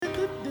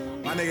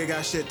My nigga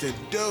got shit to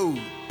do.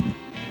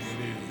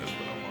 That's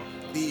what I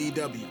want.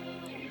 DEW.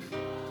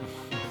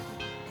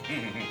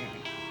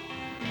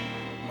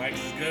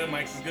 Mike's is good.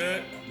 Mike's is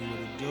good. Do what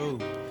it do.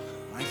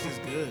 Mike's is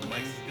good.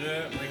 Mike's is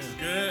good. Mike's is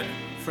good.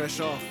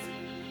 Fresh off.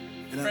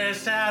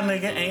 Fresh out,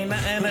 nigga. Ain't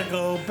nothing to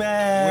go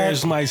back.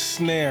 Where's my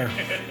snare?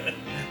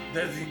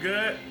 Does he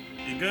good?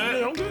 You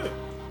good? Yeah, I'm good.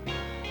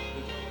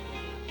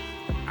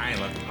 I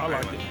ain't looking. I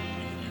like it.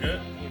 You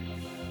good?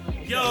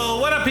 Yo,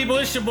 what up, people?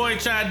 It's your boy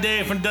Chad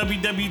Dave from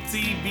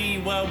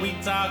WWTB. What we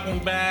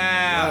talking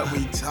about? What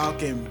we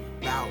talking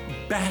about?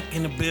 Back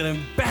in the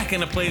building, back in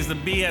the place to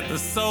be at the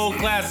Soul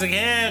Classic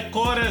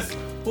headquarters.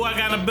 Who I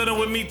got in the building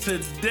with me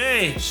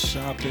today?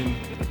 Shopping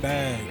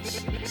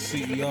bags.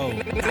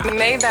 CEO.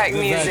 Maybach The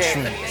music.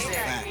 veteran.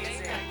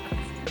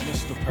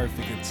 Mr.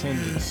 Perfect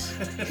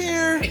Attendance.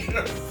 Here.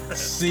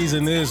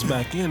 Season is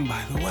back in,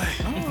 by the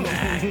way.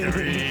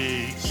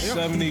 Factory.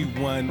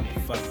 71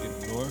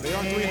 fucking doors. They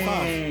are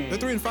 3-5. They're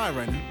 3-5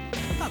 right now.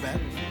 Not bad.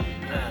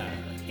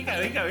 He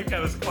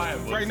got his quiet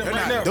voice. Right now, They're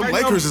right not- now, them right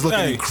Lakers now, is looking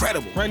hey,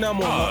 incredible. Right now, I'm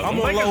the on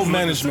Lakers low looking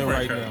management super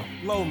right incredible.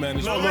 now. Low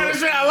management. Low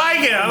management, I like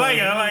it. I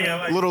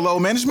like A little low I'll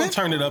management?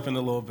 turn it up in a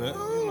little bit.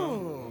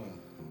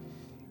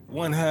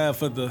 One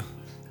half of the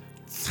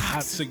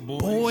Toxic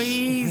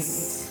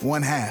Boys.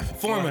 One half.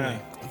 Formerly.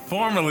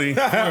 Formerly.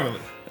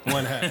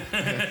 One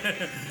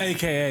half.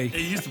 AKA. It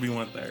used to be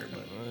 1/3,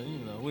 but You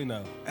know, we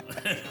know.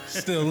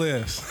 Still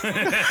lives.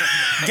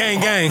 Gang,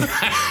 gang.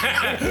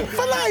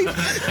 For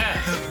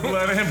life.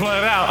 blood in,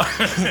 blood out.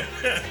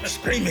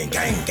 Screaming,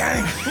 gang,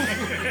 gang.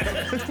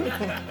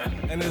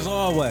 And as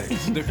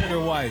always, the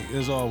pure white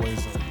is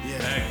always there.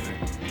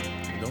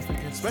 Yeah. Don't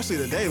forget. Especially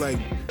today, like,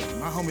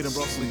 my homie done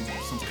brought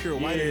some pure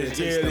white.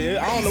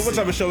 Yeah. I don't know what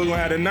type of show we gonna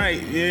have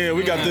tonight. Yeah,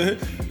 we got the.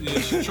 Yeah,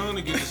 she's trying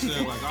to get it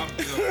said, like, I'll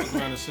fuck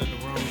around and said the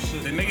wrong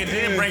shit. The nigga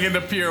did bring in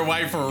the pure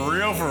white for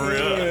real, for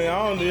real. Yeah,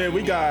 I don't. Yeah,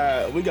 we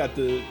got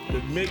the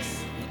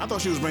mix. I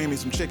thought she was bringing me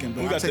some chicken,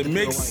 but We I'll got take the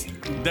pure mix.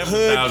 white. Definitely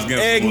Hood, thought I was getting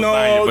some eggnog.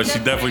 lasagna, but she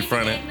definitely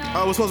fronted.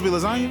 Oh, it was supposed to be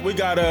lasagna? We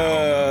got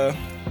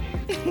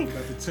Got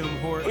the Tim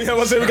Hortons. Yeah,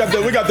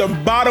 we got the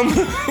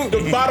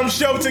bottom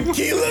shelf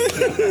tequila.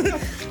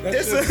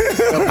 It's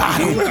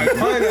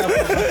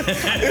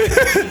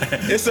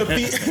a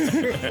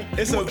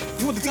it's a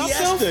You want the top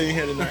shelf? fiesta in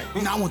here tonight.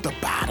 No, I want the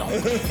bottom.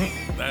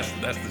 That's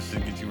the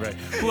shit get you right.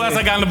 Who else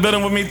I got in the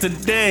building with me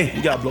today?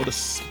 You gotta blow the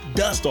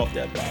dust off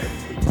that bottom.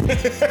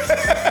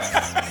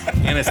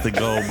 And it's the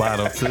gold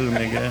bottle too,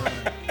 nigga.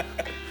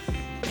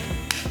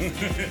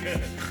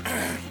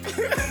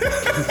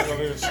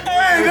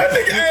 Hey, that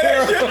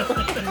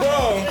shit.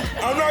 Bro,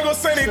 I'm not gonna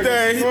say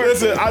anything.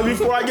 Listen,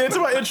 before I get into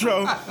my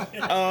intro,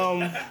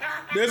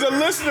 there's a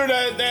listener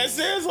that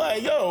says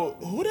like, "Yo,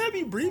 who that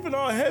be breathing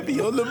all heavy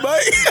on the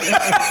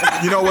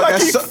mic? You know what? Like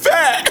That's he so,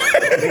 fat."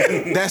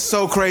 that's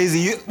so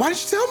crazy. Why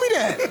did you tell me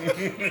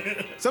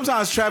that?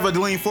 Sometimes Trav would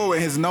lean forward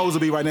and his nose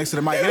will be right next to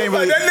the mic. It ain't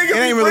really, That nigga it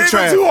ain't be really breathing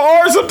Trav. too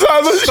hard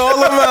sometimes. Call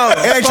him out.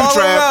 It ain't you, Call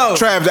him out.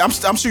 Trav.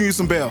 Trav, I'm shooting you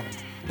some bail.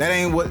 That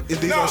ain't what.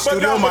 These are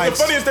studio but mics. the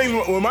funniest thing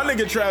when my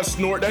nigga Trav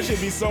snort, that shit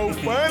be so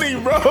funny,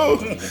 bro.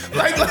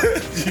 like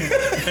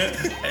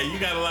Hey, you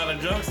got a lot of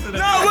jokes today.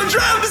 no, when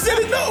Trav just said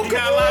it, no, come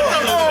got a lot of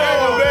on. jokes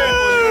Oh,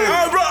 today.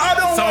 man. Bro, I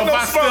don't So want if no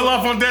I spill smoke.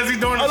 off on Desi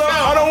during the show,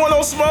 I don't want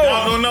no smoke.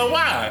 y'all gonna know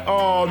why.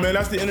 Oh man,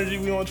 that's the energy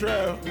we on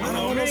Trav. I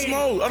don't want no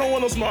smoke. I don't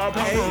want no smoke. I I'm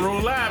promise. from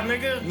Rule Live,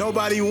 nigga.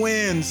 Nobody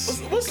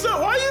wins. What's up?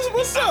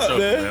 What's up, joking,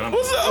 man? man.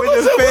 What's up? With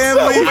What's the up?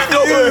 family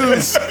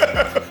What's up?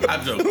 feuds. I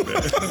joke, man.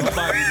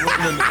 Nobody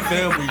winning the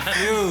family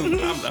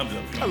feud. I'm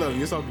joking. I love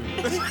you. It's all good.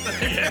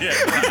 Yeah,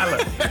 I love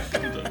it.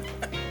 I'm joking.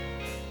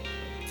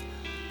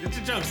 Get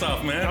your jokes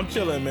off, man. I'm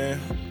chilling, man.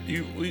 We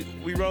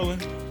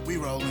rolling, We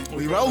rolling.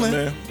 We rolling.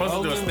 man. Supposed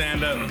to do a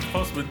stand up.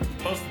 Supposed to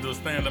do a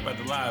stand up at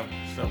the live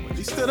show. But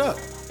He stood up.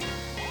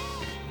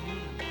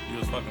 you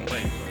was fucking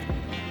late.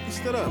 He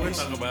stood up. We'll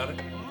talk about it.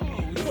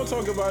 We gonna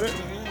talk about it.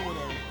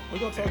 We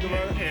gonna talk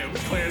about it. Yeah, we're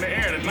clearing the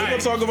air We tonight.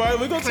 gonna talk about it.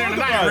 We gonna Clearing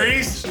talk the night, about it.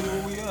 Reese.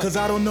 Cause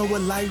I don't know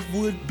what life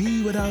would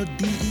be without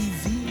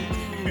DEZ.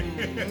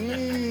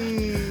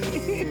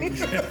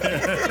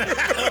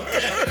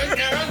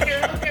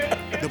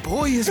 The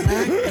boy is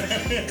back.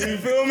 You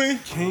feel me?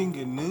 King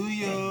of New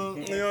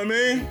York. You know what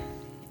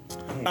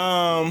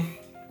I mean?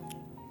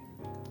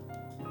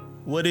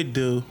 What it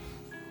do?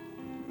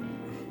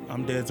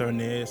 I'm Des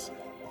Arnaz.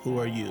 Who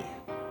are you?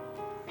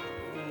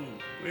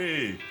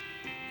 Hey.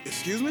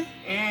 Excuse me?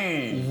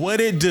 What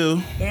it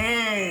do?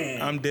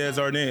 I'm Des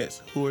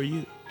Arnaz. Who are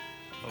you?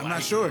 I'm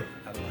not sure.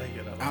 I like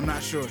it. I'm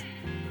not sure.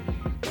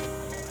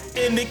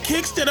 And the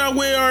kicks that I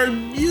wear are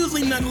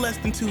usually nothing less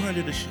than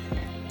 200 a shoe.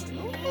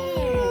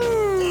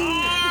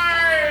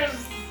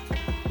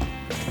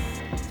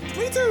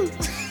 Me too.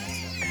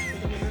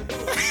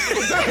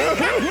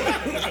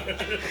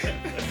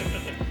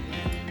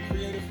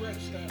 Creative rap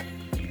style.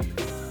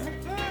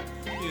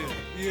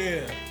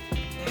 Yeah.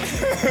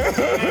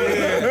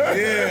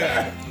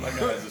 My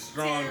guy's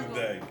strong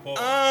today.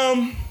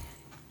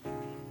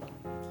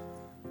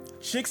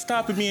 Chicks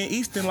stopping me in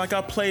Easton like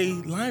I play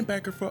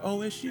linebacker for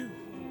OSU.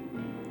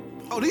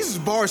 Oh, these is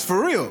bars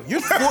for real.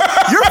 You're 4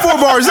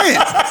 bars in.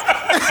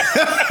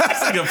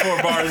 That's like a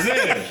 4 bars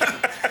in.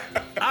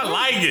 I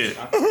like it.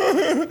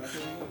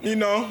 You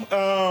know,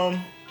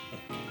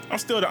 I'm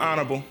still the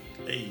honorable.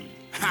 Hey,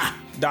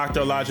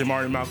 Dr. Elijah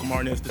Martin, Malcolm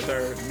Martinez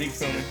III.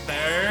 Nixon the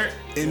third.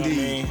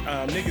 Indeed.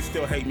 Niggas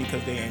still hate me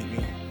because they ain't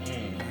me.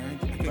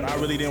 But I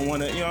really didn't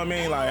want to, you know what I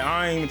mean? Like,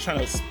 I ain't even trying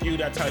to spew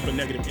that type of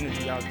negative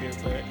energy out there,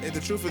 but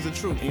The truth is the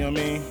truth. you know what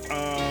I mean?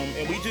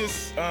 And we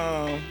just,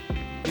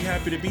 we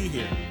happy to be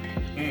here.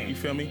 You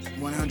feel me?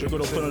 100%. We're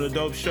gonna put on a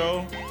dope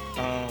show.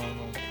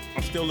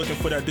 I'm still looking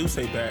for that Duce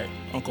bag,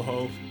 Uncle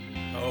Hove.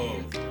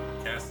 Oh,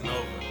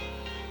 Casanova.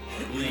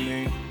 You know what I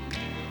mean?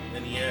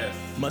 NES.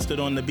 Mustard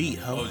on the beat,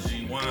 ho.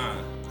 OG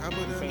Wine. How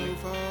about that new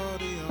 40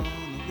 on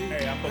the beat?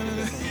 Hey, I fuck with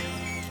this one.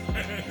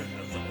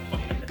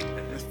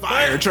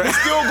 Fire track. We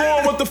still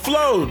going with the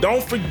flow.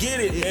 Don't forget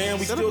it, man.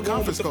 We Set up still a going with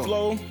conference the call.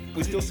 flow.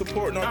 We still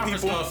supporting our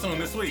Conference people. call soon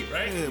this week,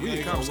 right? Yeah, we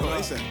need conference call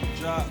ASAP.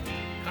 Job,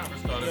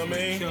 Conference call You know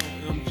this what I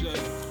week. mean? MJ.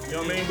 You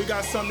know what I mean? We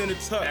got something in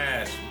the tuck.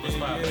 Ash, what's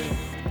poppin'?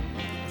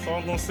 That's all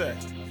I'm gonna say.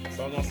 That's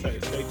all I'm gonna say.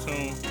 Stay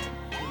tuned.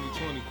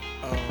 2020.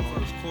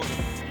 First quarter.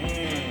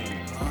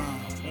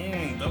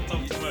 Don't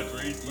talk too much,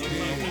 Reese. Don't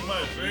talk too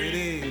much,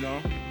 Reese. You know?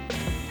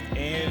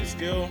 And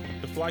still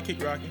the fly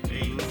kick rocking.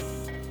 Hey,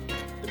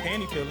 The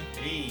panty peeling.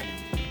 hey.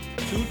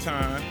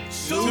 Two-time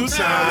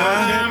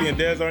Two-time. champion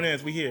Des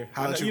Arnaz. We here.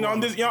 How'd you You know, I'm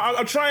want? just, you know,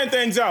 I'm trying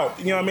things out.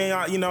 You know what I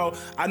mean?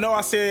 I know I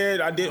said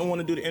I didn't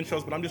want to do the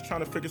intros, but I'm just trying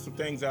to figure some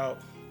things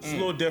out. It's a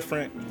little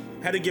different.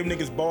 Had to give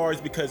niggas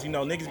bars because, you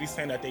know, niggas be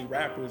saying that they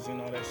rappers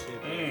and all that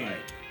shit. But, like,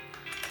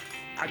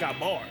 I got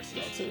bars,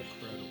 though, too.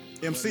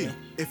 MC,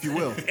 if you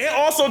will. And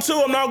also,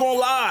 too, I'm not gonna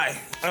lie.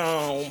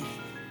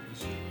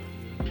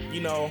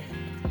 You know,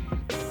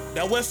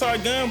 that West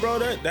Side Gun, bro,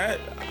 that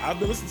I've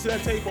been listening to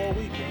that tape all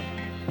week, bro.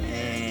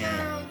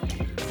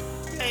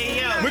 Hey,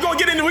 yo. We're gonna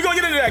get into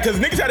that because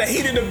niggas had a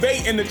heated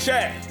debate in the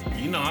chat.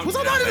 You know I'm Was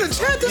I not in the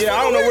chat this Yeah,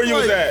 I don't know where you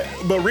was at.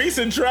 at, but Reese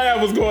and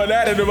Trav was going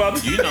at it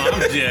about You know I'm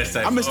just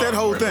I missed that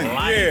whole thing.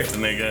 Life,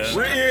 Yeah. nigga.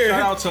 Shout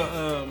Yeah. out to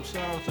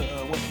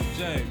what's the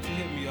James? He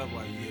hit me up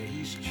like, yeah,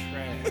 he's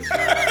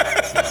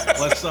trash.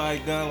 West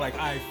Side Gun, like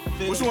I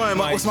feel. Which one?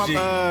 Like What's my G.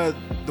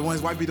 the one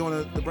his wife be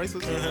doing the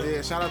bracelets?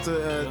 Yeah, shout out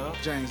to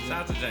James. Shout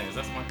out to James.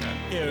 That's my guy.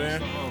 Yeah,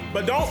 man.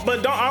 But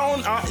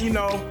you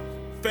know,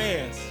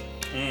 fans,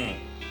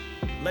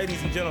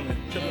 ladies and gentlemen,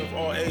 children of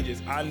all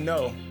ages, I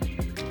know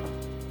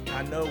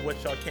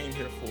what y'all came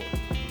here for.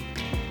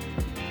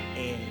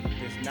 And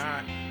there's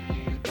not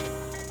a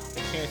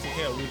chance in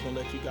hell we're gonna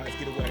let you guys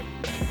get away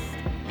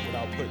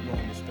without putting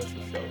on this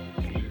special show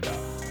for you guys.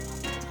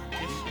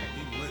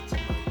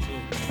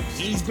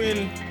 He's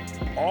been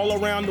all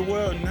around the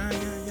world. Nah.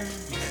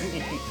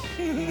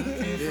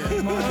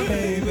 My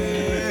baby.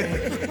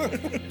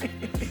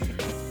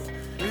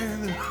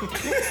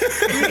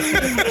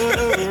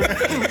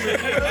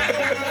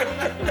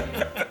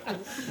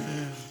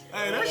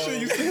 Hey, that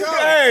shit used to go.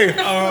 Hey,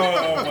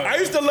 I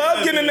used to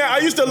love getting in there. I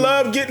used to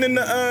love getting in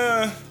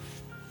the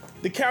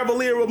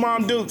Cavalier with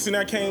Mom Dukes, and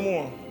that came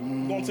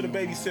on. Going to the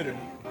babysitter,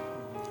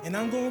 and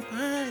I'm gonna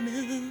find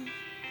him.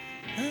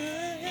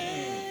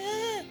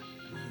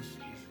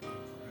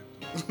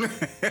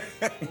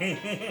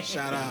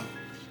 Shout out.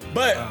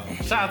 But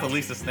Shout out to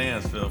Lisa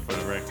Stansfield for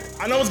the record.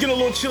 I know it's getting a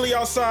little chilly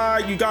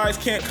outside. You guys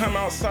can't come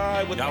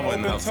outside with Y'all the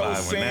wasn't open-toe outside when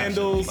that shit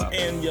sandals was popping.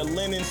 and your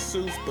linen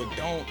suits, but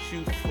don't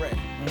you fret.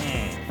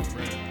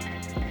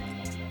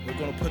 We're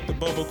gonna put the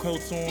bubble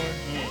coats on.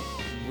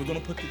 We're gonna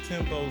put the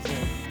Timbos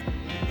on.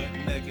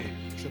 Naked.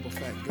 Triple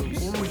fat goose.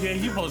 Oh yeah,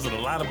 you posted a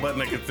lot of butt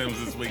naked Timbs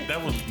this week.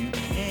 That was.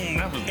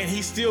 And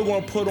he's still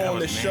gonna put That on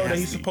the was show that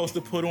he's nasty. supposed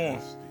to put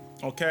on.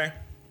 Okay?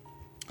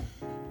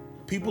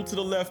 People to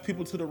the left,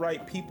 people to the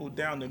right, people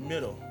down the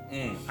middle.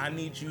 I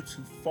need you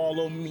to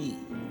follow me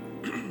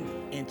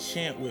and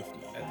chant with me.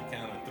 At the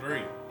count of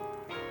 3.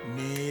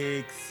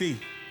 Mixie,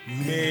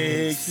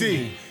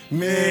 Mixie,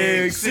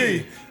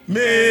 Mixie,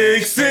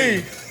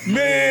 Mixie,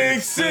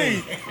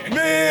 Mixie,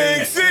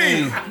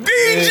 Mixie,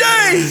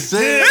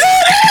 DJ!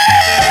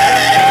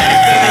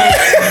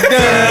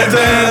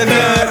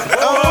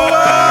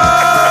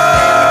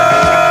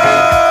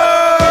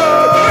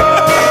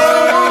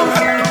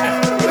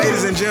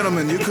 Ladies and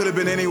gentlemen, you could have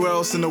been anywhere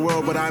else in the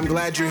world, but I'm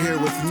glad you're here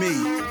with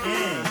me.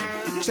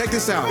 Check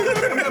this out.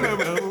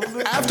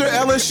 After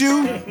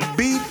LSU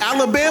beat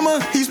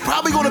Alabama, he's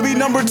probably going to be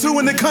number 2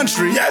 in the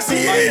country. Yes, he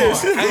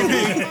is.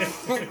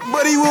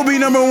 But he will be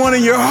number 1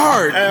 in your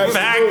heart.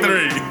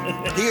 Factory.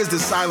 He is the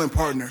silent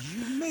partner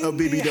of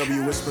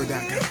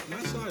BBWWhisper.com.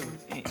 Not silent.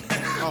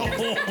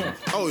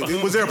 Oh,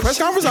 was there a press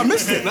conference? I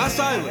missed it. Not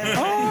silent.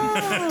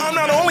 I'm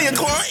not only a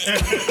client.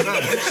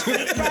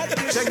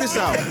 Check this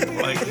out.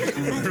 Like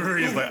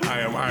he's like, I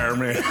am Iron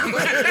Man.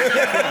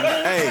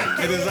 Hey,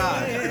 It is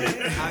I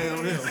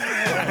am him.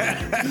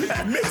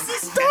 Mixie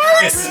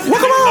Starks.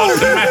 welcome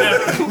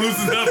on.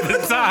 Loosen up the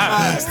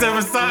tie. Step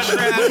aside.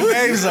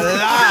 Game's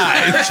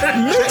alive.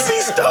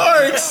 Mixie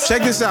Starks.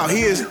 Check this out.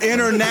 He is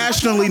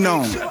internationally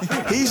known.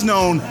 He's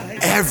known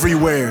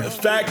everywhere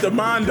Fact of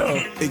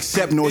Mondo.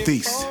 except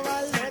Northeast.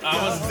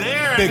 I was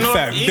there. Big at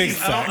fact, Northeast. big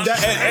fact.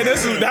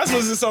 That's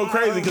what's so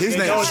crazy because His they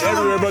name know is it's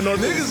everywhere but Niggas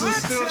Northeast. is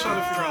still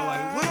trying to figure out,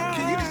 like, what?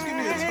 Can you just give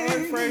me a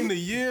time frame, the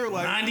year?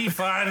 Like,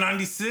 95,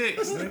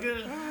 96,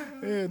 nigga.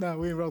 Yeah, nah,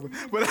 we ain't rolling.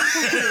 But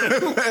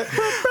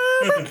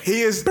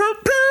he is.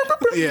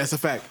 Yeah, it's a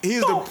fact. He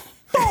is the.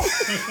 That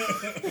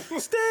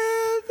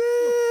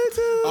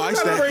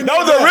was the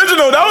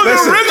original. That was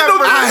Listen, the original.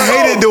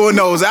 I hated doing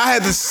those. I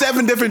had the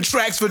 7 different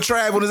tracks for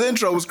Trav on his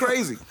intro. It was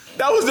crazy.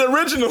 That was the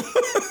original.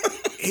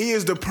 He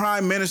is the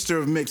prime minister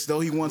of mix, though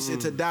he wants it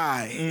to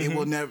die. It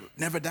will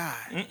never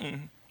die.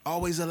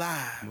 Always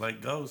alive.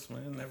 Like Ghost,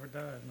 man. Never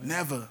died, man.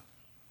 Never.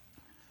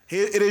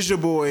 Here it is, your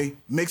boy,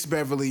 Mix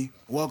Beverly.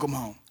 Welcome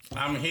home.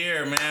 I'm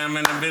here, man. I'm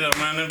in the middle,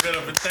 man.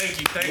 But thank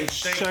you.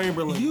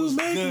 Chamberlain, you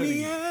make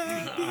me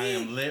I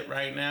am lit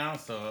right now,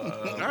 so.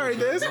 All right,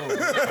 Des.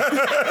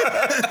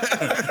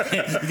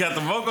 You got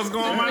the vocals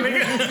going, my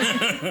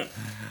nigga?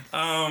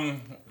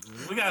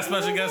 We got a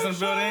special guest in the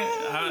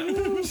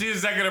building. She's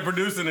executive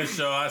producing this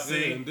show, I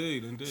see. Yeah,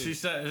 indeed. She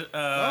said,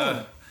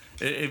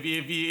 if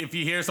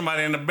you hear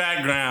somebody in the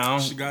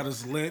background, She got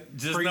us lit.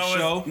 just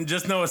Pre-show.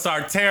 know it's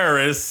our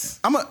terrorists.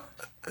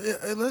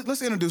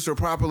 Let's introduce her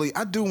properly.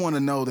 I do want to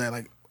know that,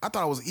 like, I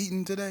thought I was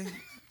eating today.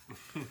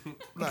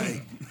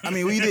 Like, I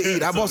mean, we did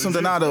eat. I bought some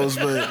Donatos,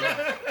 but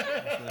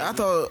I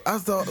thought,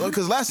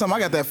 because last time I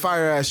got that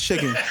fire ass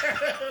chicken,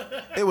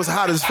 it was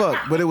hot as fuck,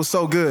 but it was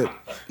so good.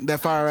 That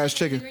fire ass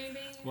chicken.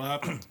 What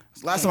happened?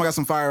 Last time I got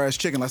some fire ass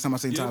chicken. Last time I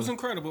seen Yeah, it was Tyler.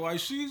 incredible. Like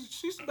she's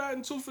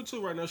batting 2 for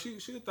 2 right now. She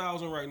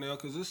 1,000 right now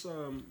because this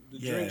the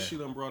drink she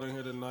done brought in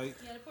here tonight.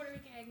 Yeah, the Puerto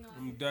Rican eggnog.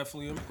 I'm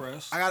definitely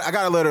impressed. I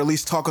gotta let her at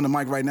least talk on the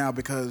mic right now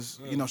because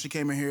you know she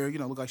came in here. You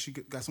know, look like she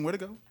got somewhere to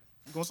go.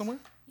 You going somewhere?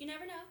 You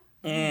never know.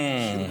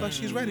 She look like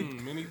she's ready.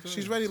 Many things.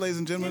 She's ready, ladies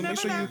and gentlemen. Make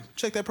sure you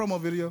check that promo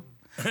video.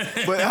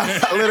 But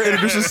I'll let her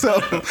introduce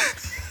herself.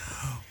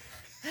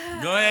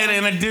 Go ahead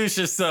and introduce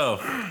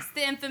yourself. It's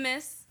the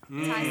infamous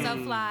Ty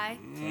So Fly,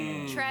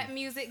 trap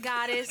music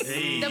goddess.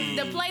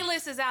 The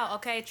playlist is out,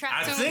 okay? Trap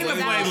I've Tunes seen is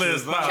the out.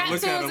 playlist. Wow. Trap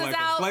Look at Tunes it is like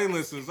out. the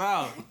playlist is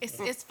out.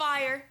 It's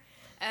fire.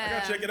 I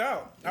gotta check it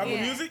out. Apple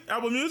Yeah. Music?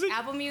 Apple Music?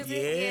 Apple Music,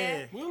 Yeah.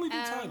 yeah. We only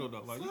do title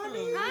though. Like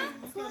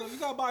you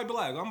gotta buy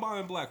black. I'm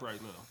buying black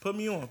right now. Put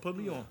me on.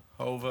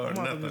 Over or Come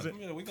on, nothing. music.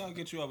 Yeah, we gotta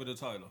get you over the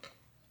title.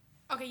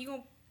 Okay, you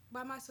gonna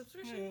buy my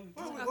subscription?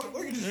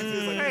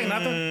 Hey,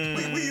 nothing.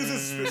 We use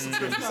this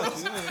subscription. I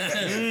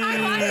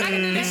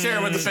can do that. Share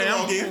it with the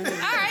fam. All right.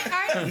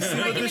 Give me the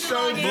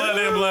login. Blood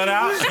in, blood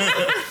out.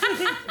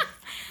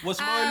 What's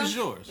mine is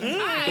yours.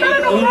 Drive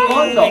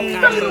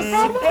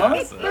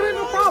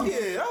off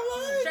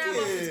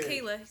his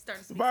tequila. He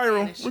started speaking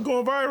Viral. Spanish. We're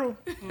going viral.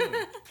 We going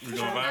viral We're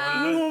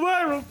today? going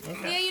viral.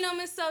 Yeah, you know,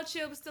 Miss So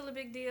Chill, but still a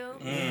big deal.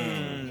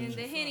 And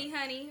the Henny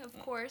Honey, of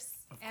course,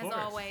 as course.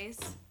 always.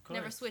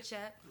 Never switch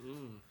up.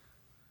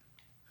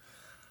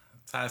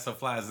 Ty So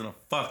Flies in a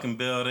fucking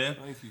building.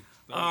 Thank you.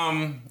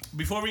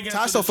 Before we get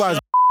Ty into So the Flies. show,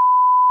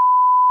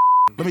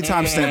 Let me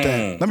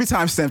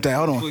timestamp that.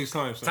 Hold on. Please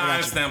time.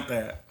 timestamp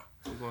that.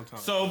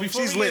 So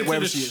before She's we lit get into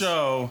wherever the she is.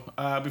 show,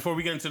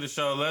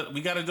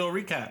 we got to do a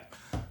recap.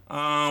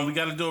 We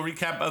got to do a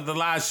recap of the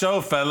live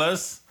show,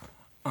 fellas.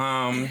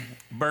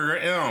 Burger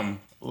M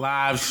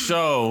live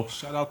show.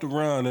 Shout out to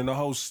Ron and the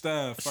whole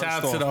staff. First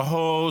Shout out to off. the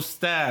whole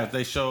staff.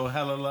 They show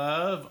hella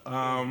love.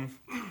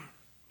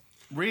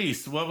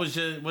 Reese, what was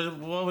your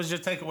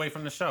takeaway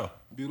from the show?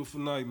 Beautiful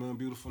night, man.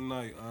 Beautiful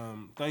night.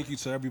 Thank you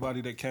to everybody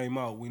that came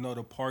out. We know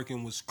the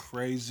parking was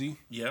crazy.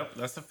 Yep,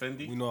 that's a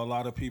Fendi. We know a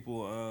lot of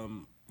people,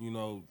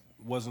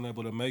 wasn't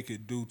able to make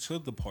it due to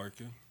the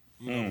parking.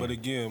 But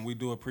again, we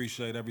do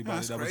appreciate everybody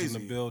That's that was in the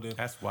crazy. building.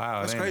 That's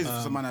wild. That's ain't crazy it?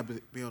 for somebody not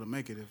be able to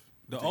make it.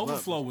 The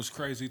overflow was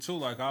crazy too.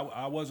 Like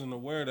I wasn't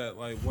aware that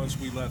like once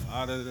we left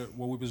out of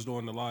where we was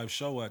doing the live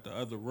show at the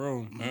other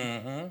room,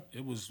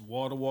 it was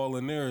wall to wall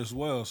in there as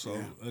well. So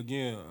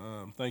again,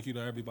 thank you to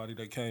everybody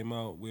that came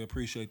out. We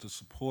appreciate the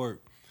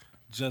support.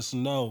 Just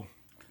know,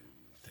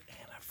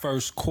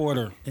 first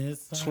quarter,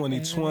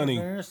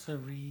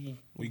 2020,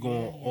 we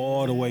going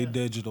all the way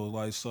digital.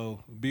 Like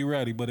so, be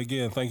ready. But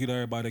again, thank you to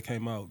everybody that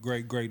came out.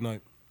 Great night.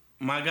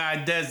 My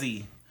guy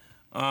Desi.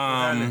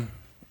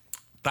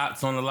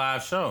 Thoughts on the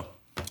live show?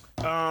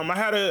 I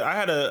had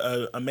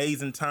a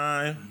amazing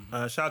time.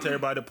 Shout out to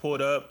everybody that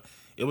pulled up.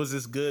 It was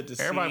just good to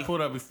see. Everybody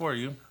pulled up before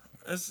you.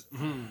 It's-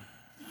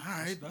 All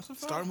right,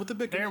 starting with the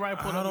big. Everybody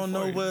pulled I up. don't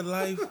know before you. what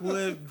life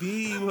would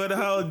be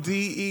without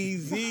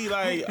DEZ.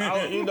 Like,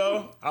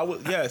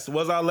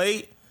 was I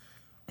late?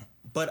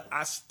 But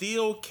I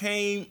still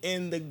came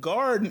in the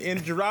garden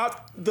and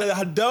dropped the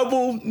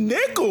double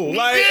nickel.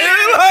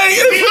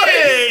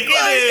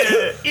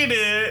 He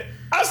did.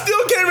 I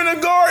still came in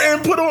the garden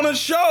and put on a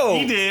show.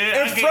 He did.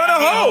 In front of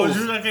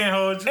Hov. I can't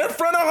hold you. In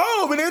front of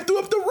Hov, and then threw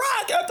up the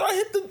rock after I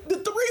hit the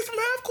three from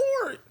half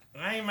court.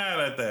 I ain't mad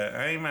at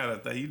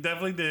that. You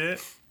definitely did.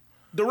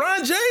 DeRon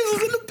James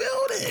was in the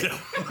building.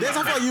 Yes,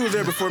 I thought you was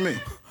there before me.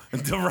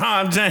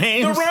 DeRon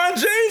James. LeBron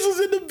James was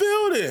in the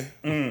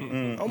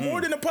building. I'm more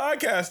than a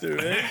podcaster,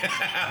 man.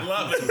 I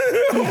love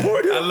it. I'm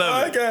more than I a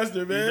love it. podcaster,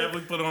 You man.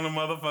 definitely put on a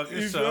motherfucking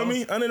You show. feel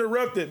me?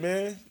 Uninterrupted,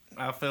 man.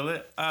 I feel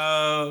it.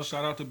 Shout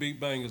out to Beat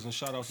Bangers and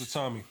shout out to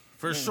Tommy.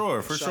 For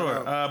sure.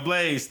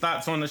 Blaze,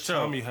 thoughts on the show?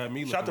 Tommy had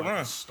me Shout looking to like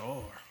Ron. a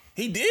star.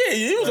 He did.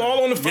 He was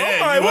all on the phone.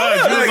 Yeah, like, he what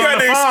was. up? He was They on got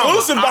the the phone.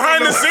 exclusive I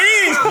behind the remember-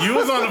 scenes. You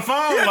was on the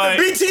phone, Yeah, like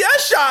the BTS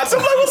shots. I'm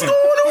like, what's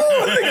going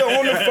on? Nigga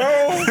on the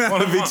phone. On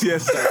the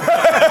BTS side.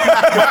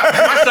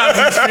 my shots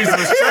in the streets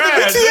was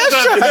trash. Your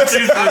shots in the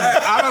streets was-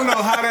 I don't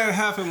know how that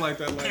happened like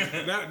that.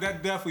 Like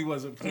that definitely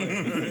wasn't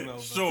planned. You know,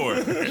 but Sure.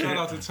 Shout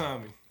out to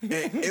Tommy.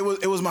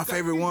 It was my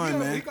favorite one,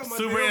 man.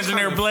 Super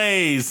Engineer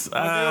Blaze. My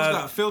nails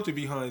got filthy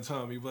behind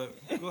Tommy, but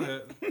go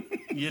ahead.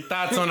 Your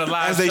thoughts on the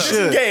live As they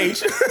show? should.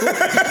 Engage.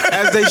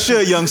 As they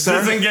should, young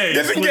sir. Disengage.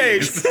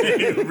 Disengage.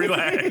 please.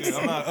 Relax.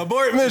 I'm not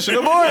abort mission.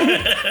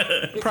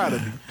 Abort. Proud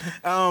of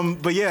you.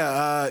 But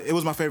yeah, it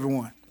was my favorite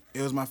one.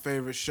 It was my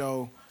favorite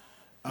show.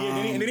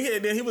 Yeah,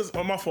 then he was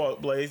on my fault,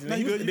 Blaze. And then,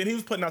 you good. then he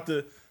was putting out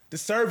the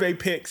survey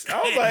pics.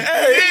 I was like,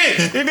 hey.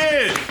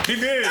 He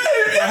did.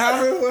 What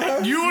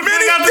happened? You were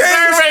putting out the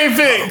survey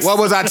pics. What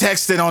was I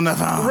texting on the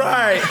phone?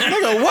 Right.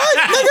 Nigga, what?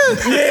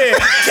 Nigga? Yeah.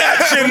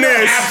 Caption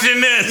this.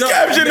 Caption this.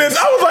 Caption this.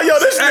 I was like, yo,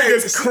 this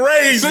nigga's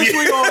crazy. Since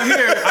we all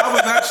here, I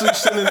was actually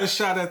sending a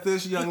shot at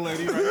this young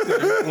lady right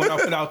there when I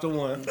put out the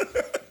one.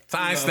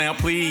 Timestamp,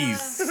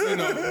 please. You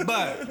know,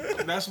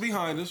 but that's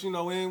behind us. You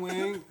know, we ain't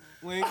going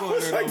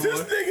there Like, no this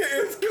more.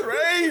 nigga is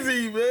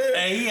crazy, man.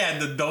 Hey, he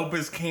had the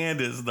dopest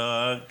Candace,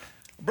 dog.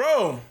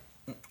 Bro.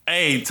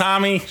 Hey,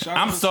 Tommy, out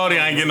I'm to sorry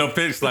I ain't Tommy. getting no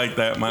pics like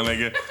that, my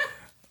nigga.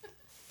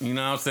 You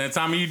know what I'm saying?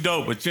 Tommy, you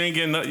dope, but you ain't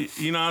getting no,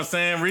 you know what I'm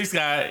saying? Reese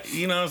got,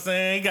 you know what I'm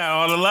saying? He got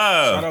all the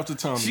love. Shout out to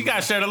Tommy. She got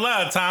to share the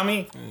love,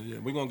 Tommy. Yeah,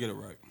 we're going to get it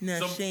right.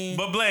 So,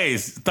 but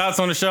Blaze, thoughts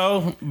on the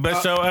show?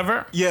 Best show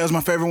ever? Yeah, it was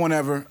my favorite one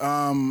ever.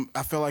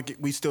 I feel like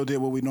we still did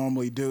what we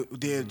normally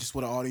did just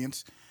with the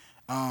audience.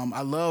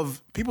 I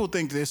love, people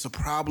think there's a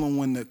problem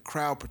when the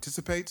crowd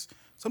participates.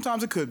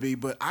 Sometimes it could be,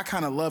 but I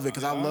kind of love it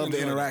because I love the enjoy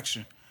it.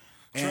 interaction.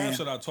 Trav And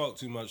said I talk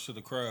too much to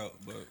the crowd,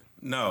 but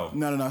No.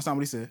 no, that's not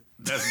what he said.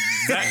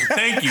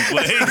 Thank you,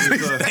 Blaze.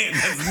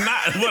 That's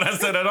not what I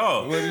said at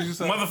all. What did you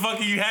say?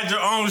 Motherfucker, you had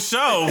your own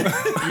show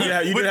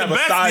You with did have the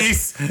a side.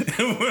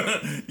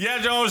 besties. You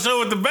had your own show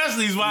with the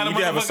besties while the You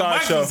did have a motherfucking side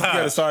mic show. was You had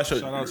a hot. side show.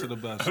 shout out to the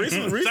best. Reese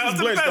Shout out was to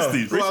the blitzed, though. besties.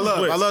 Reese Well, was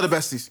blitzed. I love the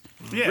besties.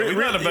 Yeah, we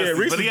love the Yeah, besties.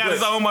 Reese But he was had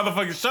his blitzed. own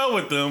motherfucking show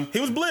with them. He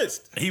was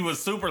blitzed. He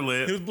was super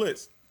lit. He was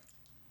blitzed.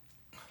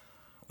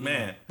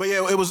 Man. But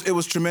yeah, it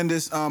was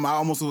tremendous. I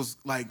almost was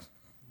like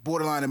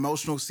borderline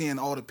emotional seeing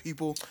all the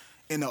people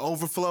in the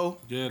overflow.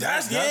 Yeah,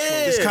 That's what-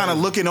 Just kind of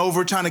looking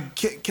over, trying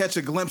to catch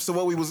a glimpse of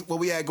what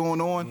we had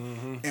going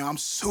on, and I'm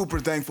super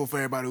thankful for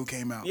everybody who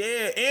came out. Yeah,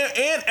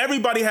 and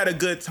everybody had a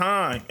good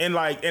time. And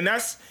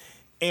that's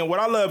and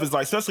what I love is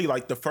like, especially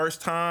like the first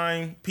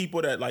time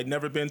people that like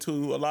never been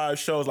to a live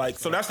show, like,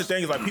 so that's the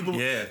thing is like people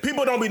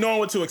don't be knowing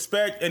what to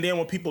expect, and then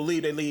when people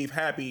leave, they leave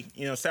happy,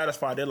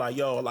 satisfied. They're like,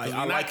 yo, like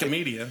I We're like not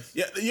comedians.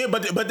 it. Yeah,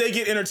 but they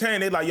get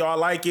entertained. They like, yo, I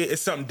like it.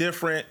 It's something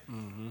different.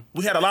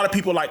 We had a lot of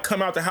people like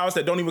come out the house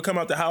that don't even come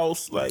out the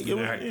house. Like, it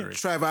was, I agree.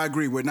 Trav, I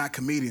agree. We're not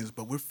comedians,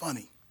 but we're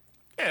funny.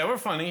 Yeah, we're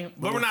funny,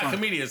 but we're not funny.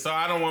 comedians, so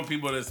I don't want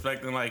people to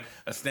expecting like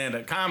a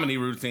stand-up comedy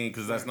routine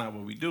because that's not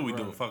what we do. We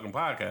do a fucking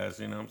podcast,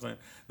 you know what I'm saying?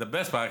 The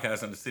best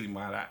podcast in the city,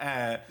 might I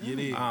add.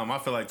 I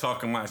feel like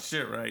talking my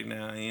shit right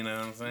now, you know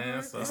what I'm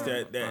saying? So, it's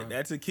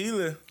that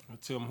tequila.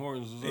 Tim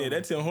Hortons is Yeah, on.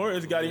 that Tim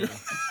Hortons got you.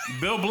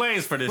 Bill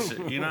Blaze for this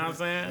shit, you know what I'm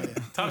saying?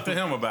 Talk to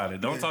him about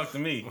it. Don't talk to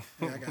me.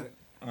 Yeah, I got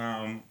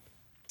it.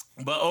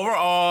 But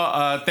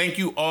overall, thank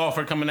you all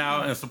for coming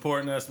out and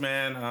supporting us,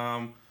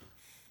 man.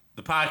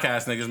 The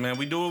podcast niggas, man.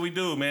 We do what we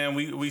do, man.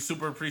 We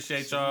super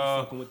appreciate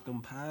y'all. Fucking with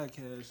them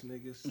podcast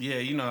niggas. Yeah,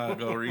 you know how it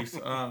go, Reese.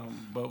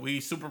 But we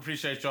super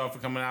appreciate y'all for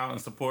coming out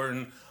and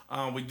supporting.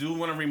 We do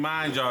want to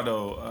remind y'all,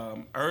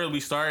 though, early, we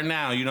starting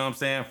now, you know what I'm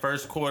saying?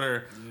 First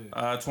quarter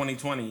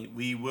 2020,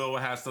 we will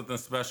have something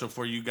special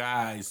for you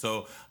guys.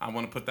 So I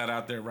want to put that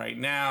out there right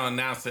now,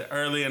 announce it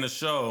early in the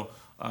show.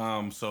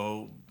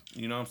 So,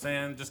 you know what I'm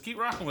saying? Just keep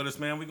rocking with us,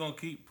 man. We're going to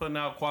keep putting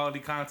out quality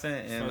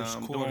content and First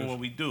quarter. doing what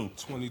we do.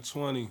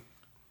 2020.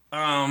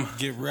 Um,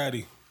 Get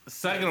ready.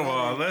 Second of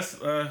all, let's.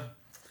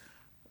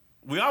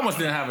 We almost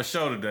didn't have a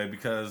show today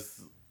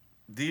because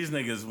these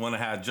niggas want to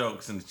have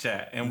jokes in the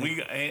chat, and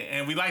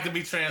we like to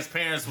be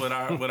transparent with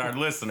our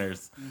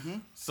listeners.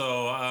 So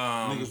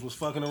Niggas was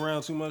fucking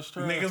around too much.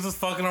 Trav. niggas was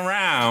fucking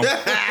around,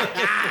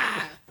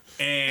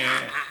 and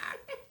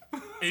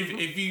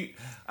if you,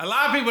 a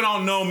lot of people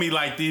don't know me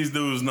like these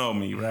dudes know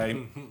me, right?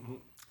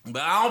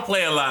 But I don't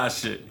play a lot of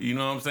shit. You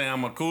know what I'm saying?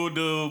 I'm a cool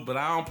dude, but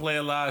I don't play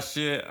a lot of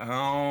shit. I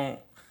don't.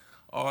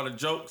 All the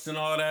jokes and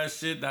all that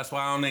shit. That's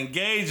why I don't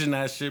engage in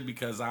that shit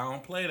because I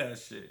don't play that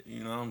shit.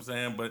 You know what I'm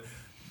saying? But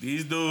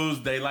these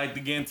dudes, they like to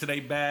get into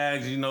their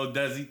bags. You know,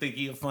 does he think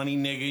he a funny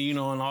nigga? You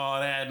know, and all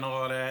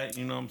that.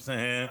 You know what I'm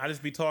saying? I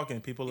just be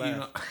talking. People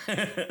laugh.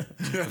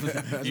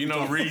 You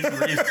know, Reese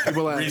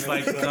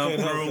like to come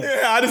through.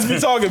 Yeah, I just be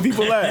talking.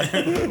 People laugh.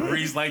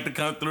 Reese like to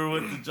come through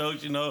with the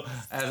jokes. You know,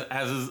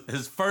 as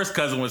his first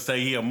cousin would say,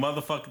 he a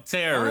motherfucking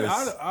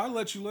terrorist. I'll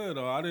let you live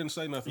though. I didn't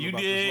say nothing. You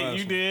about this last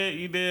one.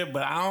 did,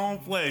 but I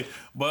don't play.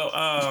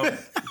 But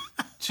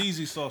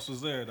cheesy sauce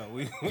was there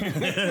though.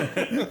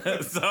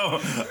 So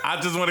I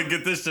just want to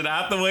get this shit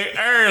out the way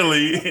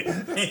early.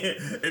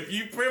 If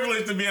you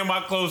privileged to be in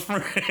my close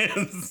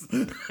friends,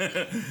 then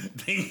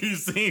you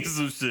seen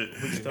some shit.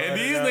 And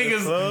these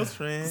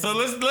niggas. So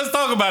let's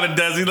talk about it,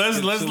 Desi.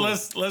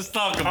 Let's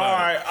talk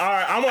about it. All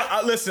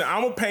right. Listen.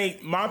 I'm gonna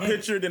paint my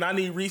picture. Then I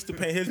need Reese to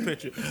paint his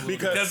picture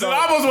because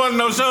I almost wasn't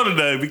no show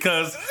today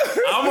because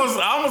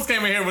I almost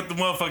came in here with the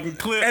motherfucking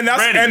clip and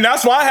ready.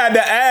 that's why I had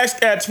to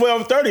ask at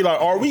 12:30. Like,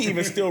 are we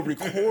even still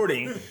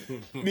recording?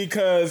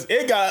 Because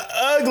it got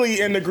ugly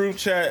in the group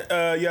chat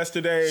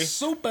yesterday.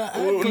 Super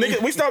ugly.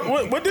 Nigga, we stopped.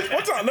 What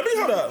time? Let me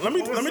hold up. Let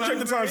me check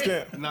the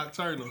timestamp.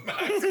 Nocturnal.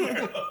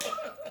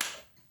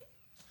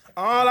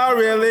 All I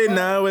really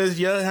know is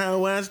your how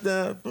wants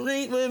to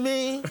freak with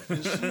me.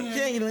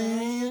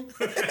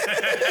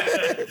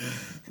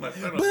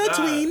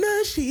 Between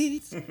the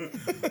sheets.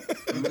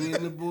 Me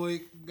and the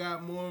boy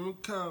got more in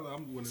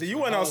common. See, you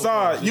went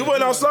outside. You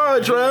went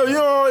outside, Trev. You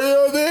know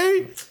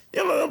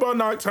You know about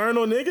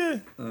Nocturnal,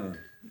 nigga.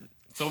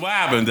 So what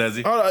happened,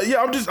 Desi?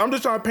 Yeah, I'm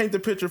just trying to paint the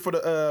picture for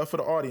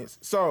the audience.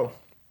 So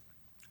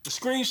the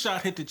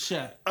screenshot hit the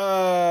chat.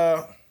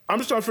 I'm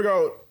just trying to figure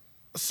out.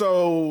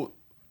 So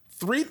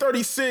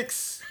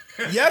 3:36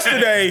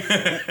 yesterday.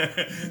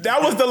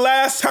 That was the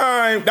last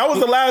time. That was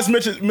the last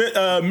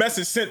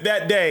message sent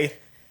that day.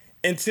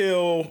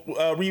 Until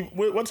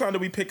what time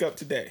did we pick up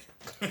today?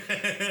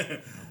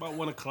 About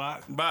 1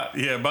 o'clock. About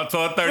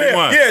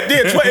 12:31. Yeah.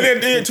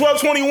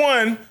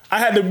 12:21. I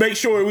had to make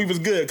sure we was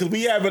good because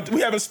we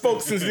haven't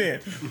spoke since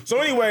then. So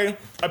anyway,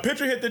 a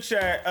picture hit the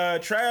chat.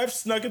 Trav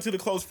snuck into the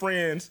close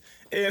friends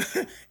and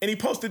he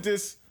posted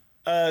this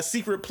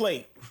secret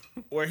plate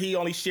where he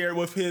only shared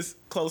with his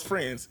close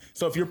friends.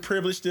 So if you're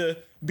privileged to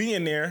be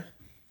in there,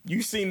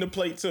 you seen the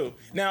plate too.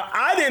 Now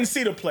I didn't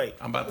see the plate.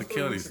 I'm about to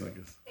kill these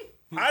niggas.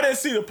 I didn't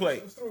see the plate.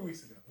 It was 3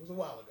 weeks ago. It was a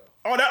while ago.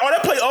 Oh,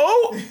 that plate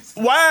old?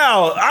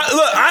 Wow.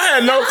 I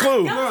had no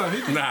clue.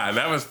 Nah,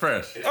 that was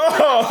fresh. I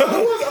thought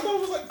it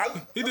was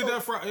like... He did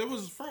that Friday. It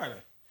was Friday.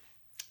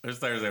 It was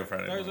Thursday or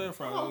Friday. Thursday or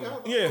Friday. It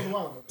was a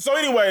while ago. So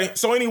anyway,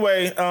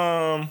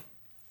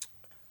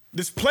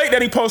 this plate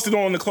that he posted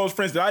on the close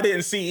friends that I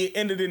didn't see, it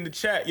ended in the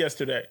chat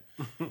yesterday.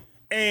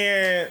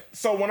 And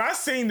so when I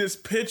seen this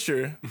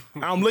picture,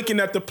 I'm looking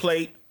at the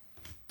plate.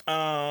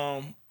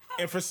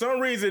 And for some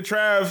reason,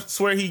 Trav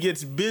swear he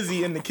gets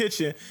busy in the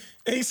kitchen.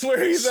 And he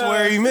swear he's...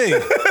 me.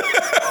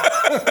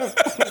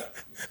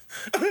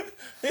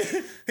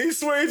 He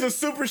swear he's a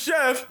super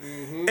chef.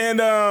 Mm-hmm.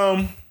 And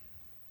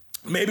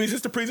maybe it's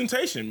just the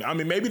presentation. I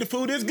mean, maybe the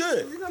food is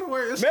good. Maybe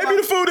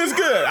the food is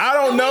good. I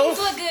don't know.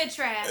 The look good,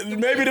 Trav.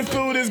 Maybe the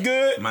food is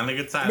good. My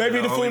nigga Tyler.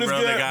 Maybe the food is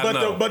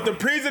good. But the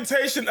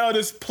presentation of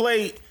this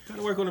plate...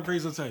 Gotta work on the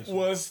presentation.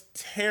 ...was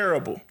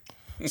terrible.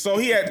 So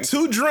he had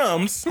 2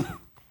 drums...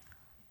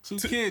 Two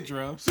kid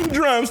drums. 2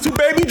 drums, 2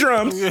 baby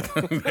drums.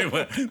 they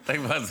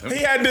wasn't.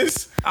 He had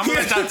this. I'm gonna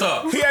let y'all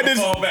talk. He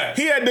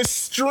had this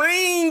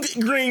stringed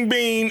green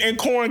bean and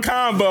corn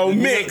combo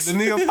mixed. The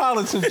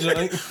Neapolitan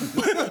joint.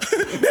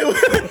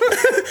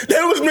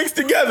 They was mixed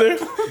together.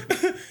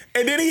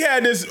 And then he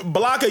had this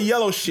block of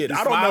yellow shit.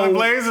 I don't know.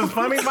 Blaze is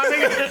funny, my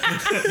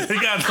nigga. He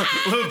got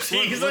a little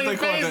cheese on your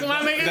face,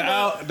 my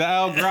nigga. The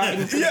Al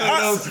Gratin.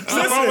 Yeah,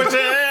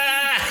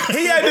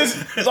 he had this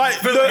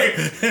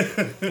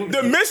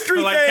the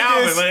mystery like thing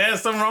Calvin, is like,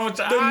 something wrong with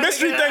your the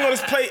mystery thing on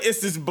this plate is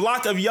this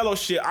block of yellow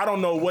shit. I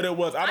don't know what it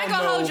was. I I don't ain't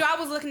gonna know. hold you. I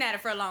was looking at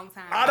it for a long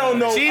time. I don't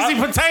know. Cheesy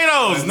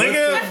potatoes,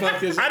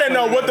 nigga. I didn't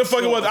know what the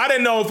fuck it was. I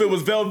didn't know if it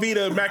was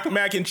Velveeta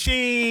mac and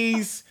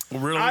cheese.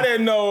 Really? I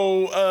didn't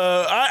know.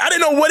 I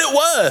didn't know what it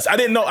was. I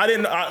didn't know.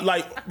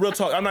 Like real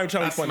talk. I'm not even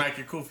trying to be funny. Smack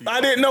your kufi.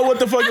 I didn't know what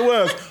the fuck it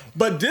was.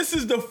 But this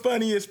is the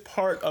funniest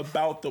part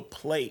about the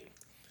plate.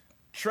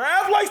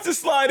 Trav likes to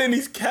slide in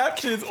these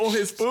captions on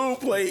his food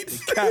plates.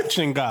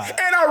 Caption guy.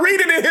 And I read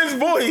it in his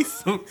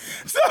voice.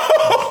 So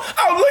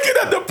I'm looking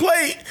at the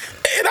plate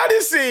and I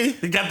didn't see.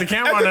 He got the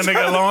camera on that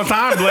nigga a long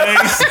time,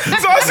 Blaze.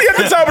 So I see at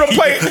the top of the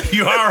plate.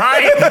 You all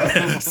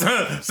right?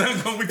 Son,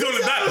 we doing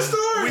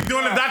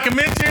the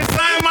documentary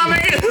inside, my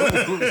nigga.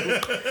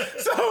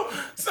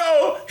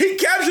 So he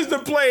captures the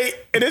plate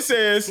and it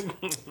says,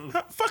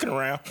 fucking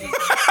around.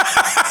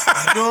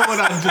 Doing what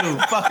I do,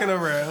 fucking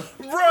around.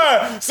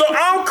 Bruh, so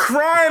I'm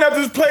crying at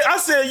this plate. I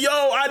said, yo,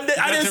 I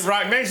didn't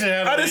Rock Nation.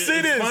 I didn't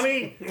see this.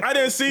 Funny. I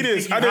didn't see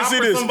this. You I didn't see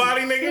this.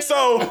 Somebody, nigga?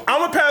 So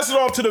I'm gonna pass it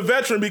off to the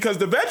veteran because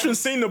the veteran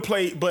seen the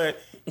plate,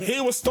 but he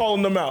was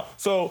stalling them out.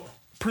 So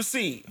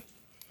proceed.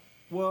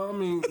 Well, I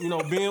mean,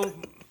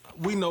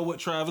 we know what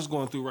Travis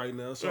going through right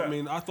now. So, Yeah. I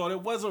mean, I thought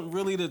it wasn't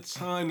really the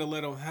time to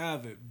let him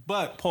have it.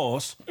 But,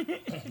 pause.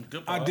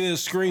 I did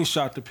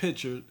screenshot the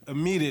picture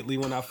immediately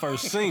when I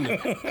first seen it.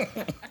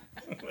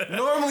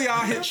 Normally,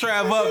 I hit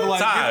Trav up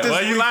like, Ty, get this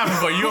what you laughing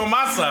for? You on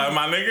my side,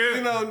 my nigga.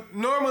 you know,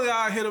 normally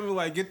I hit him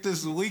like, get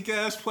this weak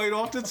ass plate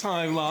off the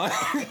timeline.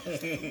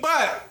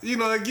 But, you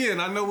know, again,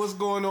 I know what's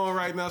going on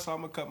right now, so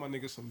I'm gonna cut my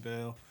nigga some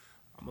bail.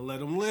 I'm gonna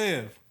let him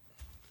live.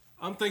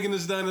 I'm thinking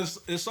it's done,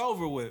 it's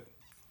over with.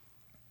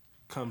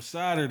 Come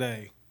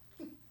Saturday,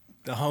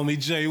 the homie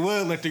Jay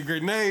Wood let the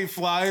grenade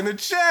fly in the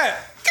chat.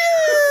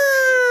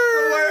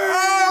 I'm like,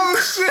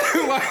 oh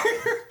shit. Like,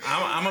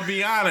 I'm gonna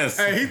be honest.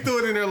 hey, he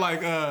threw it in there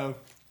like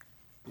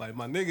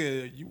my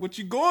nigga, what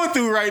you going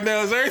through right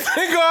now? Is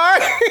everything all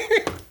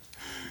right?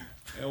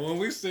 And when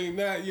we seen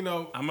that, you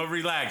know, I'm gonna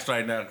relax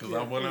right now because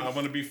I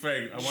wanna be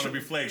fake. I wanna be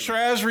flagrant.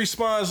 Trav's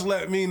response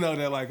let me know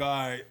that like, all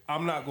right,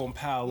 I'm not gonna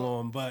pile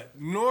on, but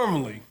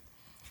normally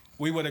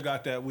we would have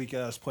got that weak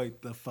ass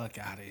plate the fuck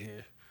out of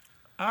here.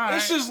 All right.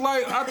 It's just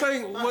like I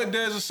think what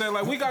Dez is saying,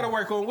 like we gotta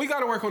work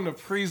on the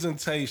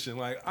presentation.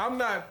 Like I'm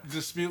not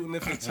disputing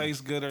if it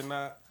tastes good or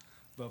not,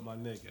 but my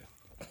nigga.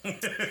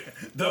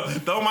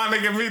 Don't my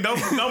nigga me. Don't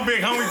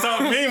big homie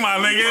talk me, my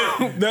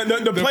nigga.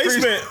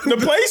 The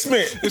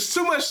placement. It's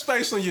too much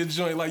space on your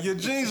joint. Like your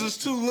jeans is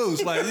too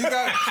loose. Like you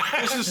got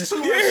it's just too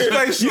much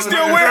space. You on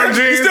still there. wearing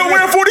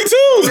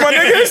 42s, my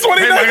nigga. It's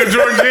Hey, 2019. nigga,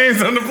 Jordan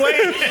jeans on the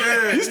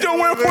plate. You still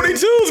wearing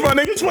 42s, my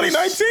nigga.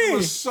 2019.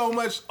 There's so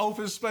much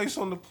open space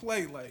on the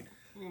plate. Like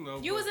you know.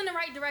 You was in the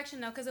right direction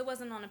though, because it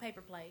wasn't on a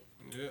paper plate.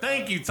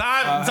 Thank you,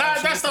 Ty.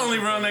 Ty, that's the only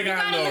real nigga I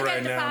gotta know look right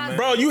at the now, man. positive.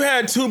 Bro, you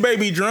had 2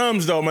 baby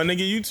drums though, my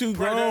nigga. You too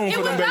grown It for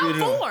was them baby about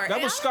drums. 4.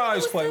 That was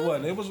Sky's plate,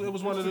 what? wasn't it? It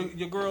was one of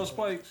your girls'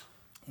 plates.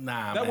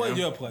 Nah, That man. wasn't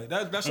your plate.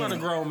 That's not a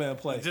grown man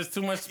plate. Just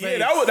too much Yeah, space.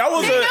 that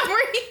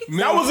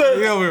was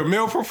a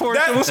meal proportion.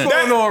 that- What's that-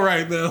 going on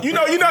right now? you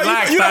know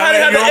Relax, how Ty, they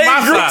have you're on the my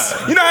age groups.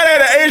 side. You know how they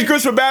had the age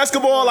groups for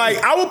basketball. Like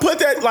I would put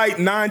that like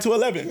 9 to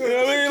 11. You know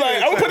what I mean?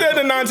 Like I would put that in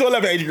the 9 to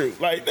 11 age group.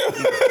 Like, hey, You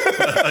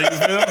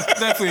feel?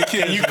 Definitely a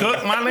kid. You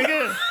cook, my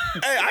nigga?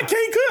 I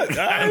can't cook.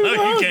 I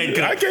know you can't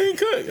cook. I can't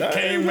cook.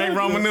 Can't even make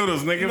ramen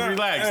noodles, nigga. Nah,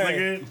 Relax, hey,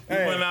 nigga. You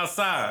hey. went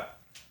outside.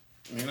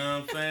 You know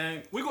what I'm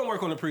saying? We're gonna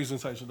work on the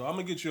presentation though. I'm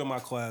gonna get you in my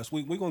class.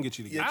 We gonna get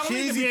you together. I don't need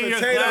to Cheesy be in your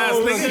potatoes. class,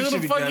 We'll nigga. get Who you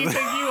the fuck you together.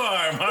 think you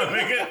are, my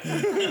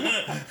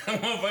nigga?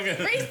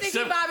 Motherfucker. Reese think you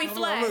Chef- Bobby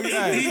Flay.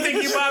 You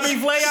think you Bobby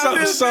Flay out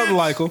Something, this? something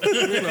like him.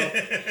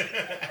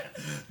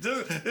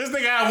 This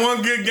nigga had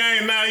one good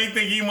game. Now he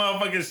think he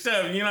motherfucking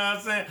chef. You know what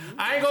I'm saying?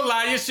 I ain't gonna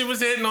lie. Your shit was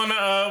hitting on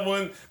the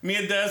when me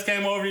and Dez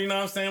came over. You know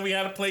what I'm saying? We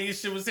had to play. Your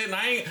shit was hitting.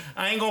 I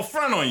ain't gonna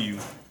front on you.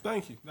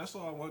 Thank you. That's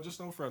all I want. Just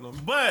don't front on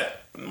me.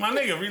 But my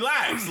nigga,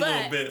 relax a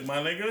little But- bit. My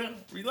nigga,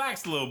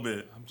 relax a little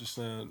bit. I'm just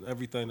saying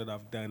everything that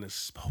I've done is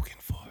spoken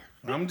for.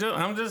 I'm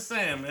just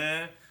saying,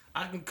 man.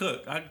 I can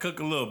cook. I can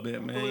cook a little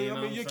bit, man. You know I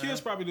what mean, your I'm kids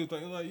saying? probably do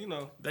things like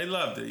They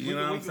loved it. You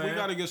know what I'm we saying?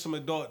 gotta get some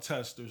adult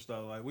testers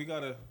though. Like we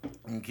gotta.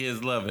 And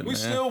kids love it, We man.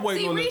 still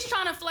waiting See, on Reese the.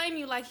 trying to flame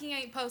you like he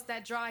ain't post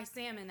that dry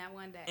salmon that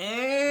one day.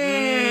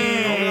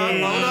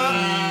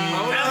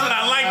 That's what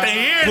I like to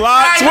hear.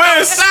 Plot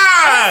twist.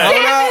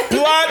 Side.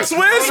 Plot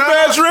twist,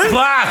 veteran.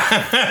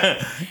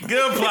 Plot.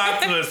 Good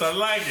plot twist. I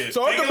like it.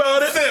 Talk Take a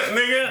about little it. Sip,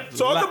 nigga.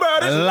 Talk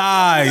about it.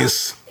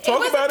 Lies.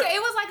 Talk about it.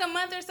 It was like a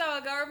month or so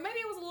ago, or maybe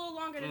it was a little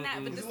longer than that.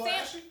 But the salmon,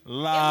 it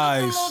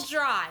Lies. looked a little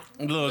dry.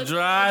 A little Looked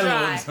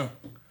dry.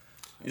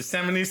 Your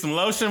salmon needs some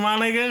lotion, my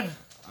nigga.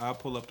 I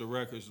pull up the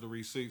records, the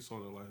receipts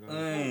on it like that.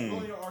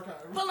 On your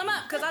archive. Pull them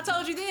up, cause I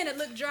told you then it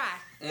looked dry.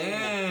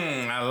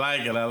 I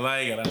like it. I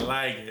like it. I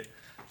like it.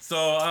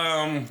 So,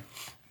 I'm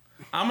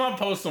gonna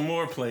post some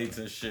more plates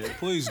and shit.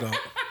 Please don't. You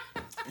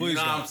Please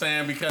know what I'm don't.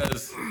 saying?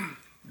 Because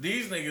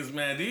these niggas,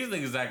 man, these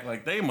niggas act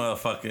like they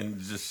motherfucking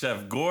just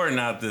Chef Gordon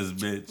out this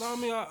bitch. No, I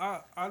mean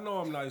I know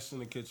I'm nice in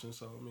the kitchen,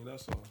 so I mean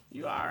that's all.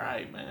 You all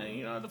right, man.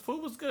 You know, the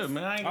food was good,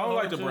 man. Ain't I don't gonna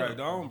like to hold you brag up.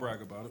 though. I don't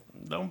brag about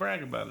it. Don't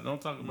brag about it.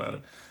 Don't talk about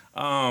it.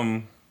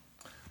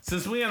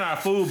 Since we in our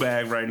food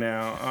bag right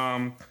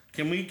now,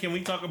 can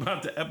we talk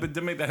about the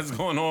epidemic that's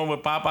going on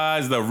with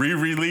Popeyes, the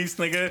re-release,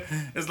 nigga?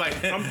 It's like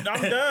I'm done.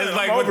 It's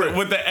like I'm with, over the, it.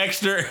 with the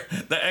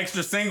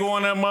extra single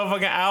on that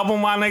motherfucking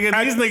album, my nigga.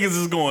 These niggas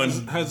is going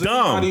Has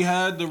dumb. anybody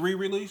had the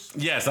re-release?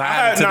 Yes, I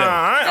had it today.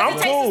 I'm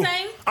Does it taste cool. the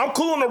same? I'm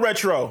cool on the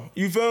retro.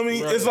 You feel me?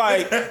 It's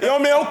like, you know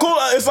what I mean? I'm cool.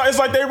 It's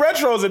like they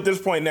retros at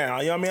this point now.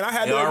 You know what I mean? I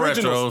had They the are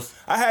originals. retros.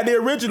 I had the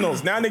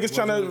originals. Now niggas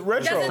trying to Does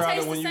retro. it Proud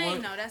taste of when the you same?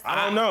 went? No, that's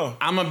I don't know.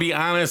 I'm gonna be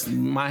honest.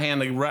 My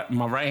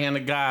right hand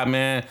of God,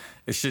 man.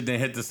 It shit didn't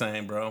hit the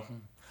same, bro.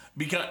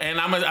 Because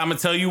I'm gonna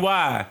tell you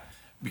why.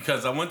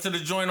 Because I went to the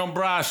joint on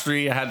Broad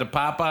Street. I had the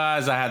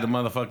Popeyes. I had the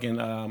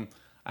motherfucking.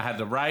 I had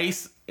the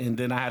rice, and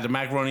then I had the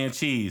macaroni and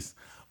cheese.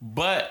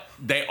 But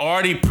they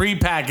already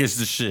prepackaged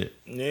the shit.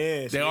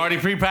 Yeah. They already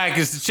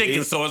prepackaged the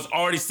chicken, so it's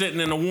already sitting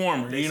in the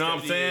warmer. You know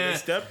what I'm saying? They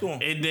stepped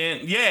on. It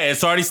didn't. Yeah,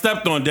 it's already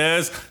stepped on,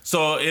 Des.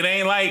 So it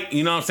ain't like,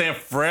 you know what I'm saying,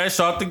 fresh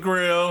off the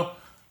grill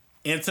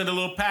into the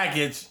little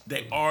package.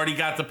 They already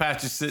got the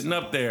package sitting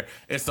up there.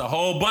 It's a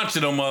whole bunch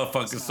of them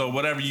motherfuckers. So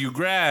whatever you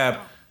grab,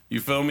 You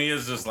feel me?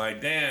 It's just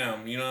like,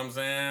 damn, you know what I'm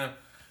saying?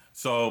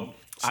 So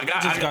I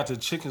got the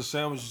chicken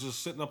sandwich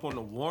just sitting up on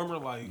the warmer,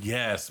 like.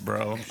 Yes,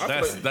 bro.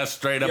 like- That's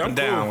straight up Yeah, and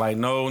I'm down. cool. Like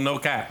no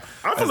cap.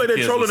 I feel as like the they're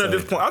kids trolling would at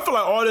this say. point. I feel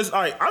like all this.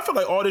 I feel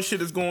like all this shit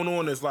that's going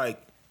on is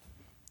like.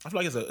 I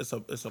feel like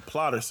it's a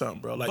plot or something,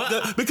 bro. Like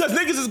But- because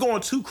niggas is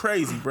going too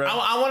crazy, bro.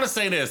 I want to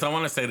say this.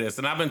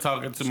 And I've been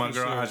talking to my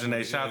girl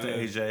Ajane. Shout out to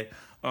AJ.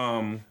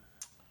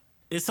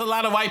 It's a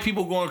lot of white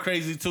people going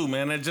crazy too,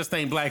 man. It just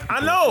ain't black people. I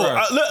know.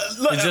 Right.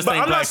 Look, It just but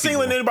ain't I'm not black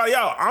singling people. anybody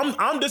out.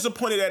 I'm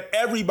disappointed at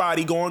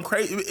everybody going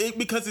crazy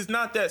because it's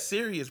not that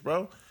serious,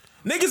 bro.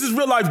 Niggas is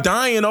real life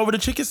dying over the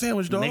chicken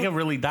sandwich, dog. Nigga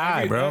really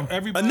died, bro.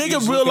 Everybody A nigga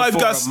is real looking life for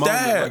got a moment.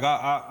 stabbed.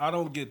 Like I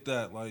don't get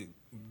that. Like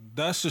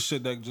that's the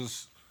shit that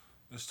just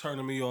is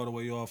turning me all the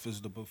way off. Is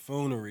the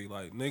buffoonery.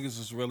 Like niggas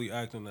is really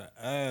acting the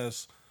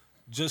ass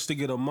just to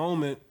get a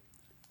moment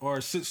or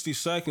 60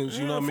 seconds.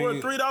 You know what I for mean?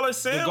 a $3 To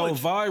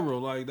sandwich. go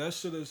viral. Like that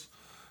shit is.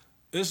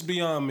 It's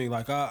beyond me.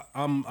 Like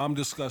I'm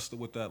disgusted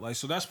with that. Like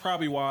so that's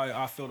probably why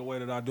I feel the way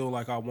that I do.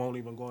 Like I won't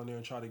even go in there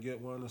and try to get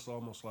one. It's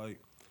almost like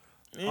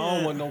I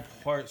don't want no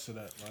parts of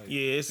that. Like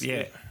Yeah,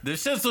 the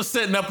shits was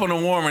sitting up on the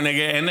warmer,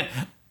 nigga, and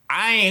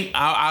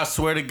I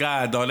swear to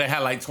God, dog, they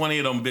had like 20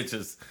 of them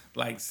bitches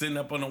like sitting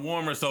up on the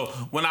warmer. So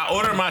when I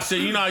order my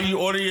shit, you know how you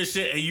order your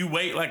shit and you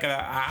wait like a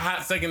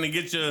hot second to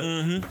get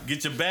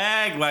your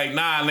bag. Like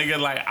nah, nigga,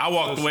 like I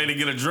walked away to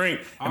get a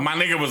drink, and my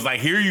nigga was like,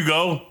 "Here you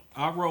go."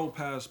 I rode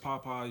past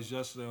Popeyes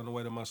yesterday on the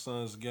way to my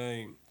son's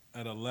game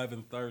at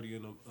 11:30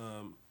 in the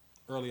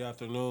early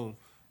afternoon,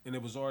 and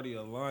it was already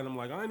a line. I'm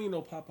like, I didn't even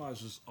know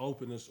Popeyes was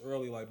open this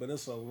early, like, but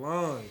it's a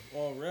line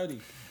already.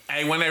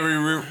 Hey, when they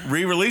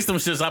re-released them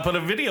shits, I put a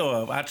video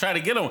up. I tried to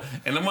get them,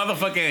 and the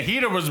motherfucking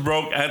heater was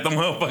broke at the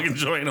motherfucking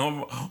joint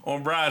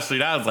on Broad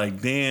Street. I was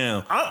like,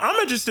 damn. I'm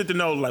interested to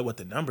know like what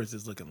the numbers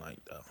is looking like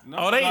though.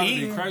 Not, they not to be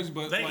eating. crazy,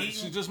 but They like, eating.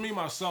 see, just me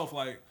myself,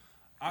 like.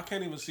 I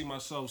can't even see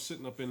myself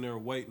sitting up in there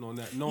waiting on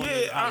that. Knowing Yeah,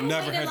 that I I'm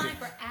never Waited in had line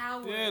to. for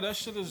hours. Yeah, that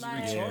shit is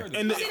Like- retarded.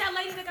 And You see that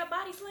lady that got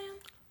body slammed?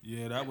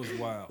 Yeah, that was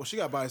wild. Well, she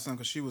got by something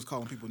because she was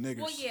calling people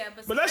niggas. Well, yeah,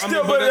 but, But that's I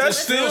still, mean, but but that's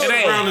it's still still.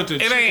 surrounded to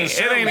It chicken ain't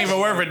sandwich. even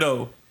worth it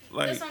though.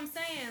 Like, that's what I'm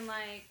saying.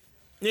 Like,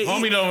 Yeah,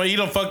 homie he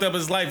done fucked up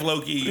his life,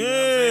 low key. You know what I'm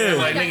Yeah. saying? he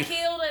Like, got nigga,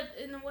 killed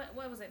in the, what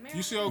was it, Maryland?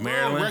 You see a girl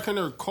Maryland. wrecking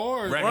her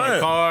car. wrecking Right. a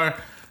car.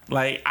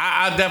 Like,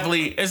 I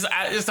definitely, it's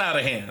out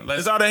of hand.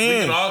 It's out of We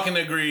hand. can all can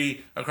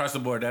agree across the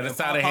board that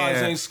it's out of Popeyes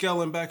hand. ain't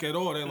scaling back at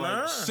all. They're like,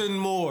 Nah. send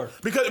more.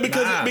 because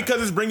Nah.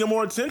 because it's bringing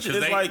more attention.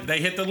 It's like They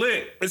hit the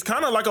lick. it's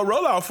kind of like a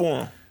rollout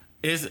for them.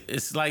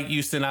 It's like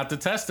you send out the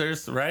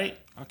testers, right?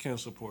 I can't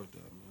support that,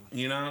 man.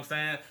 You know what I'm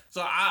saying?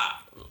 So I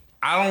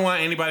don't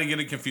want anybody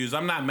getting confused.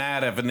 I'm not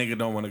mad if a nigga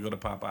don't want to go to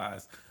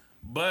Popeyes,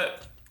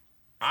 but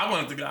I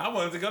wanted to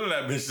go to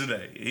that bitch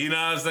today. You know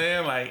what I'm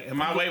saying? Like, and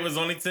my wait was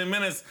only 10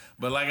 minutes,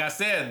 but like I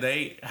said,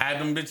 they had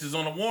them bitches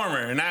on the warmer,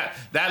 and that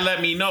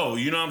let me know.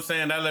 You know what I'm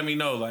saying? That let me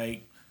know.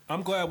 Like,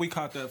 I'm glad we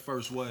caught that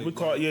first wave. We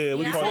caught Yeah.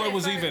 before it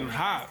was First. even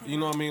hot. You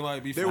know what I mean?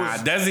 Like before.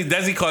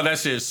 Desi called that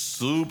shit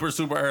super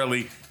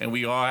early, and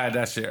we all had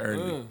that shit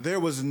early. There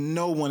was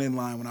no one in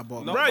line when I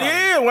bought mine. Right,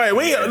 yeah, wait,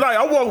 like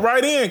I walked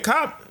right in,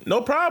 cop,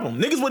 no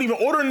problem. Niggas wasn't even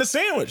ordering the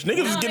sandwich.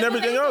 Niggas was getting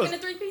everything else. In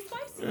the 3-piece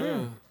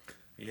spicy.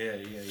 Yeah.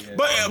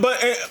 But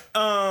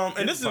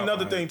and this is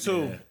another thing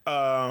too,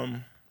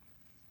 about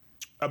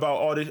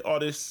all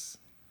this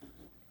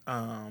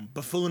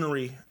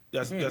buffoonery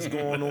that's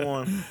going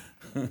on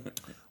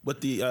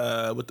with the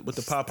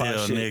Popeye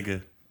Still,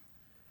 shit,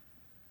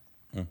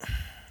 nigga.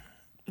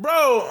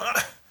 bro.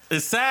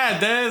 It's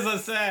sad. There's a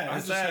sad. I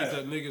It's just hate sad.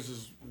 that niggas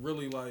is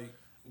really like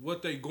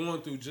what they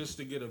going through just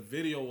to get a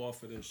video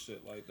off of this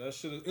shit. Like that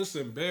shit, it's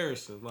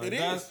embarrassing. Like It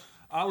that's, is.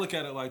 I look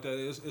at it like that.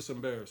 It's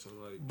embarrassing.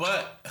 Like,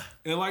 But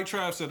and like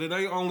Trav said, it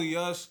ain't only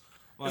us.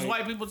 Like, it's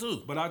white people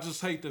too. But I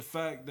just hate the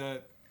fact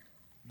that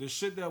the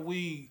shit that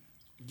we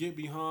get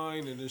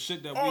behind and the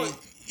shit that Oh, we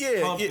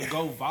yeah, pump yeah. to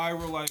go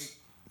viral, like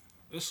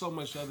there's so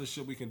much other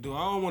shit we can do.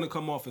 I don't want to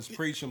come off as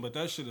preaching, but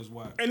that shit is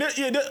whack. And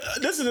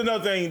this is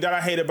another thing that I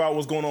hate about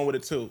what's going on with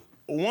it too.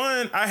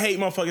 One, I hate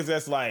motherfuckers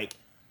that's like,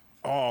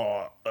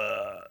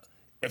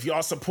 if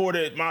y'all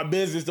supported my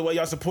business the way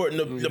y'all supporting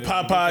the get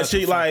Popeye the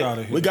shit, fuck outta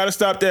like here. we gotta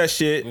stop that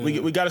shit.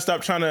 We gotta stop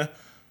trying to.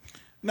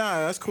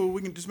 Nah, that's cool.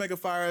 We can just make a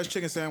fire ass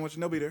chicken sandwich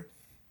and they'll be there.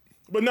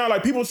 But now,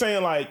 like people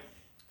saying like,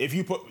 if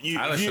you put you,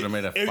 I if you, should've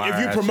made a if fire-ass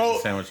you chicken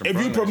promote sandwich and if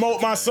brung you that promote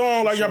shit my back.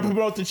 song like y'all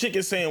promote the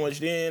chicken sandwich,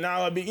 then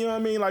I'll be, you know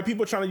what I mean? Like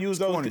people trying to use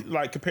those Corny.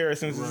 like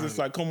comparisons. It's just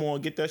like, come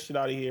on, get that shit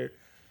out of here.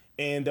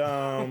 And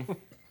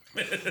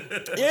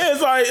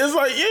it's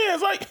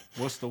like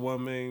What's the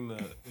one meme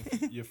that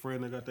if your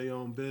friend that got their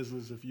own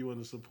business, if you want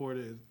to support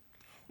it,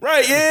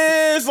 right,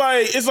 yeah, it's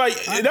like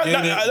get it,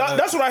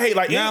 that's what I hate.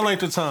 Like now ain't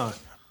the time.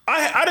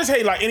 I just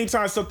hate like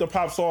anytime something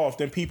pops off,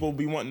 then people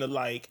be wanting to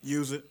like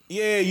Use it.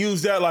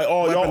 use that like,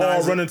 oh, y'all all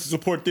Weaponize it. running to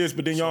support this,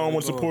 but then y'all don't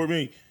want to they support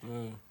me.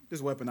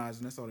 Just weaponizing.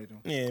 That's all they do.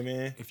 Yeah,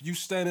 man. If you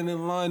standing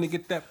in line to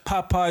get that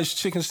Popeyes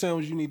chicken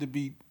sandwich, you need to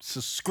be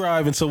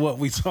subscribing to what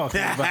we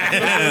talking about.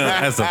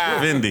 That's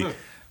offending.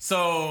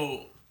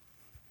 So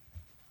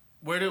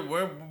Where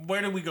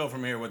did we go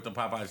from here with the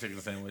Popeye chicken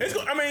sandwich?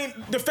 I mean,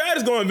 the fad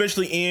is going to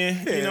eventually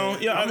end. You know,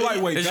 I'm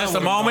lightweight. It's just a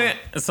moment.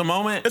 It's a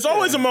moment. It's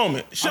always a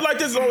moment. Shit like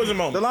this is always a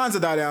moment. The lines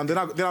will die down. Then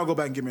I'll go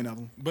back and give me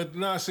another one. But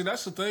nah, see,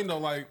 that's the thing though.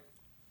 Like,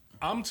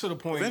 I'm to the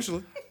point.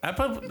 Eventually. That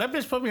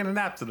bitch put me in a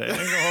nap today. I ain't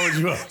gonna hold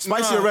you up.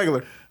 Spicy or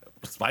regular?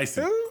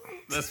 Spicy.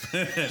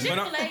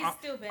 Chick-fil-A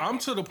stupid. I'm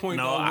to the point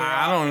No, though where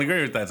I don't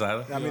agree with that,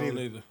 Tyler. I mean,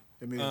 neither.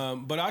 neither.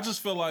 But I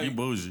just feel like You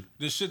bougie.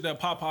 the shit that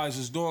Popeyes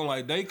is doing,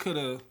 like they could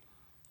have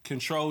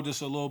controlled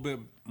this a little bit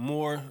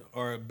more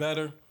or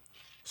better.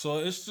 So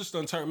it's just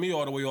done turned me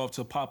all the way off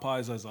to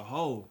Popeyes as a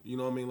whole. You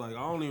know what I mean? Like I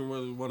don't even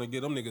really want to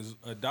get them niggas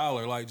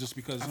 $1, like just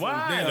because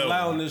Why, they're though?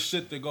 allowing this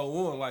shit to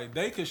go on. Like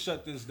they could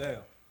shut this down.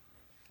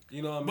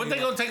 You know what I mean? But they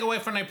gonna take away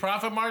from their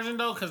profit margin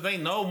though, because they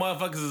know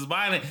motherfuckers is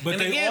buying it. But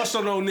And they again,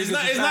 also know niggas It's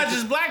not, is it's not acting-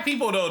 just black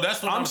people though.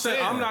 That's what I'm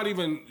saying. I'm not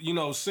even,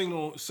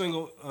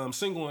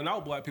 singling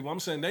out black people. I'm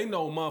saying they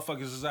know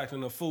motherfuckers is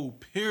acting a fool,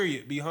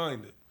 period,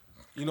 behind it.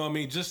 You know what I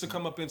mean? Just to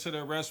come up into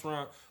their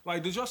restaurant.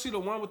 Like, did y'all see the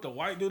one with the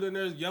white dude in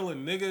there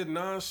yelling nigga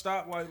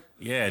nonstop? Like,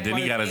 Yeah, then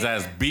he like, got his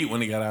ass beat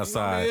when he got you know what I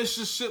outside. mean? It's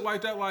just shit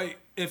like that. Like,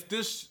 if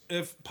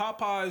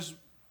Popeyes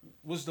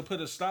was to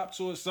put a stop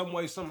to it some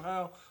way,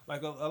 somehow,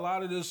 like a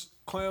lot of this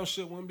clown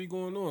shit wouldn't be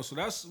going on. So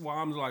that's why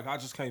I'm like, I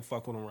just can't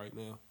fuck with them right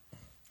now.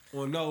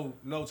 On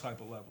no type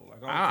of level.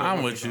 Like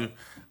I'm with you.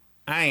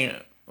 I ain't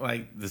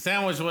like the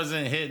sandwich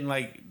wasn't hitting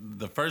like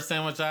the first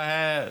sandwich I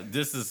had.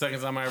 This is the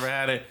second time I ever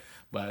had it,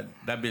 but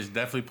that bitch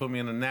definitely put me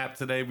in a nap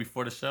today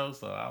before the show.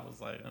 So I was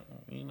like,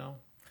 you know.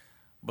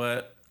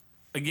 But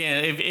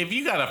again, if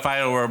you got to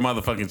fight over a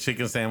motherfucking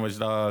chicken sandwich,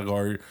 dog,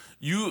 or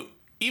you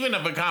even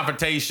if a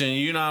confrontation,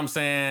 you know what I'm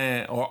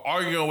saying, or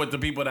arguing with the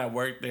people that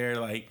work there,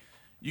 like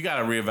you got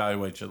to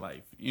reevaluate your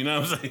life. You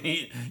know what I'm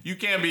saying? You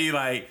can't be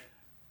like.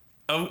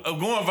 Going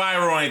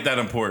viral ain't that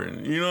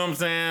important. You know what I'm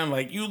saying?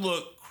 Like, you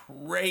look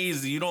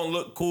crazy. You don't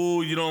look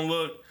cool. You don't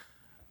look...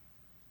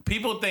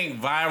 People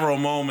think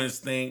viral moments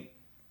think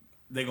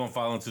they're going to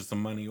fall into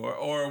some money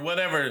or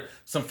whatever,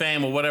 some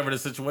fame or whatever the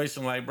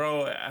situation. Like,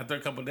 bro, after a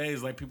couple of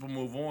days, like, people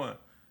move on.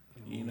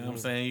 You know what I'm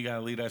saying? You got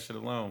to leave that shit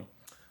alone.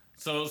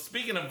 So,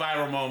 speaking of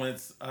viral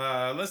moments,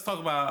 let's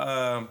talk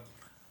about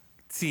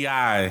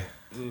T.I.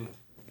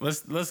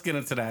 Let's get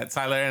into that,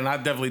 Tyler, and I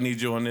definitely need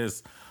you on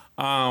this.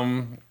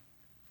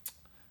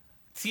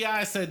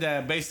 T.I. said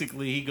that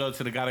basically he go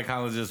to the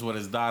gynecologist with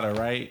his daughter,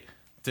 right?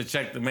 To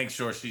check to make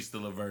sure she's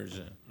still a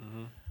virgin.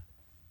 Mm-hmm.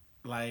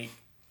 Like,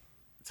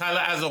 Tyler,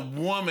 as a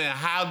woman,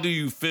 how do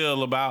you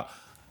feel about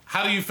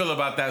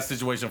that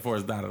situation for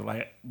his daughter?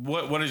 Like,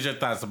 what is your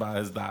thoughts about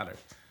his daughter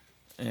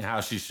and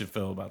how she should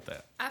feel about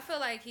that? I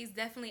feel like he's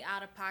definitely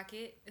out of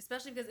pocket,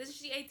 especially because isn't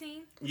she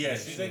 18? Yeah,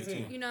 she's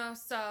 18. You know,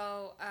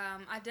 so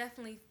I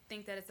definitely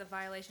think that it's a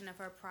violation of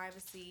her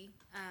privacy.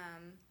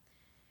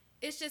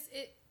 It's just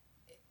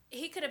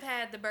he could have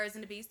had the birds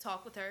and the bees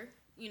talk with her,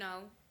 you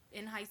know,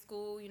 in high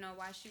school, you know,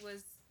 while she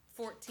was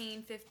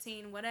 14,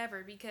 15,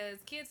 whatever, because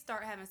kids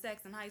start having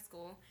sex in high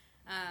school.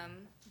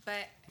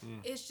 But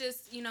it's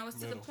just, you know, it's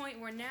to the point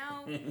where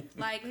now,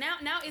 like, now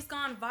it's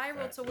gone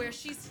viral to where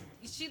she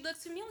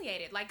looks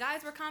humiliated. Like,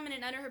 guys were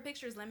commenting under her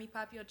pictures, "Let me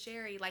pop your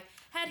cherry." Like,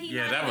 had he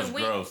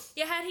gross.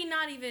 Yeah, had he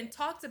not even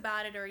talked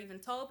about it or even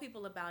told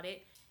people about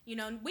it, you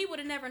know, we would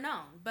have never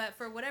known. But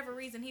for whatever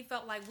reason, he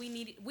felt like we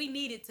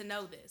needed to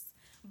know this.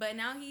 But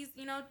now he's,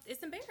 you know,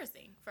 it's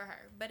embarrassing for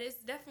her. But it's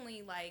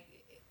definitely like,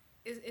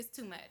 it's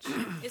too much.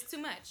 It's too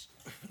much.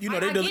 You know,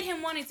 I get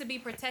him wanting to be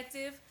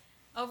protective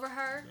over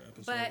her,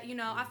 but you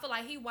know, I feel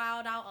like he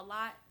wilded out a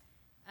lot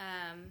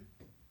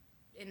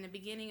in the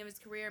beginning of his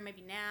career,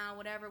 maybe now,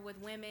 whatever, with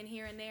women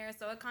here and there.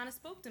 So it kind of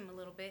spooked him a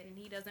little bit, and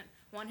he doesn't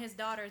want his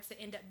daughter to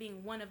end up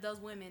being one of those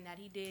women that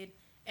he did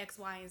X,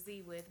 Y, and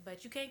Z with.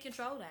 But you can't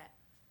control that.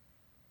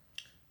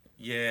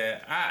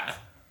 Yeah,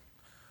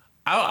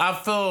 I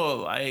feel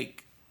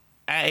like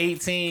at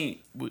 18,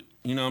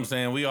 you know what I'm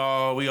saying? We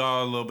all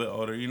a little bit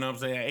older. You know what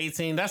I'm saying? At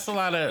 18, that's a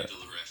lot of.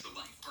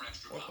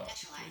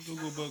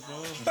 Google book,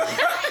 bro.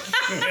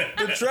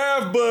 The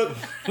Trav book.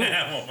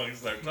 That motherfucker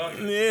start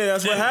talking. Yeah,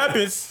 that's what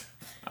happens.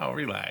 Oh,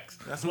 relax.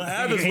 That's what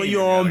happens when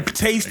you're on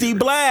Tasty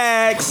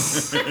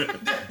Blacks. I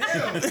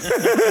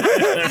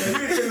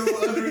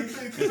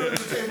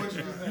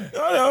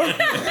know.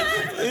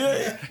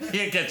 You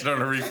can't catch it on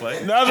the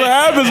replay. That's what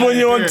happens when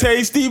you're on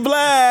Tasty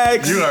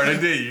Blacks. You heard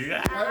it, did you?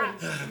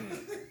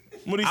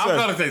 What'd he I don't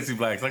go say? to Tasty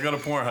Blacks. I go to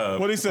Pornhub.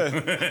 What'd he say?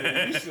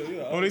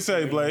 What'd he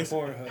say, Blaze?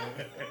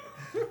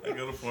 I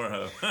go to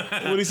Pornhub.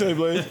 What'd he say,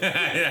 Blaze?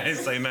 Yeah, I ain't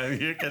say nothing.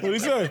 You catch What'd he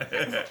say?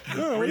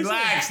 No, what'd he say?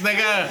 Relax,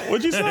 nigga.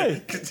 What'd you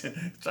say?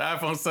 Try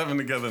iPhone 7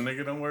 together,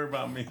 nigga. Don't worry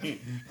about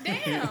me.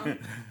 Damn.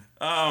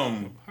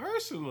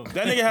 Personal.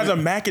 That nigga has a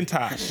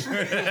Macintosh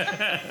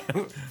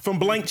from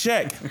Blank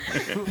Check.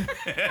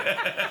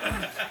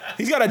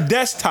 He's got a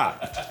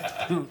desktop.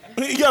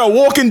 He got a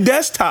walking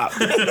desktop.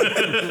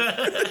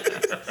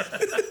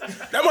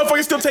 That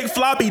motherfucker still take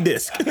floppy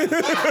disk.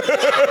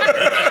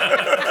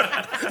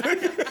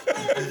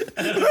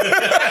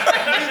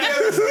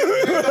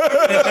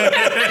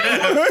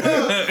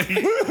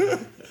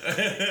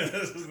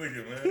 This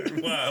nigga,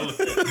 man. Wow.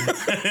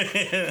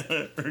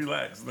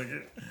 Relax,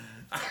 nigga.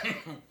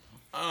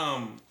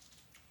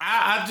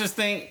 I just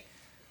think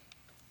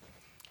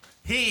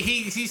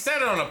he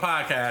said it on a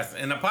podcast,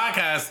 and the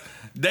podcast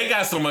they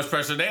got so much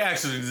pressure they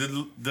actually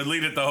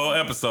deleted the whole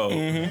episode.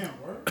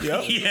 Mm-hmm.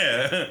 Yep.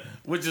 Yeah,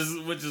 which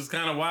is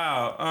kind of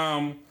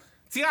wild.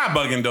 T.I.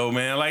 bugging though,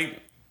 man. Like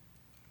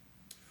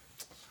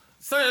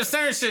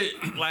certain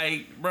shit,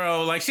 like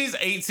bro, like she's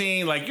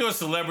 18, like you're a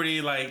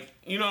celebrity, like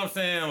you know what I'm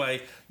saying,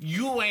 like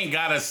you ain't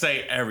gotta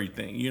say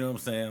everything. You know what I'm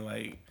saying,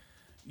 like.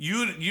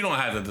 You don't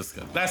have to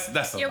discuss.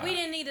 That's a lot. We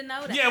didn't need to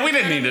know that. Yeah, we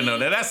didn't need to know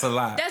that. That's a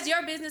lot. That's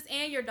your business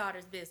and your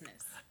daughter's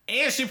business.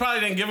 And she probably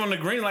didn't give him the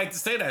green light to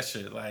say that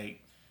shit.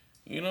 Like,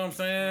 you know what I'm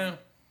saying?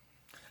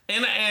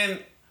 And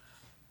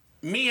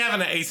me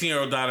having an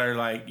 18-year-old daughter,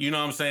 like, you know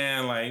what I'm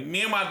saying? Like,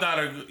 me and my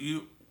daughter,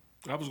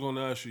 I was going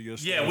to ask you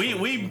yesterday.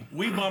 yeah,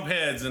 we bump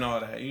heads and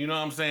all that. You know what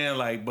I'm saying?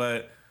 Like,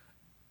 but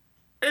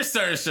there's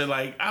certain shit,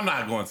 like, I'm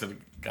not going to the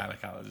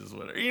gynecologist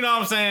with her. You know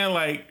what I'm saying?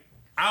 Like,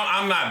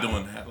 I'm not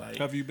doing that. Like,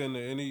 have you been to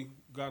any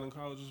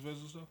gynecologist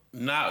visits though?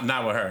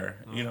 Not with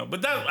her, you know.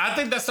 But I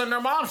think that's something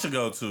her mom should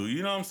go to.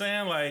 You know what I'm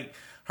saying? Like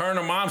her and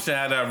her mom should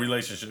have that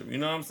relationship. You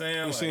know what I'm saying?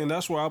 And see, and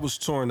that's where I was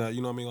torn at.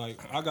 You know what I mean? Like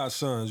I got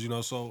sons, you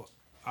know, so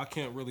I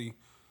can't really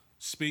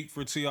speak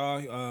for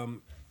T.I.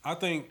 I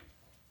think,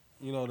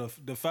 you know,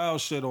 the foul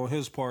shit on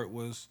his part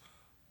was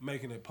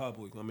making it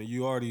public. I mean,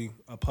 you already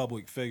a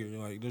public figure.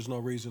 Like, there's no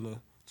reason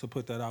to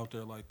put that out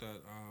there like that.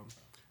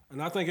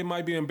 And I think it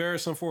might be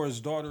embarrassing for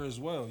his daughter as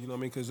well, you know what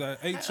I mean? Because at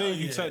 18,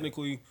 you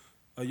technically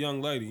a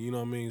young lady, you know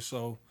what I mean?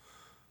 So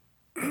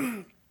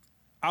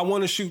I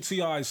want to shoot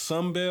T.I.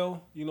 some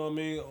bail, you know what I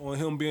mean, on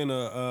him being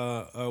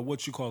a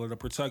what you call it, a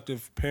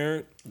protective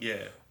parent.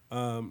 Yeah.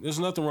 There's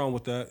nothing wrong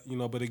with that, you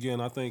know, but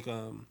again, I think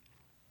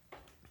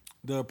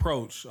the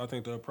approach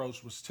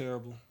was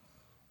terrible.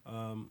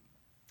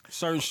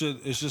 Certain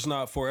shit is just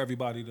not for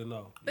everybody to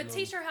know. But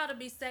teach her how to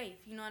be safe.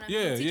 You know what I mean?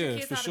 Yeah, teach your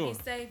kids for how sure. to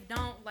be safe.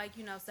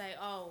 Don't say,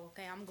 oh,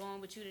 okay, I'm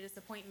going with you to this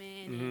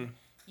appointment and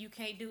you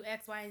can't do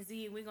X, Y, and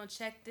Z. We're going to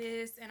check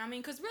this. And I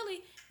mean, because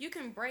really, you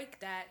can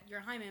break your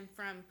hymen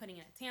from putting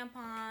in a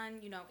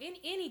tampon, you know,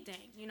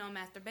 anything, you know,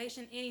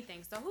 masturbation,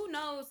 anything. So who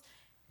knows?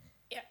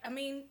 I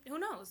mean, who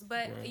knows?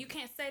 But you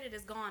can't say that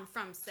it's gone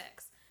from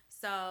sex.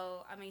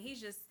 So, I mean,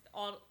 he's just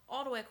all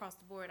the way across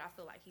the board, I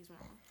feel like he's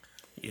wrong.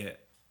 Yeah.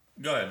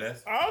 Go ahead, Des.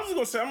 I was just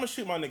gonna say I'm gonna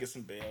shoot my nigga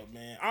some bail,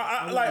 man.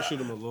 I'm like gonna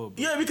shoot him a little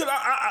bit. Yeah, because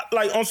I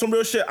like on some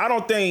real shit. I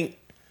don't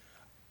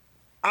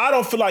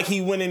feel like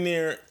he went in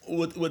there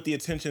with the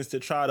intentions to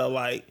try to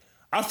like.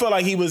 I feel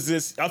like it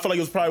was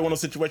probably one of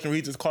those situations where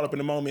he just caught up in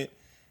the moment.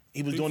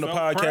 He was doing the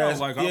podcast. Proud,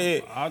 like,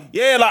 Like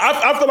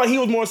I feel like he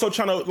was more so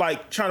trying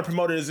to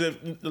promote it as if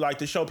like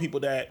to show people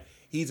that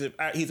he's an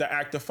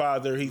active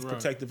father. He's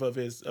protective of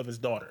his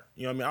daughter.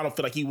 You know what I mean? I don't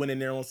feel like he went in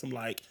there on some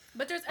like.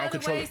 But there's other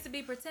ways to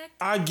be protected.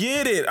 I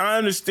get it. I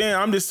understand.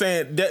 I'm just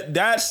saying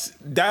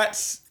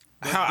that's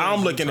how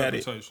I'm looking at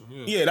it.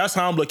 Yeah, that's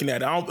how I'm looking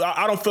at it.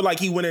 I don't feel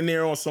like he went in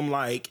there on some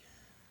like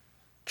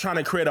trying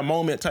to create a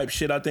moment type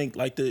shit. I think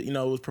like it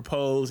was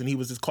proposed and he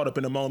was just caught up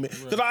in the moment.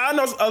 Because I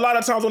know a lot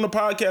of times on the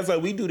podcast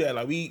like we do that.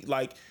 Like we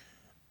like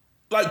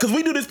because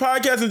we do this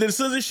podcast and then as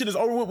soon as this shit is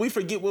over with, we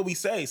forget what we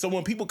say. So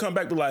when people come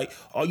back to like,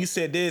 oh, you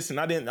said this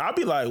and I didn't, I'll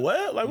be like,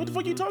 what? Like what the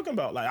fuck you talking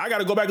about? Like I got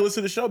to go back and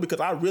listen to the show because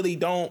I really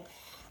don't.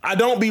 I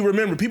don't be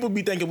remember. People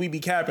be thinking we be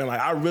capping.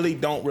 Like I really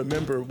don't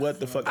remember what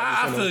the fuck.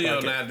 I feel you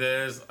on that,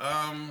 Des.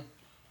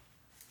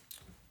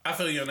 I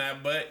feel you on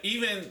that. But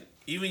even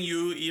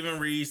you, even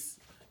Reese,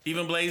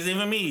 even Blaze,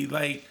 even me,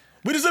 like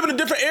we just live in a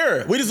different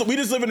era. We just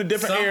live in a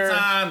different era.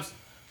 Sometimes,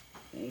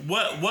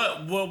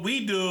 what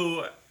we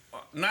do,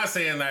 not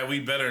saying that we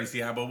better than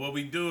T.I., but what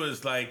we do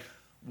is like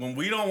when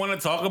we don't want to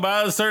talk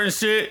about a certain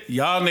shit,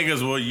 y'all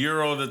niggas will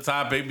Euro the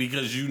topic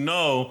because you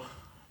know.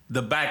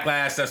 The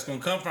backlash that's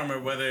gonna come from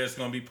it, whether it's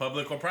gonna be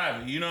public or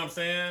private. You know what I'm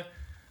saying?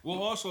 Well,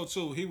 also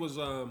too, he was.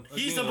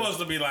 He's supposed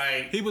to be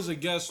like. He was a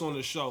guest on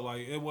the show.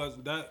 Like it was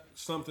that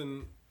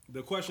something.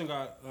 The question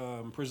got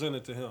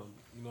presented to him.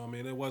 You know what I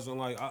mean? It wasn't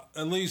like,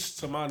 at least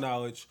to my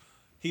knowledge,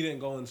 he didn't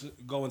go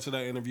into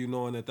that interview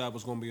knowing that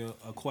was gonna be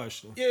a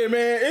question. Yeah,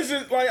 man. It's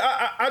just like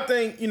I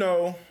think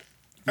Not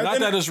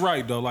that it's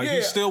right though. Like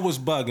he still was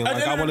bugging.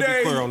 Like I want to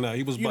be clear on that.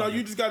 He was bugging. You know,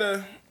 you just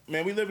gotta.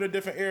 Man, we live in a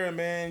different era,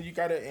 man. You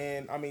gotta,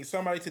 and I mean,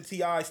 somebody to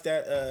T.I.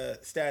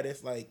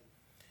 status, like,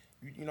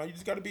 you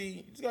just gotta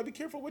be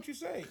careful what you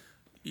say.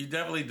 You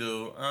definitely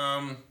do.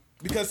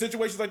 Because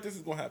situations like this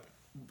is gonna happen.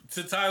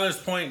 To Tyler's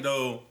point,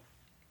 though,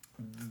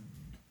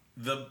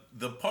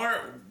 the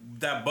part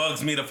that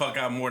bugs me the fuck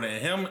out more than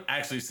him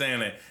actually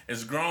saying it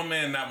is grown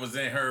men that was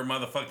in her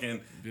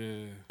motherfucking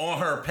on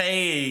her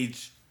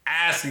page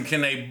asking,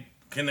 can they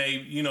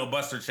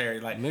bust her cherry?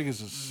 Like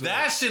niggas is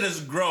that shit is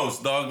gross,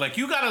 dog. Like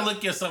you gotta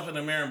look yourself in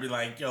the mirror and be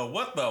like, yo,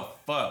 what the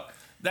fuck?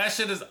 That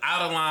shit is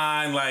out of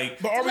line. Like,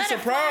 but are we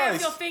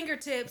surprised? Your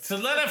fingertips to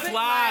let it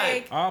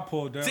fly. I'll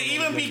pull down. To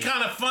even be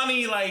kind of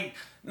funny, like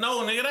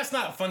No, nigga, that's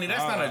not funny.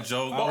 That's not a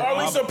joke. But are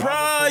we I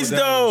surprised would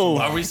pull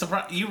though? Are we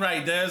surprised? You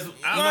right, Des.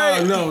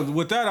 No,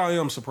 with that I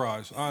am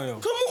surprised. I am.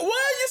 Come on,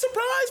 why are you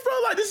surprised, bro?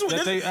 Like this is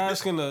That they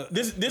asking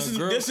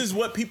this is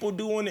what people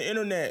do on the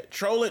internet.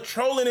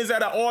 Trolling is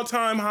at an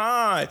all-time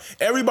high.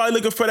 Everybody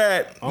looking for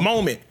that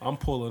moment. I'm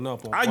pulling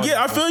up on.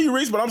 I feel you,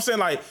 Reese, but I'm saying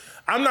like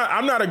I'm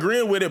not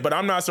agreeing with it, but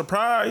I'm not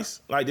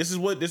surprised. Like this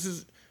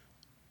is.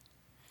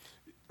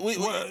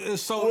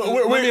 So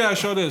let me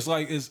ask you this: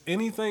 like, is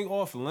anything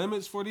off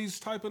limits for these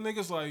type of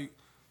niggas? Like,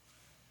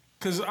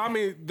 because I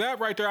mean, that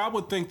right there, I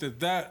would think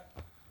that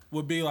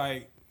would be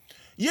like.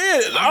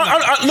 Yeah,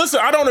 listen,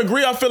 I don't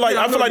agree. I feel like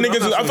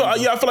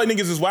niggas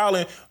is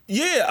wilding.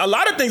 Yeah, a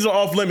lot of things are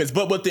off limits,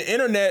 but with the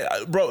internet,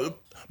 bro,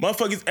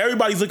 motherfuckers,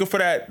 everybody's looking for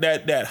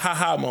that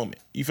ha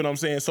moment. You feel what I'm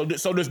saying? So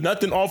there's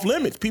nothing off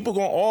limits. People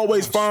gonna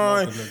always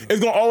find. It's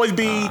gonna always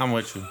be. I'm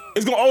with you.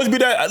 It's gonna always be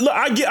that. Look,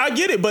 I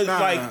get it, but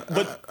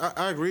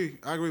I agree.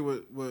 I agree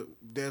with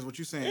Des, what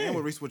you saying, and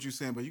with Reese, what you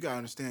saying. But you gotta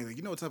understand, like,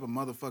 you know what type of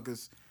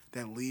motherfuckers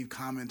that leave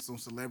comments on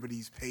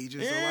celebrities'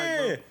 pages are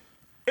like, bro.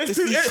 It's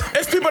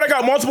people that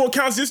got multiple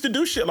accounts just to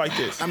do shit like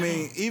this. I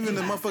mean, even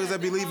the motherfuckers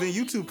that be leaving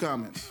YouTube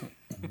comments.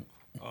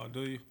 Oh,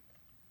 do you?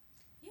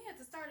 Yeah,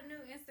 to start a new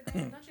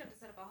Instagram, don't you have to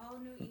set up a whole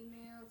new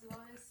email, do all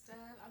this stuff?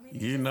 I mean,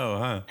 You know,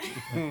 huh?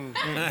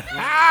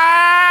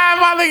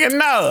 My nigga,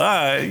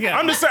 no. Yeah.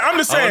 I'm just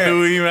saying.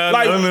 New email,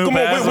 like, new come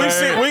on,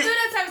 password. don't do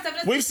that type of stuff.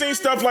 That's we've just seen not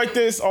stuff new. like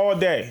this all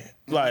day.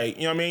 Like,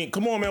 you know what I mean?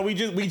 Come on, man. We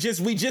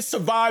just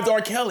survived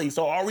R. Kelly.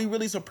 So are we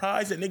really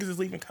surprised that niggas is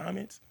leaving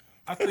comments?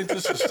 I think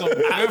this is so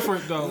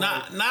different though.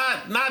 Not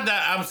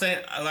that I'm saying,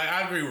 like,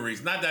 I agree with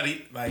Reese. Not that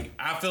he, like,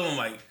 I feel him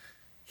like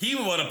he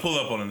would want to pull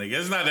up on a nigga.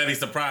 It's not that he's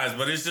surprised,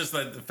 but it's just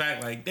like the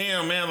fact, like,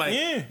 damn, man, like,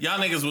 y'all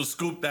niggas will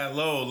scoop that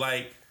low,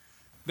 like.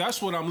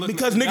 That's what I'm looking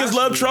Because at. niggas That's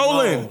love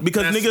trolling. low.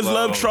 Because That's niggas low.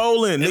 love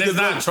trolling. And Niggas it's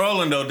not love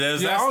trolling though, Des.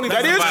 Yeah, I only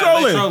That think is it's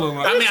trolling. trolling.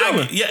 I mean,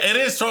 trolling. yeah, it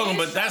is trolling, It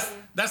is but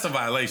that's a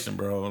violation,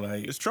 bro.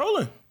 Like, It's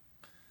trolling.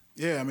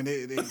 Yeah, I mean,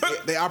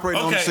 they operate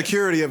on the Okay.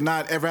 security of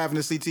not ever having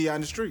to see T.I.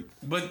 in the street.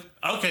 but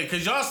okay,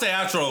 because y'all say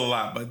I troll a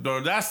lot, but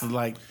bro, that's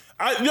like.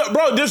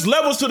 Bro, there's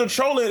levels to the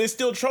trolling. It's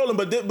still trolling,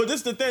 but this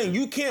is the thing.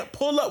 You can't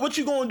pull up. What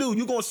you gonna do?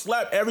 You gonna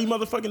slap every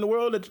motherfucker in the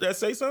world that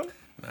say something?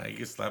 Nah, you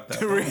can slap that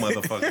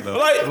motherfucker though.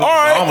 Like, all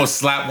I right. almost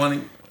slapped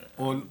one.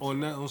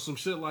 On some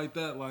shit like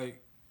that,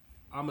 like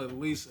I'm at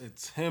least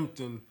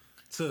attempting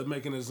to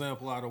make an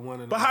example out of one of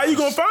them. But how you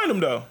gonna find them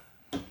though?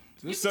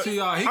 This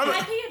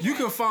T.I., you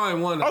can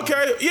find one of them.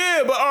 Okay,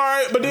 yeah, but all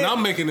right, but then And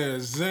I'm making an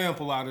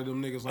example out of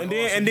them niggas. Like,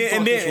 and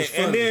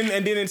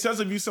then in terms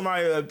of you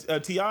somebody a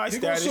T.I. he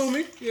gonna status. sue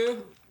me. Yeah,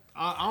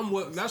 I'm.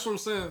 That's what I'm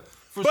saying.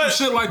 For But-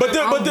 some shit like but that,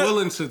 the- I'm but the-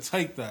 willing to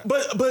take that.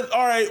 But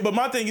all right, but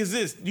my thing is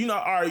this, you know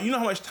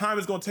how much time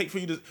it's gonna take for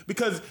you to,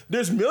 because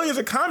there's millions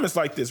of comments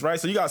like this, right?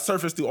 So you gotta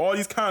surface through all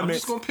these I'm comments.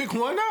 just gonna pick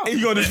one out. And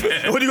you gonna just,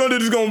 what are you gonna do?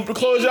 Just gonna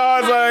close your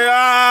eyes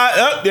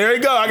like, there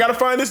you go. I gotta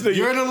find this nigga.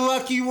 You're the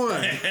lucky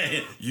one.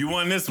 You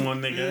won this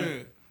one, nigga.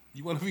 Yeah.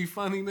 You want to be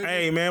funny, nigga?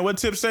 Hey man, what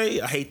Tip say?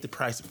 I hate the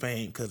price of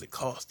fame because it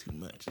costs too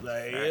much.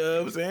 Like, you know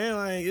what I'm saying?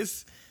 Like,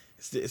 it's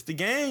the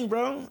game,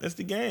 bro. It's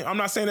the game. I'm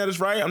not saying that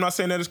it's right. I'm not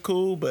saying that it's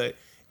cool, but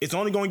it's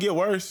only gonna get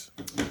worse.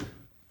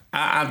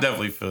 I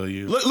definitely feel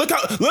you. Look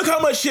how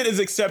much shit is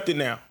accepted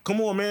now. Come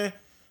on, man.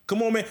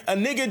 A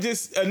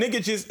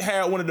nigga just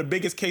had one of the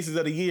biggest cases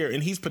of the year,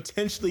 and he's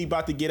potentially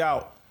about to get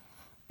out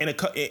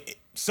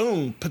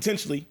soon,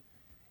 potentially,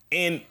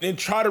 and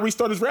try to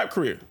restart his rap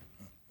career.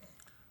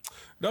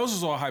 Those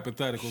is all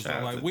hypotheticals. Shout Though.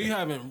 out Like to we Dan.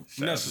 haven't Shout out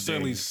to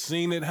necessarily Daniel.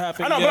 seen it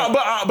happen. I know, yet.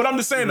 but I'm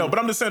just saying though.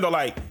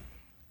 Like,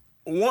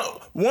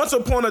 once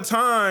upon a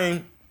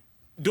time,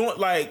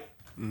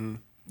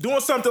 doing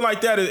something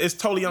like that is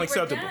totally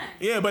unacceptable. done.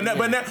 Yeah,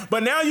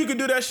 but now you can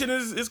do that shit.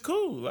 It's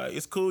cool. Like,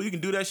 it's cool. You can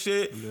do that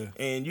shit,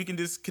 and you can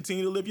just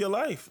continue to live your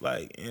life.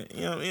 Like,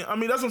 you know, I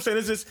mean, that's what I'm saying.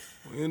 It's just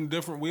we in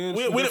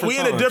a we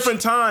in a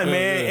different time, Yeah,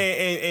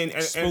 man, yeah.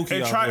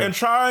 Spooky and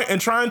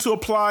trying to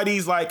apply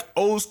these like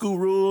old school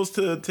rules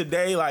to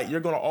today. Like,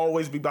 you're gonna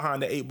always be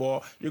behind the 8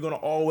 ball. You're gonna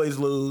always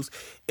lose.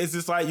 It's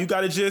just like you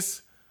gotta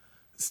just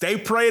stay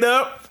prayed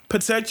up,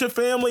 protect your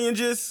family, and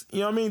just, you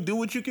know what I mean, do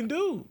what you can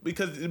do,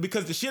 because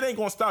the shit ain't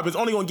gonna stop. It's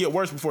only gonna get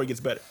worse before it gets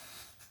better.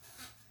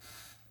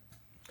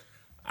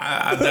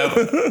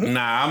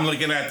 I'm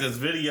looking at this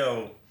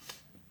video.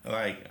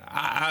 Like,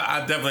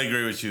 I definitely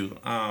agree with you.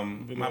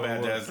 My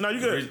bad, Des. No, you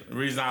good. The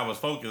reason I was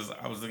focused,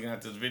 I was looking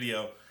at this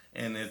video,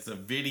 and it's a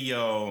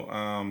video,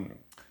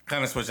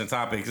 kind of switching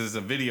topics. It's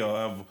a video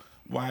of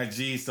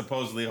YG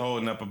supposedly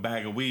holding up a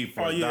bag of weed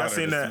for his yeah, I daughter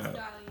seen to that. smoke. Oh,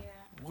 yeah.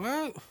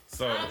 What?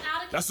 So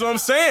That's what I'm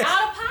saying.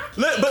 Out of pocket.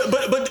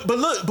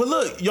 Look, but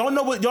look, y'all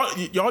know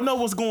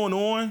what's going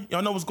on.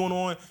 Y'all know what's going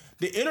on.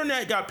 The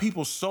internet got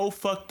people so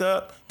fucked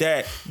up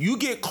that you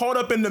get caught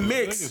up in the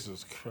mix. Niggas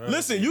is crazy.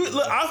 Listen,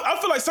 I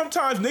feel like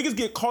sometimes niggas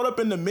get caught up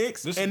in the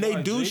mix This and is they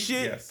YG? do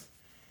shit yes,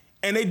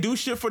 and they do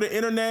shit for the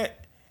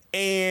internet,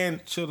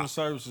 and Children's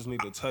services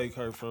need to take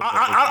her from.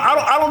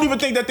 I don't even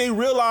think that they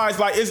realize,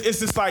 like, it's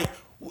just like,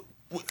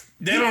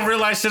 They don't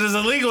realize shit is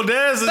illegal.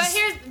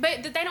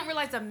 But they don't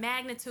realize the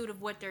magnitude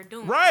of what they're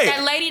doing. Right.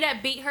 That lady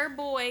that beat her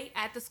boy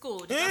at the school.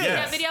 Did you see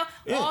that video?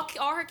 Yeah.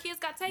 All her kids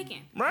got taken.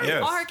 Right.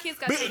 Yes. All her kids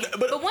got taken.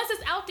 But once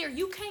it's out there,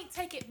 you can't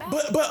take it back.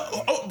 But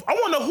I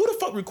want to know who the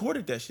fuck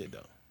recorded that shit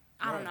though.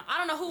 I don't know. I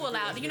don't know who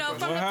allowed it. You know,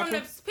 from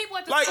the people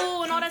at the Like-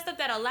 school and all that stuff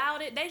that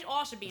allowed it, they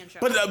all should be in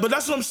trouble. But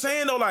that's what I'm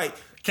saying though. Like,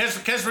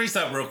 catch Reese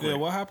up real quick. Yeah,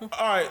 what happened?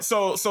 all right,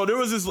 so there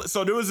was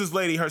this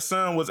lady. Her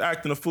son was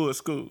acting a fool at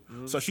school.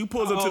 So she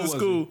pulls up How to the old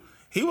was school.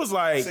 He was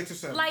like, 6 or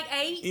 7. like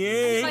 8.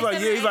 yeah,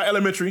 he's like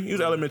elementary. He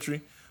was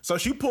elementary. So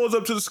she pulls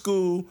up to the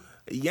school,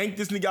 yanked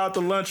this nigga out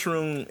the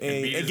lunchroom, and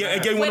beat his gave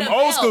ass. one of them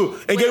old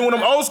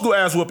school old school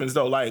ass whoopings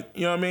though. Like,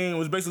 you know what I mean? It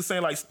was basically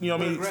saying like, you know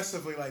what I mean?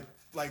 Aggressively,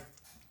 like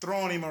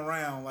throwing him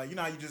around. Like, you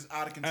know how you just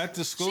out of control. At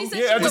the school? She said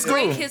Yeah, at she the would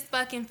break school. his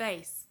fucking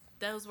face.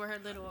 Those were her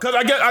little. Cause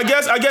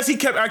I guess he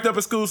kept acting up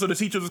at school, so the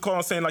teacher was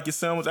calling saying like your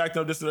son was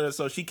acting up this and that.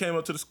 So she came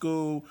up to the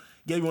school,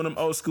 gave him one of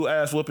them old school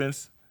ass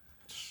whoopings.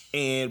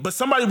 But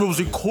somebody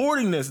was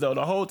recording this though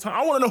the whole time.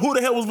 I want to know who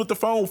the hell was with the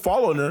phone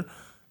following her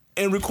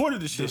and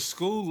recorded this The shit.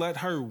 school let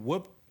her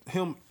whoop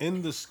him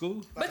in the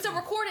school? But to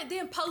record it,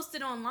 then post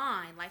it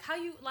online. Like, how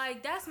you,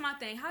 like, that's my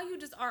thing. How you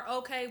just are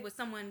okay with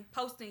someone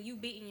posting you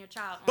beating your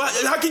child But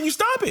online? how can you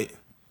stop it?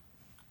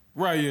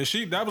 Right,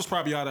 yeah, that was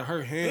probably out of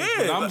her hands.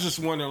 Yeah, but I'm like- just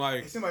wondering,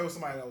 like, It seemed like it was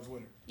somebody that was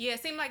with her. Yeah,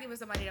 it seemed like it was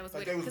somebody that was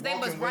Like with her. they was Because they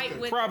was walking with right her.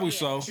 with probably yeah.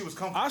 so. She was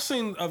comfortable. I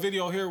seen a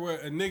video here where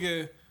a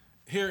nigga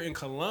here in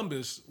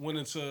Columbus went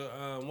into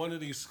one of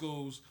these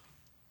schools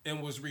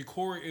and was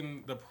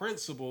recording the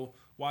principal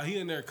while he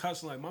in there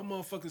cussing like, my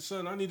motherfucking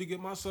son, I need to get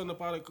my son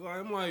up out of the car.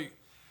 I'm like,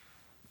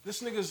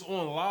 this nigga's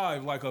on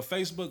live, like a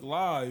Facebook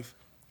live,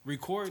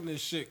 recording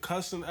this shit,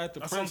 cussing at the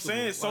That's what I'm principal.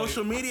 saying. Like,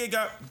 Social media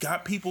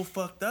got people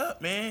fucked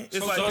up, man.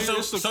 It's like social-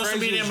 it's the Social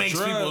media craziest makes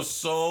drug. people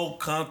so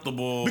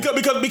comfortable.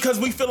 because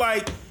we feel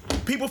like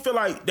people feel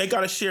like they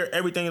gotta share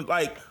everything.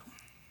 Like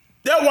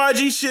that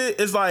YG shit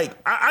is like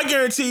I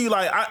guarantee you,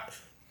 like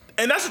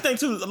and that's the thing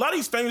too. A lot of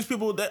these famous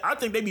people that I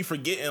think they be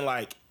forgetting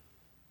like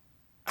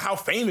how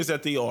famous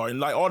that they are and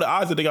like all the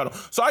odds that they got on.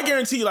 So I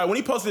guarantee you, like when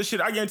he posted this shit,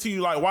 I guarantee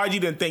you, like YG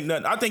didn't think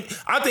nothing. I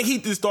think he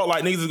just thought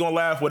like niggas is gonna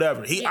laugh,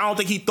 whatever. I don't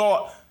think he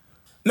thought.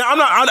 Now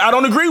I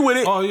don't agree with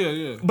it. Oh,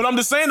 yeah. But I'm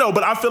just saying though,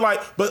 but I feel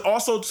like, but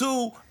also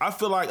too, I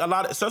feel like a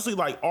lot of, especially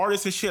like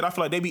artists and shit, I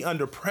feel like they be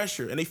under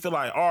pressure and they feel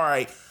like, all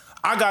right,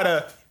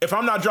 if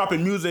I'm not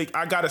dropping music,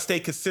 I gotta stay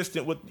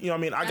consistent with, you know what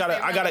I mean?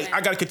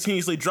 I gotta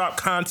continuously drop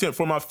content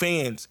for my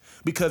fans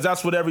because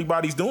that's what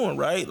everybody's doing,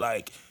 right?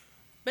 Like,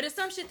 But it's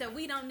some shit that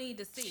we don't need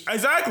to see.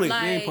 exactly.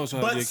 Like, You ain't supposed to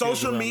have your But kids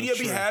social around media the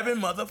be tree. having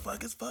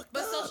motherfuckers fucked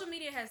But up. social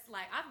media has,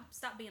 like, I've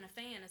stopped being a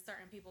fan of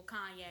certain people,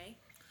 Kanye,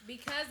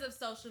 because of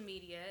social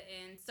media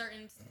and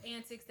certain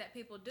antics that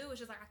people do. It's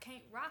just like, I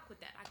can't rock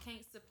with that. I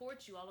can't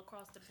support you all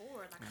across the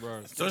board. Like,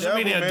 Right. Social devil,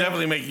 media man.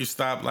 definitely make you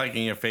stop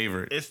liking your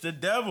favorite. It's the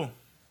devil.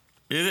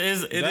 It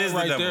is That the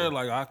right devil. there,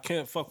 like, I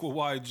can't fuck with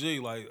YG.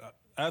 Like,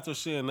 after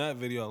seeing that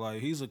video, like,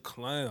 he's a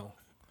clown.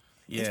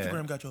 Yeah.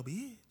 Instagram got your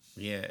bitch.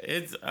 Yeah,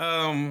 it's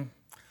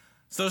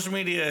social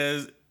media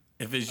is,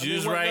 if it's I mean,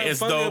 used wasn't right, that it's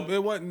funny? dope. It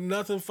wasn't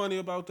nothing funny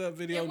about that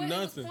video. it was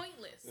Nothing.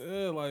 pointless.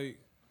 Yeah, like,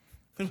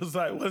 It was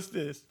like, what's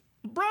this?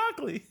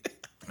 Broccoli.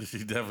 She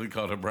definitely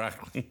called it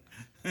broccoli.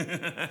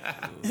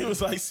 He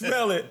was like,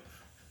 smell it.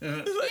 Yeah,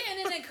 and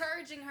then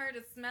encouraging her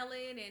to smell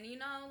it and, you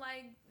know,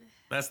 like,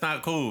 That's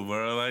not cool,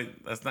 bro.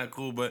 Like, that's not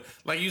cool. But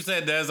like you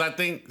said, Des, I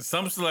think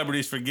some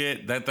celebrities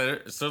forget that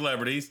they're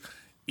celebrities,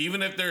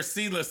 even if they're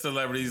C-list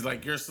celebrities,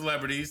 like you're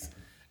celebrities.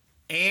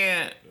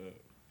 And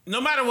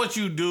no matter what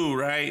you do,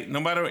 right? No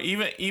matter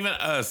even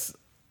us,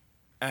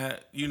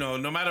 you know,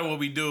 no matter what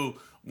we do,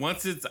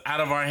 once it's out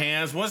of our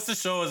hands, once the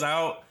show is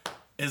out,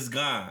 it's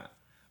gone.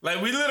 Like,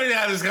 we literally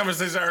had this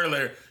conversation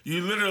earlier.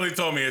 You literally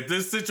told me if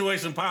this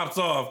situation pops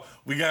off,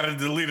 we gotta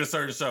delete a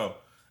certain show.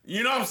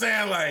 You know what I'm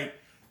saying? Like,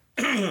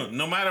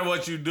 no matter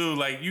what you do,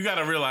 like, you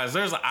gotta realize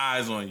there's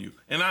eyes on you.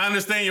 And I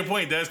understand your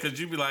point, Des, because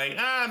you be like,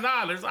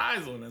 there's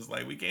eyes on us.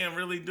 Like, we can't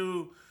really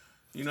do,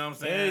 you know what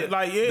I'm saying? Yeah,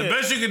 like, yeah. The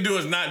best you can do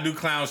is not do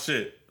clown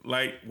shit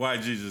like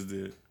YG just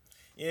did.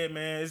 Yeah,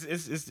 man, it's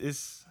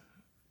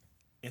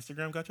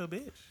Instagram got your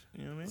bitch.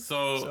 You know what I mean?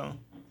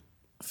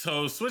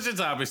 So switching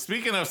topics.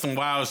 Speaking of some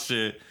wild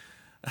shit,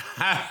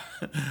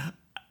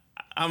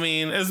 I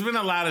mean, there's been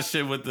a lot of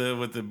shit with the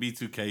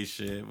B2K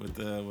shit, with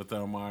the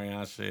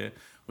Omarion shit.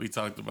 We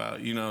talked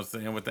about, you know what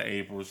I'm saying, with the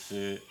April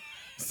shit.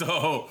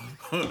 So,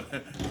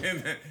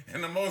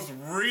 in the most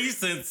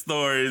recent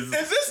stories, Go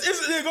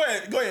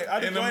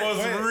ahead. in the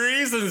most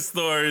recent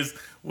stories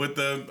with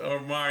the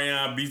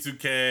Omarion,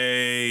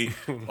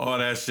 B2K, all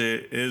that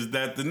shit, is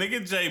that the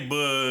nigga J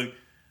Boog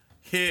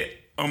hit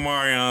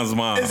Omarion's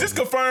mom. Is this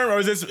confirmed or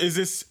is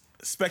this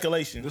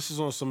speculation? this is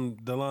on some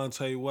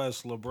Delonte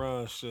West,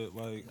 LeBron shit.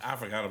 Like, I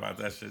forgot about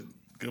that shit.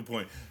 Good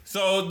point.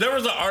 So there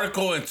was an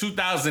article in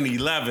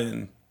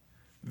 2011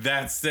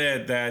 that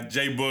said that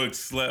J Boog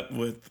slept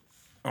with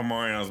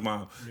Omarion's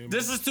mom.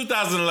 This is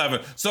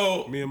 2011.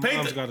 So me and paint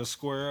mom's the, got to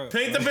square up.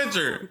 paint the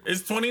picture.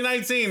 It's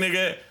 2019,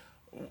 nigga.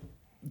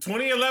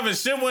 2011,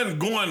 shit wasn't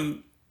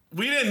going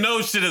we didn't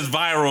know shit is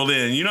viral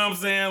then. You know what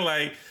I'm saying?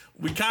 Like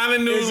we kind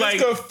of knew. Is like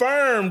this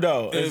confirmed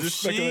though? Is If this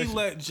she speculation?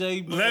 let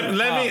Jay let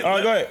me.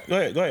 Oh, go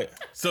ahead.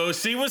 So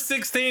she was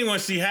 16 when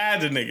she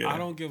had the nigga. I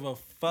don't give a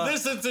fuck.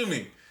 Listen to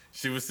me.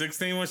 She was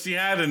 16 when she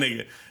had the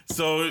nigga.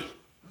 So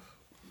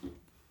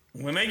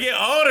when they get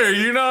older,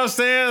 you know what I'm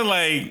saying?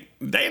 Like,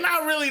 they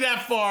not really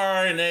that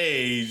far in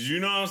age.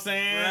 You know what I'm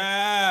saying?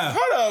 Ah.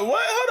 Hold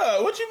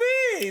up. What you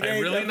mean? Like,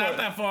 really not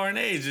that far in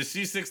age.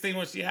 She's 16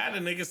 when she had a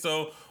nigga,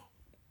 so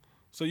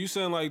So you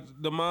saying like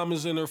the mom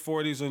is in her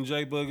 40s and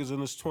J Boog is in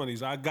his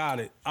 20s? I got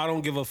it. I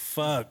don't give a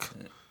fuck.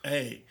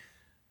 hey,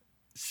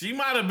 she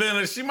might have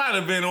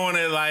been on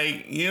it,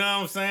 like, you know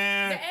what I'm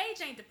saying? The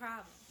age ain't the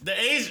problem. The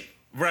age,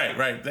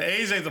 right. The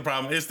age ain't the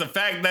problem. It's the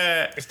fact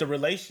that It's the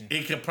relation.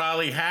 it could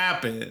probably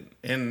happen,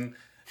 and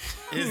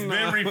it's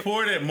been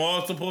reported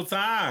multiple You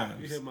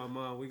times. hit my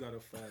mom. We gotta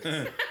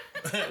fight.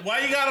 Why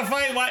you gotta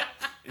fight? Why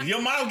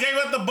your mom gave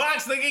up the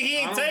box, nigga? He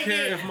I ain't don't take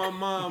care it. if my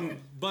mom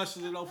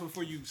busted it open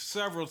for you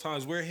several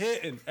times. We're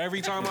hitting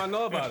every time I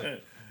know about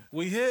it.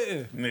 We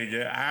hitting.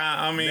 Nigga,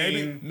 I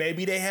mean,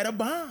 Maybe they had a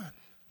bond.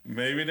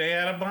 maybe they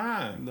had a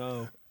bond.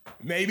 No.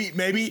 Maybe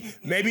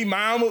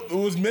mom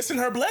was missing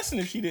her blessing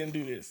if she didn't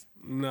do this.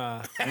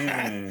 Nah.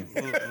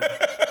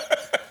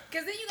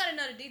 Because then you gotta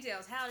know the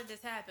details. How did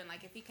this happen?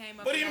 Like if he came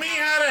over. What do you your mean?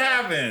 house, How'd it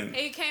happen? If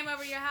he came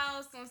over your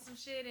house on some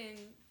shit and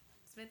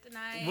spent the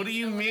night. What do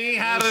you or mean?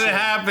 whatever. How did it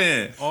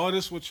happen? All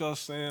this what y'all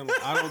saying,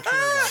 like, I don't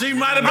care about. She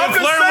might have I'm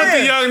been just flirting with the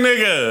saying. young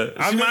nigga.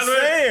 I'm She just might have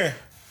been- saying.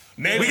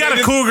 Maybe We got they a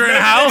just- cougar in the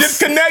maybe house. They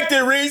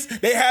disconnected, Reese.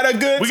 They had a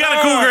good We time. got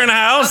a cougar in the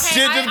house. Okay,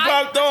 Shit just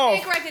popped off.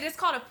 I corrected. It's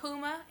called a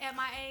puma at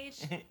my age.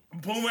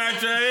 Puma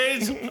at your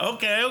age?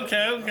 Okay.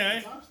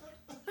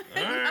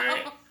 All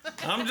right.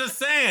 I'm just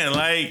saying,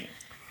 like,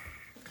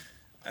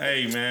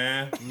 hey,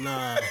 man.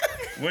 Nah.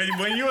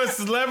 When you a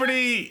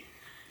celebrity,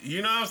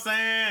 you know what I'm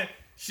saying?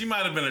 She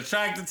might have been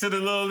attracted to the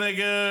little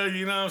nigga,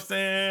 you know what I'm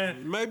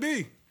saying?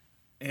 Maybe.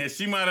 And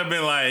she might have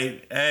been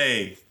like,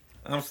 hey,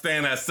 I'm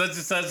staying at such and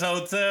such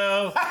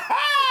hotel.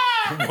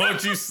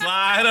 Won't you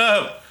slide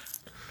up?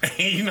 And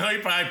you know, he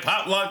probably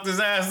pop locked his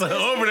ass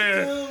over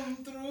there.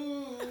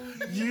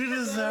 You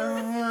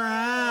deserve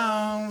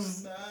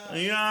rounds.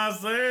 You know what I'm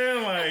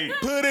saying? Like,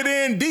 Put it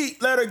in deep.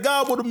 Let her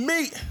gobble the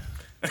meat.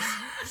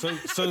 So one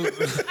you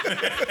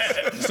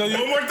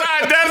more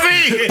time,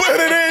 Desi. Put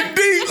it in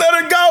deep. Let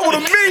her gobble the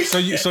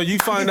meat. so you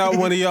find out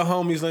one of your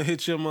homies that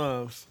hit your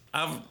moms.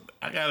 I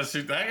gotta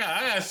shoot. I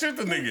gotta shoot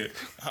the nigga.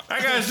 I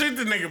gotta shoot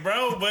the nigga,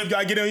 bro. But You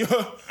gotta get on your.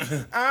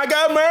 I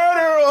got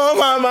murder on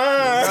my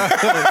mind.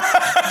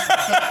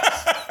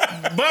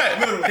 But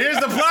here's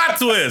the plot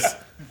twist.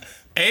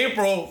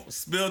 April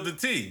spilled the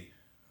tea.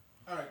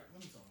 All right,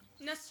 let me talk.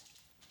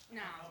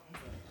 No.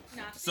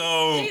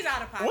 So- she's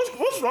out of pocket.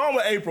 What's wrong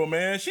with April,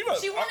 man? She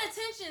must. She wants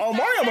attention. Oh, so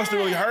Mario must have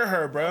really bad. hurt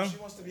her, bro. She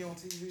wants to be on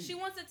TV. She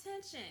wants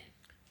attention.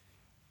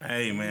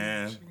 Hey,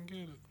 man.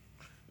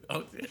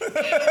 Oh.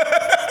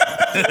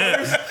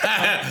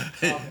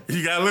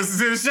 You gotta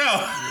listen to the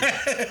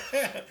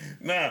show.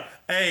 Nah,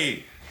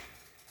 hey.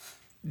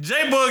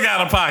 J Boog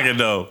out of pocket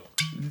though.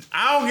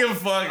 I don't give a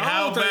fuck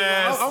how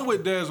bad. I'm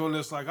with Dez on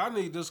this. Like, I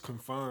need this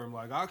confirmed.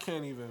 Like, I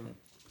can't even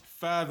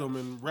fathom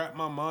and wrap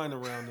my mind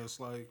around this.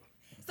 Like,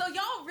 So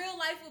y'all real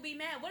life will be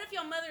mad. What if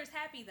your mother is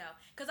happy though?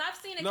 Because I've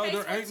seen a No, case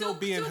there where ain't no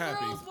being two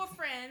happy. girls were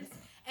friends,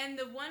 and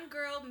the one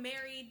girl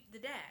married the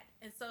dad,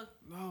 and so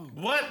no.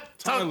 What?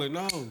 Tyler,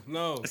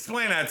 no.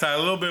 Explain that, Tyler,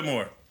 a little bit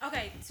more.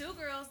 okay, two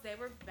girls, they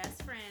were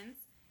best friends,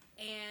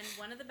 and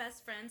one of the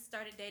best friends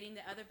started dating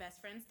the other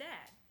best friend's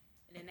dad,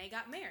 and then they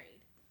got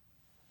married.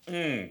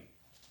 And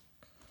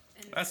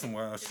That's some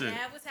wild the shit.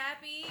 dad was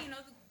happy, you know.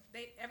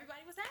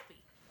 Everybody was happy.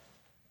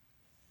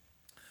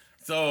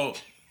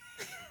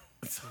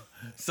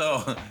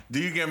 So, do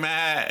you get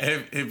mad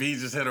if he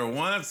just hit her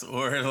once,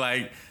 or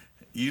like,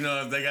 you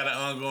know, if they got an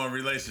ongoing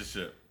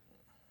relationship?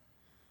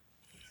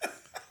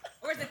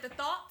 Or is it the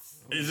thoughts?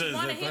 Is You it-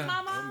 want to is it hit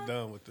that? my I'm mom?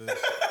 done with this.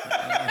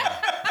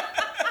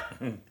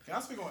 Can I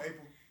speak on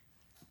April?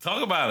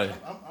 Talk about it.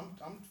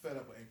 I'm fed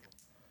up with April.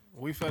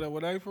 We fed up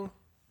with April?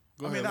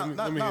 Go I mean, ahead.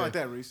 not hear. like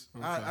that, Reese.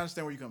 I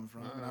understand where you're coming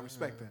from, and I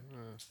respect that.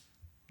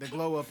 The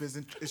glow up is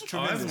Oh,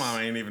 tremendous. his mom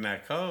ain't even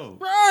that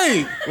cold.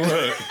 Right.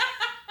 Look,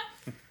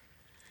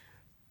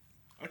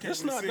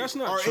 That's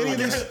not Are true. any of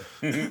this?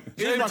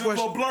 Here's my It's a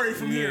little question. blurry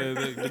from here.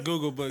 Yeah, the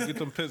Google, but get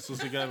them pencils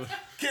together.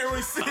 Can't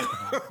really see.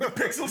 The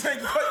pixels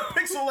ain't quite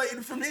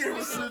pixelated from here.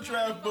 What's in the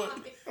draft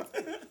book?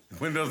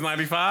 Windows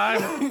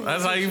 95?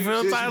 That's how you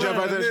feel, She Tyler? jumped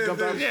out there. She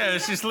jumped out. Yeah,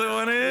 she slid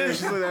one in. She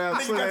slid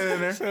that in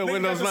there. Yeah,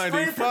 Windows Got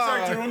the screen 95.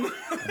 protector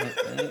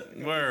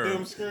on Word.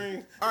 the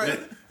screen. All right,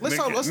 let's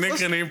talk. Let's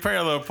Nick and the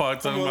parallel park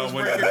talking about let's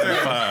Windows break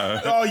it down.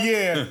 95. Oh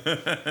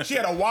yeah, she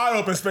had a wide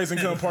open space and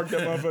couldn't park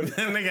that motherfucker.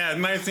 Nigga had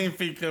 19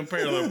 feet come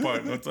parallel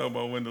park. Don't talk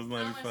about Windows I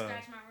want to 95.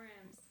 scratch my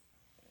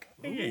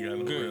rims. He ain't got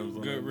no rims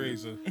on Good that.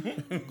 reason.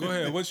 Go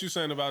ahead. What you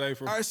saying about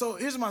April? All right, so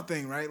here's my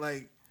thing, right?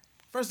 Like,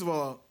 First of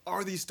all,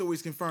 are these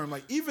stories confirmed?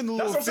 Like even the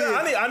That's little what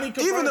I'm saying. Fizz, I need even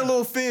the confirmed.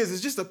 little Fizz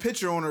is just a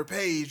picture on her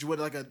page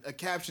with like a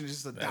caption,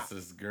 just a That's dot.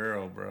 his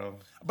girl, bro.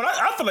 But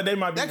I feel like they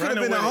might be That could have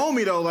running been a with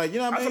it. homie though. Like you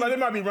know what I I mean? feel like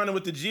they might be running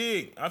with the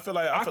jig. I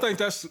think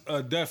that's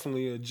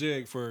definitely a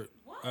jig for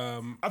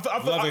I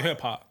Love and Hip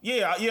Hop.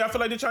 Yeah, I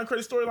feel like they're trying to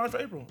create a storyline for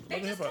April. They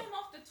Love and just Hip came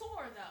Hop. off the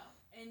tour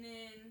though, and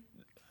then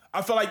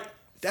I feel like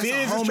That's a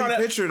Fizz is homie trying to.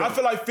 picture, though. I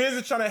feel like Fizz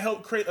is trying to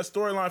help create a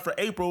storyline for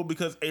April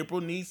because April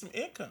needs some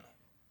income.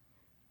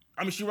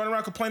 I mean, she running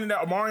around complaining that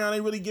Omarion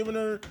ain't really giving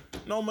her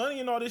no money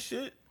and all this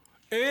shit.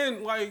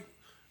 And like,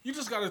 you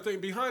just got to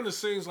think behind the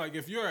scenes. Like,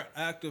 if you're an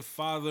active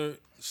father,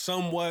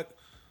 somewhat,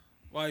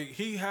 like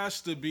he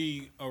has to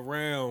be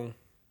around.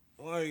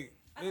 Like,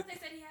 I thought they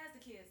said he has the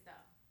kids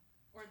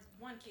though, or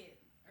one kid,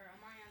 or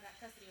Omarion got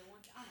custody of one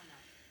kid. I don't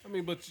know. I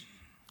mean, but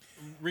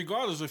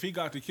regardless if he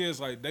got the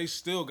kids, like they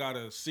still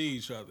gotta see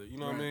each other. You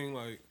know what I mean?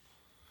 Like,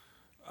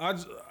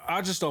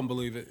 I just don't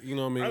believe it. You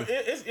know what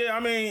I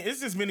mean? It's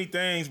just many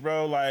things,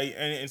 bro. Like,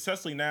 and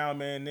especially now,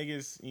 man,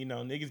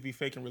 niggas be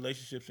faking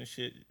relationships and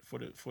shit for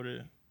the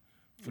Blaze,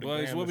 gram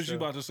what and was you stuff.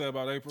 about to say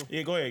about April?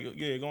 Yeah, go ahead.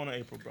 Yeah, go on to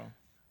April, bro.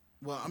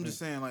 Well, I'm just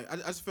saying, like, I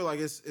just feel like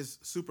it's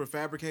super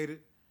fabricated.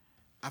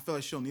 I feel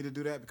like she don't need to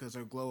do that because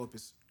her glow up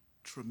is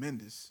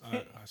tremendous.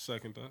 I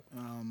second that.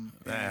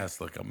 That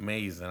ass look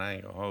amazing. I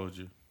ain't gonna hold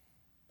you.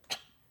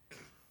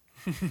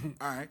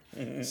 All right.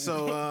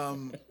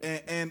 So,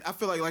 and I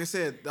feel like I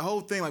said, the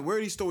whole thing, like, where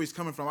are these stories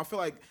coming from? I feel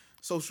like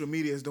social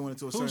media is doing it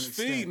to a Who's certain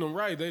feeding extent. them?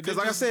 Right? Because,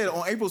 like I said,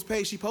 on April's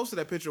page, she posted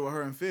that picture with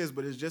her and Fizz,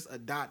 but it's just a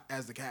dot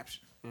as the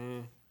caption.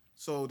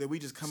 So did we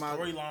just come out?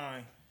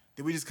 Storyline.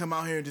 Did we just come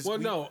out here and just? Well,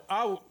 no,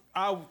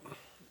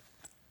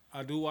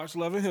 I do watch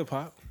Love and Hip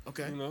Hop.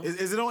 Okay. You know?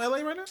 Is it on LA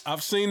right now?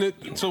 I've seen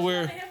it to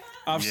where Hip-hop?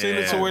 I've seen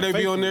it to where they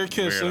be on there Weirdo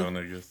kissing.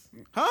 niggas.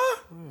 Huh?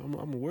 I'm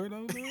a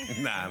weirdo.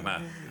 Man. Nah.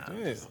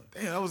 Yeah.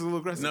 Damn, that was a little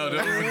aggressive. No,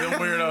 them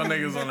weirdo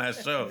niggas on that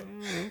show.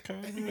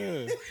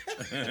 Okay.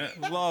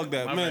 Yeah. Log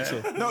that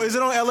mental. No, is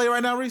it on LA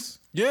right now, Reese?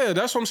 Yeah,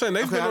 that's what I'm saying.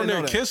 They've Okay, been I on didn't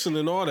there know that. kissing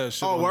and all that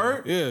shit. Oh, on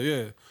word? there.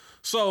 Yeah.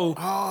 So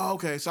Oh,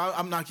 okay. So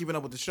I'm not keeping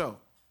up with the show.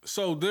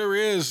 there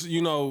is,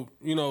 you know,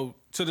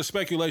 to the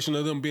speculation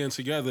of them being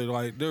together,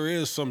 like there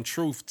is some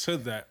truth to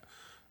that.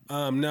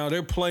 Now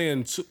they're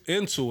playing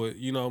into it,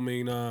 you know what I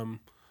mean?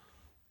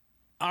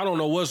 I don't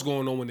know what's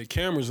going on when the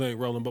cameras ain't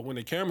rolling, but when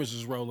the cameras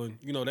is rolling,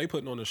 you know, they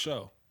putting on a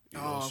show. You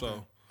know, Oh,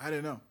 okay. I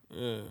didn't know.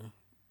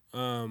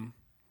 yeah.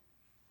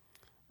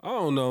 I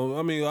don't know.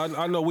 I mean,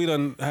 I know we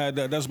done had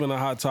that. That's been a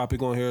hot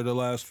topic on here the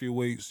last few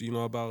weeks, you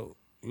know, about,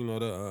 you know,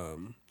 the,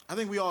 I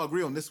think we all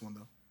agree on this one,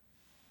 though,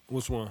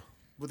 which one?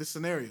 with the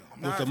scenario.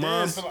 With the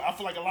mom? I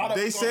feel like a lot of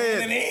They them said-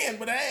 going in,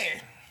 but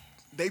hey.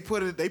 They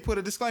put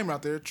a disclaimer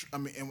out there. I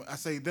mean, and I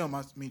say them,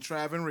 I mean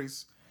Trav and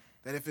Reese,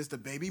 that if it's the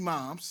baby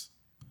moms,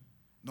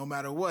 no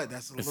matter what,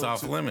 that's It's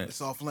off limits.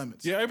 It's off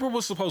limits. Yeah, April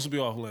was supposed to be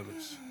off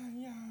limits.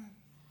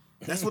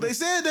 That's what they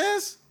said, Des.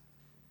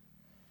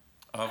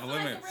 Off I feel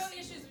like limits. the real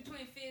issues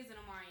between Fizz and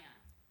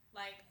Omarion.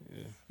 Like,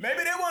 Maybe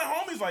they weren't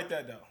homies like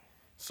that, though.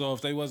 So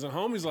if they wasn't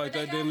homies like But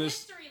they that, then got it's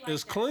history like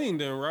it's that. clean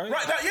then, right?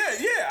 Right,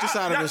 yeah. Just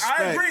out of respect.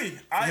 I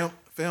agree.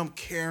 For him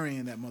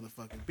carrying that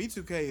motherfucker.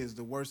 B2K is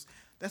the worst.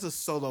 That's a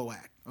solo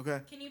act, okay?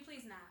 can you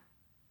please not?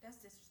 That's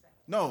disrespectful.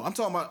 No, I'm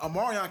talking about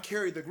Omarion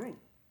carried the group.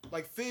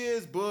 Like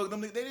Fizz, Bug,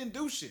 them, they didn't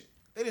do shit.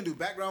 They didn't do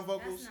background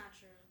vocals. That's not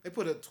true. They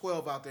put a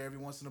 12 out there every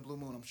once in a blue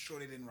moon. I'm sure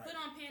they didn't write. Put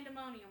on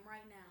Pandemonium right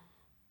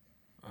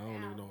now. I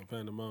don't even know what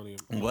Pandemonium.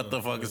 What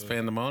the fuck is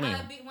Pandemonium?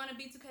 One of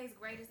B2K's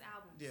greatest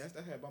albums. Yeah,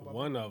 that had Bum Bum.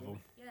 One of them.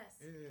 Yes.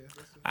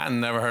 I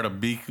never heard a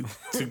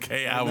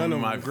B2K album None in of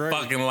my them great.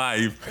 fucking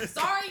life.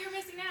 Sorry, you're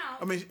missing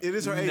out. I mean, it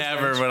is her age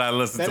Never range. would I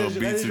listen That to a is-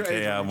 that is your age B2K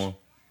range. album.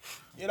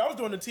 Yeah, that was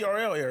during the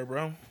TRL era,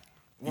 bro.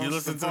 You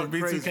listen to a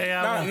fucking crazy. B2K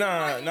album? Nah,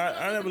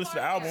 I never listened to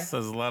the album.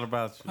 Says a lot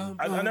about you.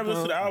 I never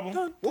listened to the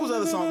album. What was the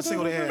other song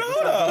single they had?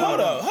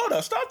 Hold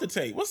up. Stop the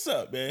tape. What's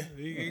up, man?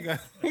 Even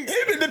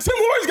the Tim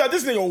Hortons got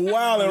this nigga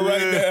wilding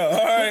right now.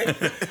 All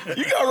right,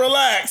 you gotta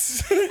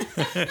relax.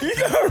 You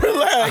gotta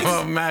relax.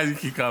 I'm mad you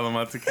keep calling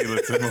my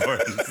tequila Tim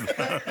Hortons.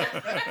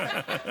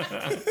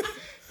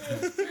 You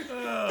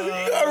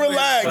gotta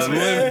relax,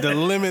 man. The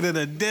limited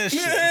edition.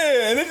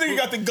 Yeah, and this nigga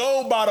got the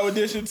gold bottle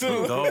edition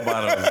too. Gold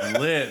bottle is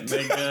lit,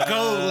 nigga.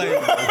 Gold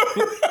label.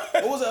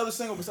 What was the other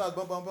single besides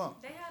Bum Bum Bum?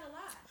 They had a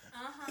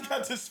lot.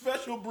 Got the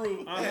special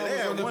brew. Yeah, they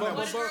had one that What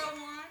was. a girl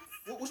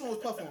wants. Which one was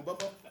Puff on? Bum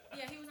Bum?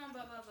 Yeah, he was on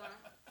Bum Bum Bum.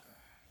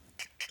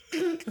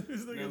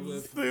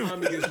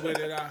 Mommy gets with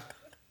it.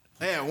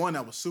 They had one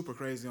that was super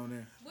crazy on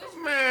there.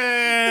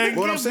 Man,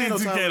 What I'm get saying, though,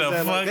 Tom, B2K is the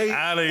that, like, fuck they-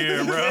 out of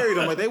here, He carried bro.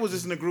 them like they was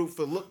just in the group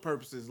for look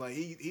purposes. Like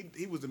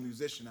he was the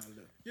musician out of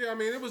there. Yeah, I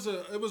mean, it was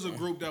a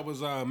group that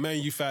was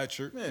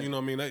manufactured. Yeah. You know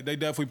what I mean? They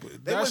definitely.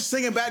 They was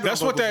singing background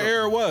That's what vocals, that though.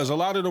 era was. A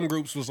lot of them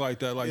groups was like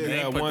that. Like Yeah. you They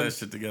had ain't put one. that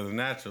shit together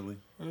naturally.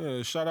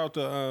 Shout out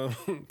to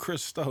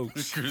Chris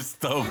Stokes. Chris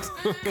Stokes.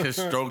 His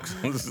strokes.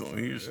 He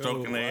was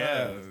stroking their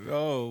ass.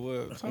 Oh,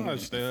 well,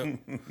 touchdown.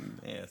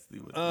 Nasty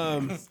with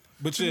the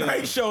But yeah,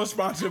 Night show is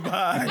sponsored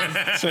by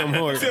Tim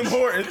Hortons. Tim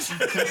Hortons.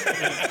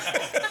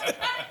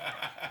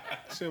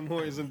 Tim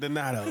Hortons and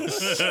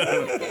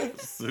Donatos.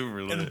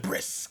 Super lit. And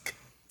brisk.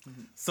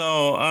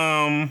 So,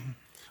 I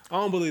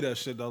don't believe that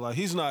shit though. Like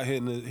he's not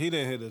hitting it. He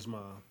didn't hit his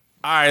mom.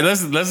 all right,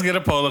 let's get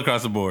a poll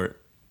across the board.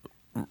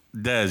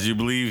 Des, you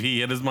believe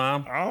he hit his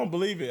mom? I don't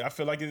believe it. I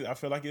feel like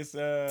it's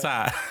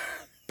Ty,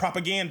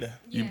 propaganda.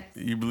 Yes.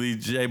 you believe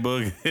J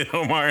Boog hit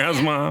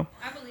Omarion's mom?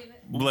 I believe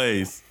it.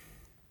 Blaze.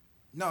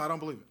 No, I don't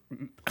believe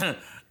it.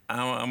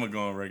 I'm gonna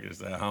go on record and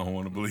say I don't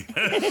want to believe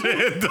that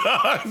shit,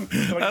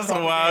 dog. That's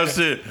some wild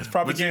shit. But you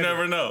propaganda.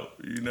 never know.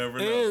 You never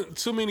know. And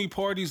too many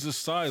parties are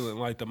silent.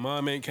 Like the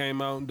mom ain't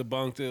came out and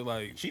debunked it.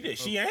 Like She did.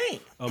 She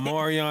ain't.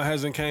 Amarion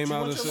hasn't came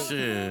out and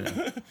said.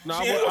 Shit. No,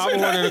 She ain't I say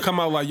wanted her to come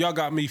out like y'all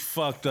got me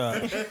fucked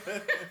up.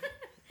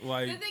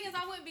 Like The thing is,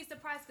 I wouldn't be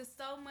surprised because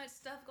so much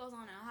stuff goes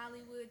on in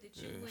Hollywood that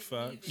you wouldn't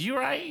facts. even. You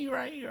right. You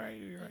know,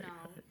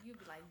 you'd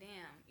be like, damn,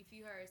 if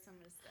you heard some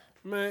of the stuff.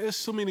 man, it's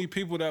so many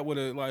people that would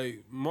have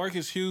like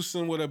Marcus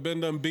Houston would have been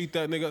done beat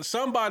that nigga.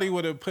 Somebody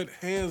would have put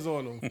hands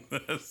on him.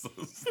 That's so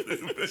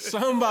stupid.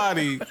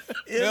 Somebody,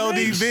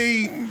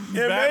 LDB,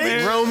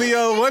 Batman.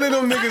 Romeo, one of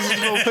them niggas is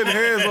gonna put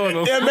hands on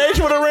him. That makes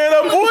would have ran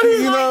up on him.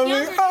 You know what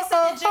I mean?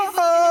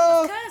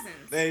 Cousins.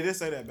 They did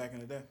say that back in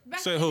the day.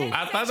 Say who?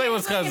 I thought they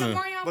was cousins.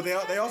 But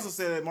they also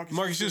said that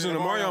Marcus Houston and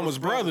Omarion was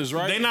brothers,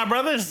 right? They not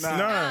brothers? Nah.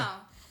 No.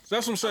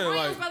 That's what I'm saying.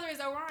 Orion's Like, brother is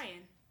Orion.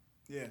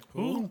 Yeah.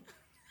 Who?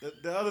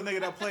 The other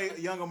nigga that played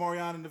young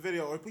Omarion in the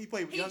video, or he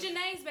played He's young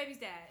Janae's baby's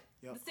dad.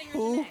 Yep. The singer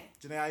Janae.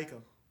 Janae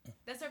Aiko.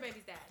 That's her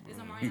baby's dad. Is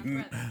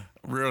Omarion's brother.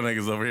 Real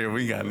niggas over here,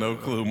 we got no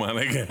clue, my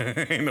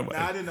nigga. Ain't nobody,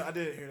 Nah, I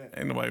didn't hear that.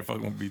 ain't nobody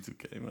fucking with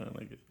B2K, man.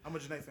 Nigga. I'm a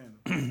Janae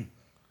fan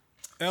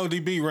though.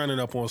 LDB running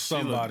up on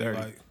somebody. dirty.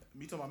 Like,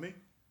 You talking about me?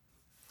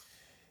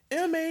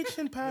 MH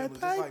and Pied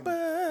just like me.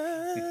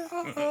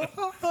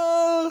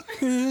 Piper.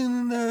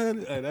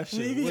 hey, that shit.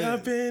 We be wet.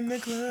 up in the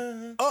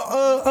club.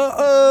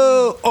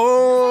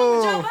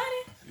 Joe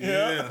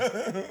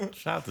Budden?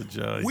 Shout out to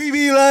Joey. We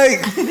be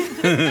like,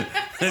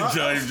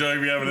 Joey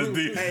be having a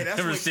deep. Hey, that's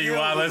Him what and Steve Kale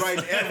was Wallace.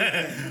 writing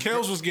everything.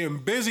 Kels was getting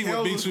busy with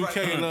Kels was B2K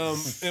right.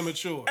 and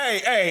Immature.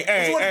 Hey,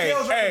 That's what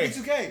Kale's hey.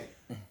 writing B2K.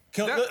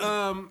 That,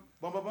 Bum,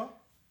 bum,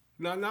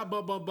 bum. not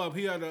bub.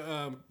 He had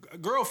a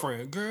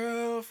girlfriend.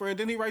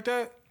 Didn't he write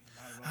that?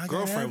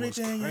 Girlfriend was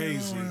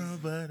crazy.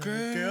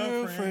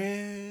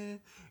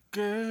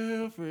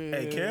 Girlfriend.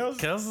 Hey, Kels.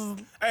 Kels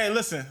is. Hey,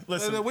 listen.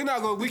 We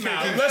not gonna. We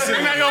can't keep, Listen.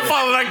 We're not gonna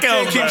follow that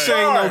Kels. keep man.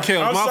 saying no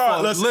Kels. I'm My sorry.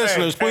 fault. Listen,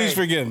 Listeners, hey, please hey.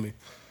 forgive me.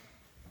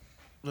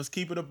 Let's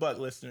keep it a buck,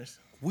 listeners.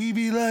 We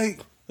be like,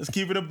 Let's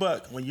keep it a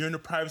buck when you're in the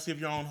privacy of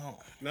your own home.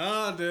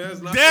 nah,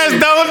 there's not. Des,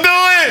 don't do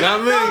it.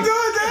 Not me.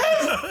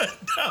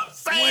 Don't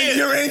say When it.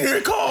 you're in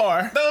your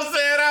car Don't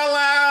say it out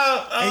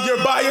loud. and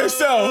you're by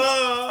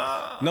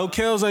yourself. No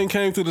Kels ain't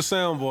came through the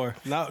soundboard.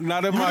 Not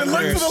in my You look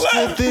career. to the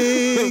left.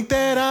 Think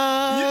that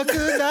I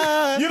could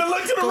not. You done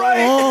look to the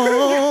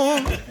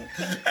right.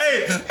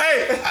 Hey,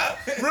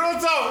 real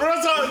talk.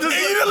 And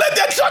you done let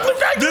that chocolate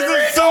factory This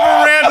ring is super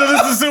random.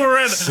 This is super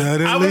random.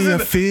 Suddenly I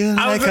feel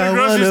I was like in I the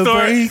grocery wanna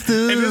store, break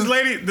through. and this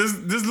lady,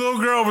 this little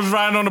girl was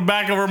riding on the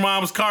back of her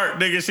mom's cart,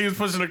 nigga. She was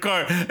pushing the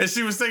cart, and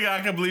she was singing, "I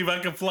Can Believe I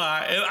Can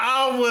Fly," and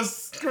I was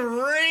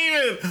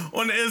screaming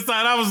on the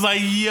inside. I was like,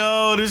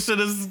 "Yo, this shit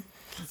is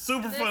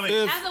super funny."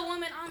 Listen, as a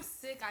woman, I'm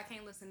sick. I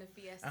can't listen to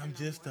Fiesta. I'm no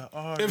just more. a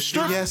artist. If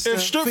strip, Fiesta,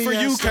 if strip for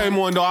you Fiesta. came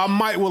on though, I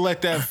might will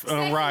let that Sex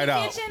in ride the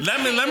out. kitchen? Let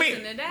I me can't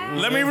listen to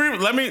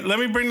that. let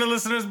me bring the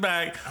listeners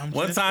back.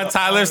 One just time a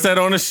Tyler said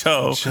on the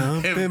show,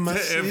 in my if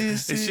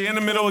sissy, she in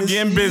the middle of wanna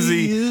getting see busy,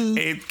 you.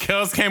 if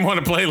Kels came on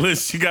the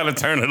playlist, you gotta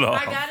turn it off.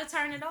 I gotta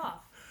turn it off.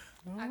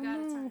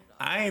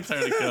 I ain't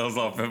turning Kels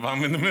off if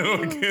I'm in the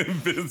middle of getting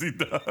busy,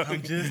 dog.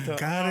 I'm just a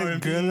Got a R&B.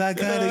 girl, I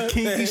got a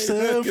kinky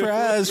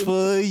surprise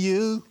for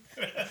you.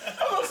 That's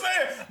what I'm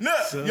saying.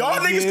 Look, y'all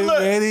niggas Get look.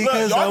 ready, Look,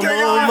 'cause y'all I'm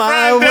can on lie.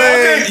 my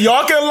way.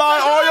 Y'all can lie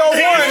all y'all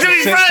want.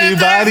 Sexy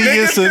body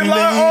Niggas is can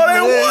lie all they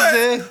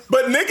amazing. want.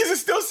 But niggas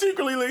is still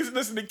secretly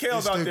listening to Kels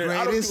It's out the there.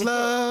 I don't greatest give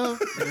a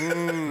fuck.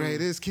 love,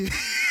 greatest kiss.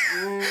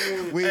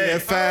 We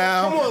have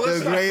found the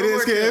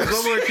greatest No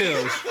kiss. more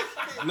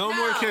Kels. No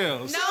more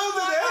Kels. No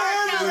more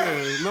Kels.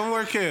 Yeah, no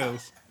more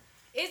Kels.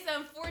 It's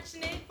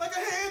unfortunate. Like a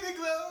handy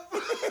glove.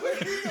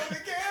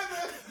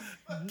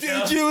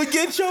 Did you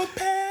get your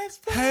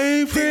passport?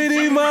 Hey,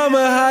 pretty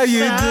mama, how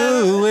you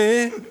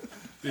doing?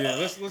 Yeah,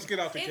 let's get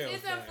out the Kels.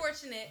 It's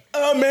unfortunate.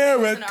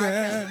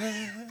 America.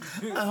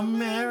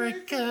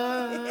 America.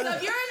 So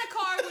if you're in a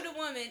car with a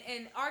woman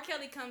and R.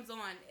 Kelly comes on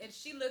and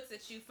she looks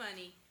at you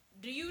funny,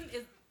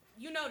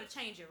 you know to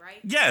change it, right?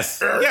 Yes,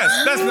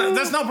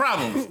 that's no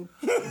problem.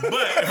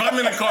 But if I'm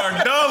in the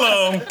car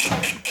dolo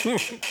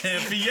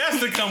and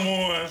Fiesta come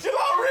on,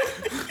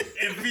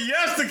 and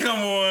Fiesta come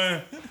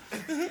on,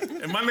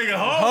 and my nigga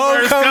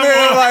Hov come come in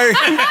on, like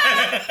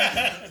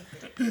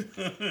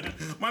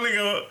my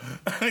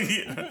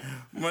nigga,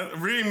 my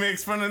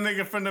remix from the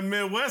nigga from the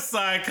Midwest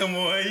side come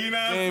on, you know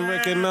what ain't I'm saying?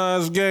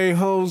 recognize gay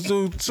hoes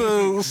do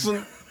too.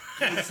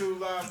 We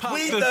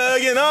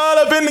thugging all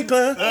up in the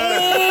club.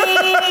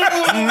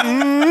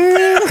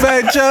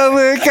 Fat Joe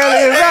and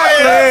Kelly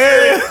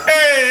Rockland.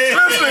 Hey,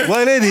 listen.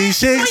 One of these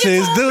chicks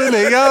is doing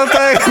their own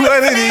thing.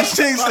 One of these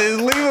chicks is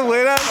leaving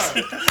with us.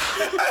 Hey,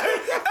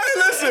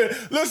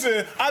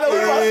 listen. I know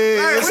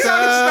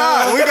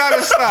we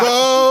gotta stop.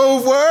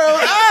 Both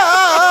worlds.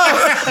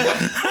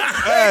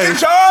 can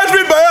charge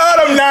me, but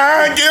I'm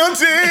not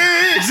guilty.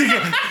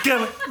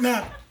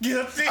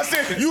 Guilty. I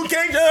said, you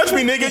can't judge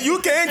me, nigga. You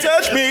can't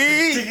touch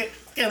me.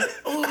 He still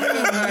feel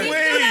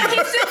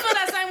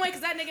that same way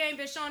because that nigga ain't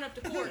been showing up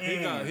to court.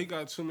 He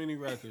got too many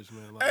records,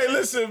 man. Like, Hey,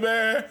 listen,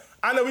 man.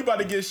 I know we about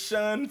to get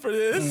shunned for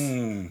this.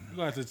 you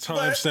got to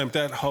timestamp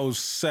that whole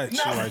section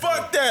Nah, right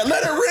fuck that.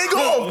 Let it ring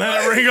off.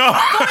 Let it ring off.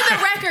 For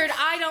the record,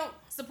 I don't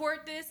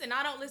support this and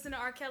I don't listen to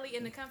R. Kelly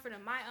in the comfort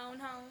of my own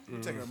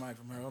home. Take her mic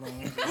from her. Hold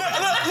on.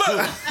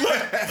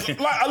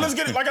 Let's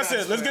get it. Like I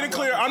said, let's get it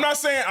clear. I'm not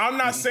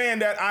saying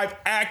that I'm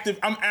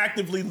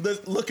actively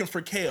looking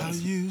for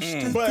Kales.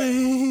 But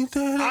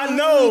I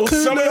know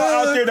some of y'all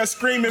out there that's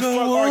screaming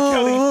fuck R.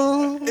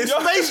 Kelly. If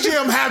Space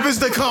Jam happens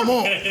to come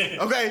on,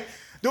 okay?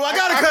 Do I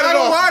gotta cut it gotta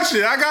off? watch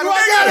it. I gotta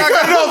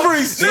cut it off,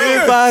 Reese.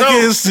 If I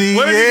can see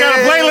What if you got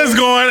a it. playlist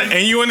going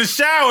and you in the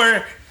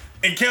shower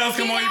and Kels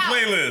come on your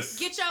playlist?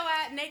 Get your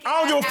ass naked. I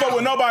don't give a fuck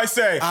what nobody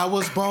say. I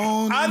was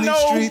born I in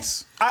know- these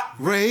streets,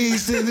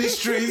 raised in these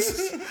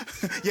streets.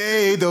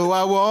 Yea, though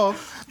I walk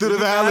through the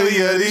valley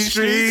of these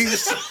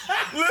streets.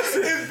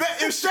 Listen,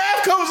 If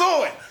Shaft comes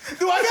on,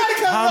 do I gotta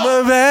cut I'm it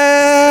off? a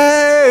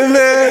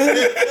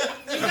baby,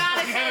 You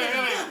gotta cut it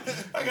off.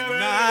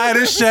 not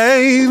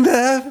ashamed of.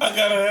 I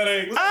got a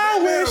headache. I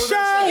wish. You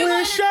gonna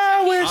let your kids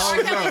No,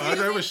 listen to I R. think it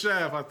Kelly was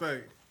Shaft, I think.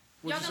 music?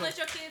 Y'all gonna let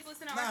your kids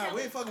listen to R. Nah, Kelly?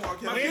 we ain't fucking with R. We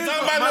Kelly. ain't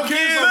talking about no kids.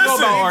 kids don't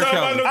Listen, know about R. we talking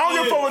Kelly. about no I don't give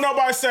a kids. fuck what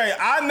nobody say.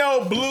 I know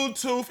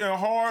Bluetooth and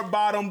hard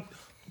bottom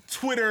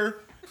Twitter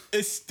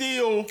is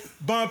still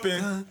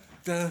bumping.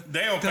 They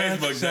on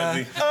Facebook,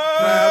 Jesse. Oh,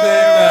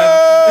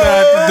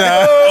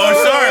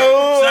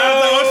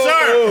 Shout out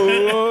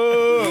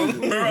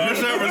to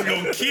Sharp was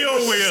gonna kill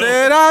Will.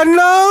 Said I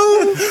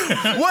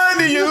know. What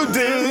do you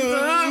do?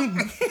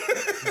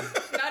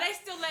 No, they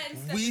still letting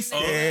stuff We in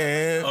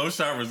there. stand.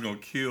 Sharp was gonna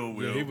kill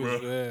Will, He bro.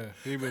 was,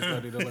 he was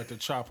ready to let the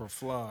chopper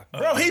fly.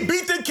 Bro, he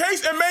beat the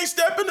case and made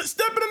step in the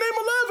name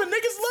 11.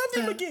 Niggas loved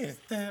him again.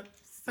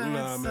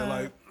 Nah, man,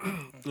 like,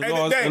 in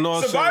And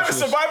all seriousness,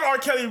 Surviving R.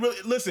 Kelly really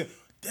listen.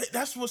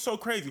 That's what's so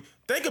crazy.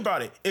 Think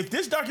about it. If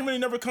this documentary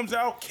never comes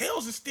out,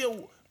 Kels is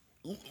still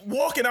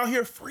walking out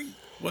here free.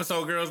 What's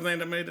old girl's name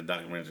that made the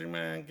documentary,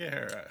 man? Get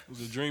her out. was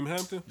it Dream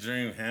Hampton?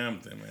 Dream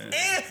Hampton, man.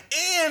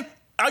 And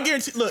I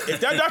guarantee. Look, if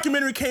that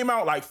documentary came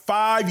out like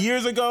 5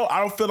 years ago, I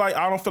don't feel like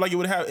it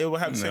would have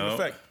the same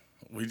effect.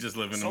 We just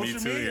live in the Me Social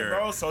Too media,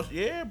 era. bro.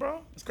 Yeah,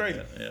 bro. It's crazy.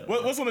 Yeah,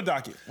 What's on the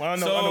docket? Well, I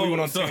know we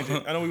went on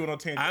tangent. I know we went on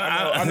tangent.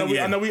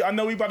 I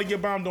know we about to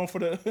get bombed on for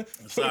the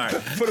Sorry.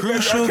 for the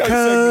Crucial R.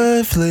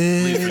 Kelly segment.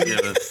 conflict.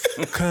 Forgive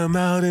us. Come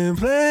out and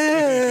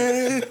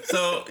play.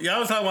 So y'all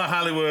was talking about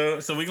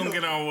Hollywood, so we gonna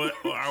get on with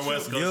our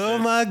West Coast. You're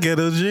shit. my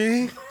ghetto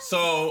G.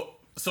 So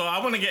I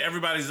want to get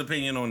everybody's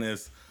opinion on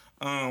this.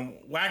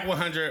 Whack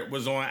 100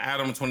 was on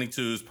Adam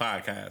 22's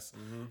podcast.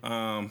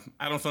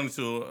 Adam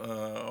 22,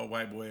 a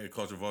white boy, a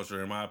culture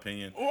vulture, in my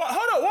opinion. Hold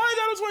up, why ain't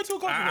that a 22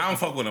 culture? I don't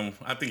fuck with him.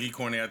 I think he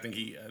corny. I think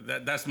he.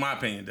 That's my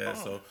opinion, Dad.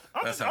 So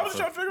that's how I was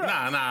trying to figure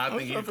out. Nah. I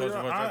think he culture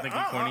vulture. I think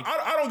he corny.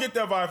 I don't get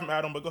that vibe from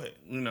Adam, but go ahead.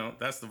 You know,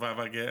 that's the vibe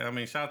I get. I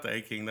mean, shout out to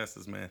A King. That's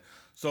his man.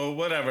 So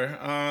whatever.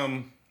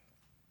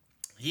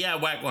 He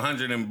had Whack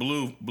 100 and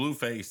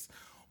Blueface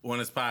on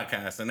his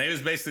podcast, and they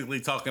was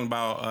basically talking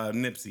about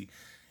Nipsey.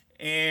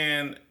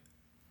 And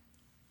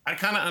I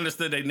kind of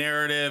understood their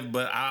narrative,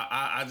 but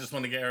I just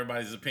want to get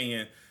everybody's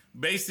opinion.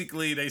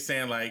 Basically, they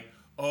saying like,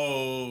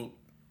 oh,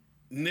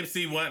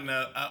 Nipsey wasn't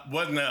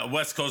a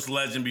West Coast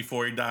legend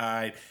before he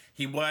died.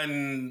 He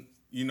wasn't,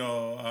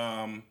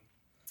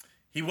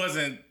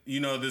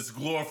 this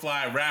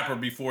glorified rapper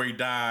before he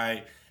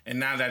died. And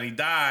now that he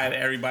died,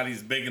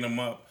 everybody's bigging him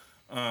up.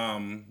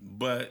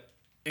 But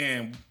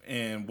in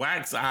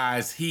Wack's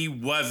eyes, he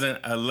wasn't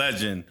a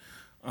legend.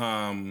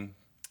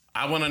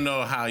 I want to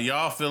know how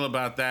y'all feel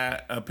about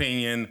that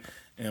opinion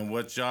and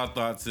what y'all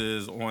thoughts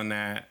is on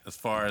that as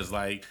far as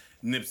like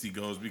Nipsey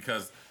goes,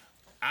 because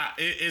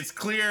it's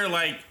clear,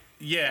 like,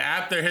 yeah,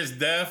 after his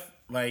death,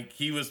 like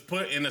he was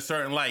put in a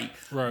certain light,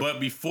 Right. But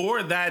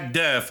before that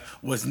death,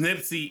 was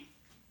Nipsey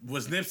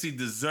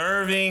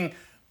deserving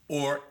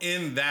or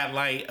in that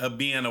light of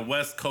being a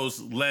West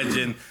Coast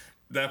legend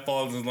that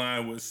falls in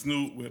line with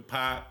Snoop, with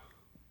Pop?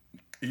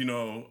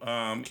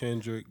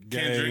 Kendrick,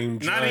 Game,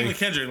 Not Drake. even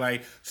Kendrick,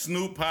 like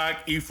Snoop,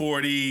 Pac,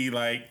 E40,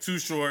 like Too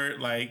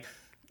Short, like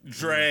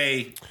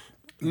Dre,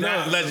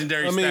 that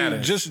legendary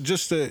status.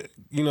 just to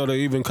to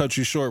even cut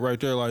you short right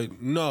there,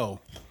 like, no,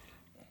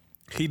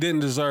 he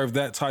didn't deserve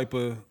that type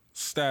of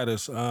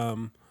status.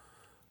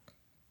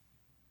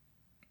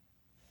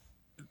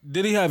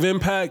 Did he have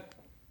impact?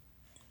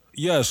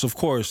 Yes, of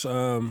course.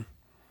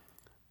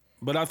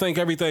 But I think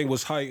everything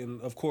was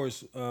heightened, of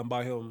course,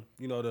 by him,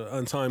 the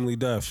untimely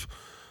death.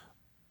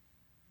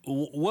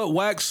 What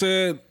Wack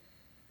said,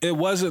 it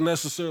wasn't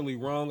necessarily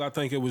wrong. I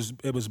think it was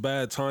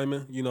bad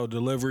timing.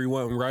 Delivery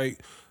wasn't right.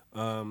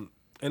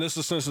 and it's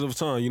a sensitive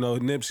time. You know,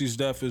 Nipsey's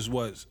death is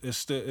what?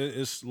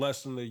 It's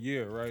less than a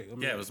year, right? I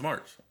mean, Yeah, it was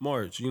March.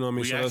 March. You know what I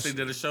mean? We So actually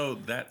did a show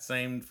that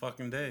same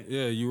fucking day.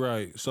 Yeah, you're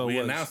right. So We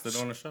what, announced it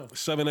on the show.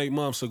 7-8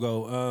 months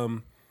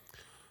ago.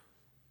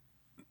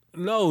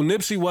 No,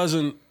 Nipsey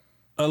wasn't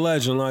a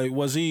legend. Like,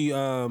 was he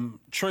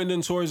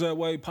trending towards that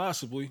way?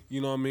 Possibly.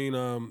 You know what I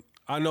mean?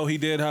 I know he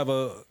did have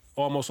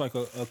almost like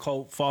a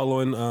cult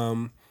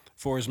following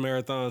for his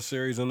marathon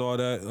series and all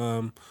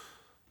that.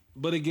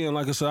 But again,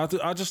 like I said,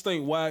 I just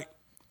think Wack,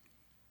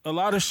 a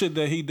lot of shit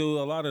that he do,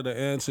 a lot of the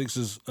antics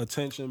is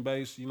attention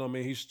based. You know what I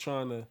mean? He's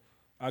trying to,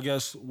 I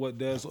guess, what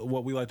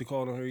we like to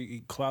call him here,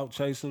 he clout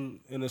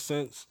chasing in a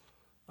sense.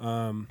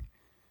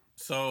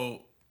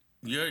 So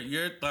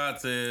your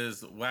thoughts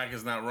is Wack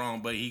is not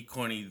wrong, but he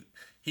corny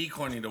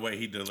the way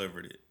he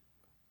delivered it.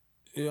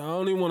 Yeah, I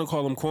don't even want to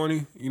call him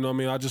corny. You know what I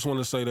mean? I just want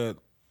to say that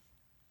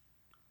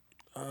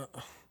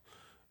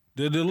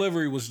the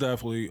delivery was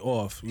definitely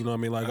off. You know what I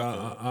mean? Like,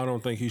 I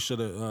don't think he should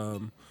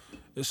have.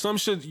 Some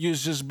shit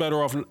is just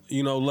better off,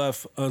 you know,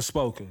 left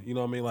unspoken. You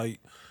know what I mean? Like,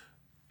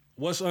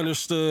 what's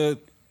understood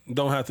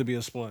don't have to be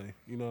explained.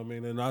 You know what I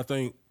mean? And I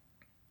think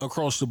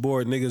across the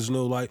board, niggas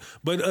knew. Like,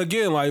 but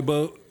again, like,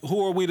 but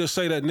who are we to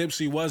say that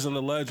Nipsey wasn't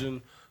a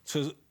legend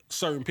to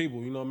certain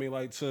people? You know what I mean?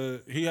 Like,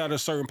 he had a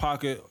certain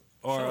pocket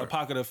or a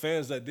pocket of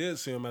fans that did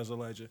see him as a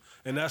legend,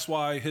 and that's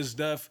why his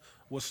death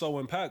was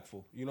so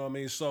impactful. You know what I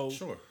mean? So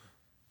sure.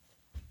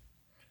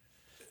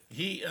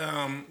 He,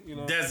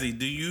 Desi,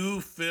 do you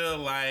feel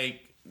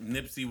like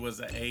Nipsey was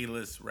an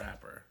A-list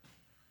rapper?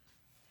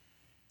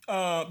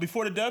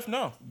 Before the death,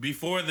 no.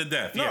 Before the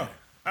death, No, yeah.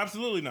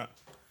 absolutely not.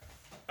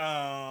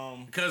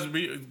 Because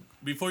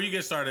before you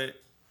get started,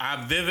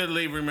 I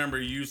vividly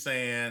remember you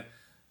saying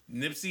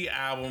Nipsey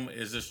album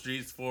is the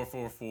Streets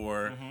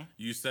 444.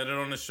 You said it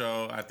on the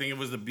show. I think it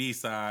was the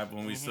B-side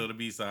when we still the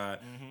B-side.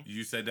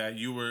 You said that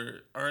you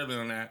were early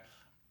on that.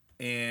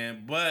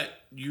 But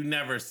you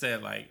never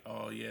said like,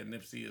 oh yeah,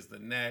 Nipsey is the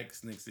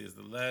next. Nipsey is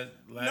the legend.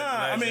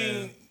 I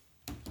mean,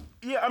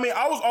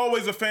 I was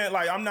always a fan.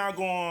 Like, I'm not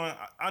going.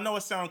 I know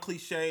it sounds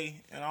cliche,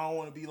 and I don't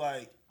want to be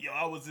like, yo,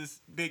 I was this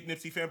big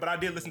Nipsey fan, but I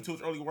did listen to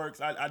his early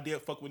works. I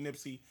did fuck with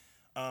Nipsey.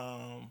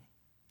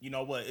 You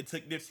know what? It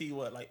took Nipsey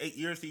like 8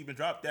 years to even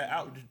drop that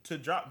out to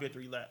drop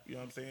Victory Lap. You know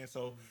what I'm saying?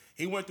 So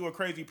he went through a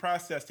crazy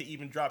process to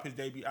even drop his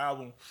debut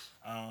album.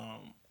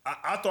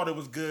 I thought it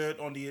was good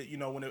on the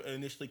when it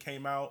initially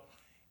came out,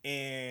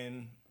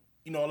 and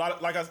a lot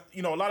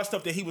of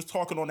stuff that he was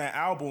talking on that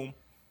album.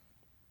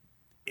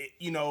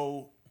 He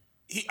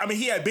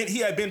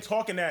had been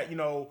talking that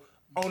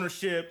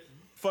ownership,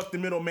 fuck the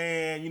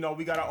middleman.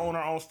 We gotta own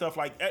our own stuff.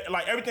 Like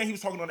everything he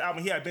was talking on the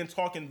album, he had been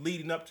talking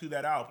leading up to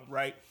that album,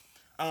 right?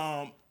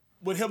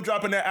 With him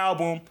dropping that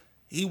album,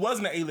 he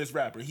wasn't an A-list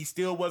rapper. He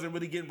still wasn't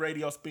really getting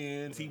radio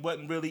spins. He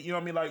wasn't really,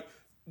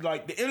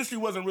 like the industry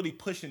wasn't really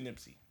pushing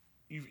Nipsey.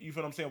 You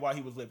feel what I'm saying? While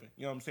he was living,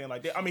 you know what I'm saying?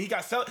 Like,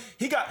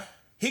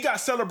 he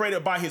got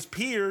celebrated by his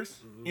peers.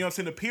 You know what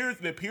I'm saying?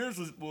 The peers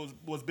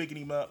was bigging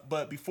him up.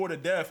 But before the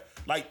death,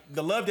 like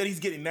the love that he's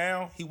getting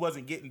now, he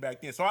wasn't getting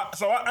back then. So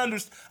I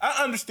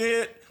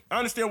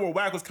understand where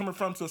Wack was coming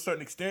from to a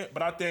certain extent.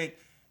 But I think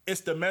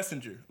it's the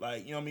messenger.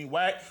 Like, you know what I mean?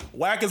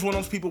 Wack is one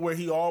of those people where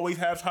he always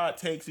has hot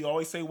takes. He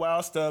always say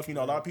wild stuff. A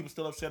lot of people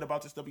still upset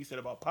about the stuff he said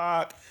about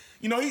Pac.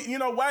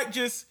 Wack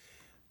just.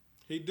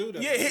 He do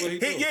that.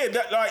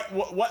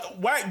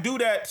 Wack do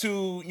that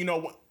to,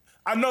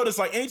 I noticed,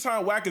 like,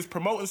 anytime Wack is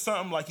promoting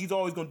something, like, he's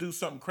always going to do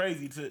something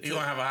crazy to... He's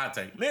going to have a hot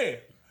take. Yeah,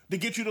 to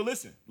get you to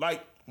listen.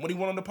 Like, when he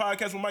went on the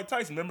podcast with Mike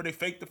Tyson, remember they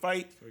faked the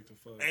fight?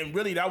 And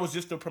really, that was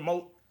just to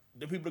promote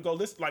the people to go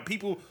listen. Like,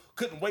 people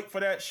couldn't wait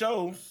for that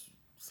show.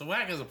 So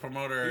Wack is a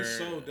promoter. He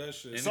sold that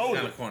shit. Sold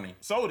it. Corny.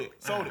 Sold it.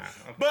 Okay.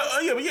 But,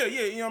 yeah,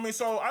 you know what I mean?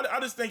 So, I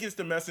just think it's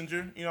the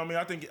messenger. You know what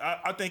I mean?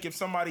 I think if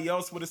somebody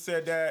else would have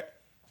said that,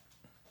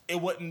 it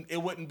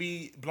wouldn't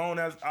be blown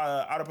as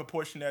out of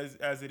proportion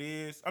as it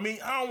is. I mean,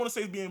 I don't want to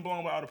say it's being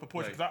blown out of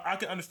proportion because I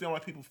can understand why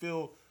people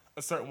feel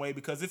a certain way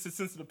because it's a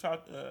sensitive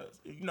topic.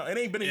 It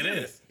ain't been a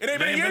year. It ain't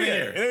been a year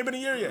yet. It ain't been a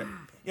year yet. You know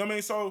what I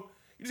mean? So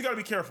you just gotta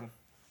be careful.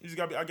 You just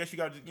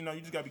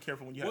gotta be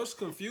careful when you. What's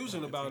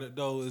confusing about it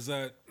though is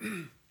that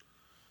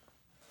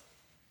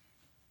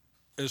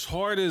as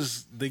hard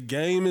as the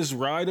game is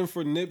riding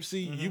for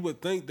Nipsey, you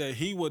would think that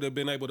he would have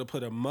been able to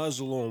put a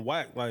muzzle on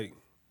Wack like.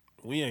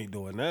 We ain't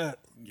doing that.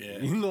 Yeah.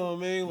 You know what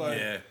I mean? Like,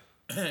 yeah.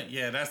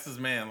 Yeah, that's his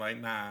man. Like,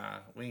 nah,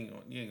 you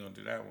ain't gonna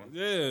do that one.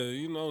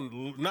 Yeah,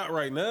 not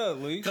right now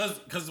at least.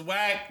 Cause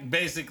Wack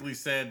basically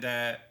said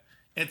that,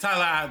 and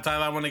Tyler,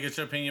 I want to get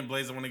your opinion.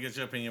 Blaze, I want to get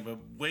your opinion.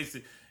 But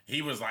basically,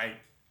 he was like,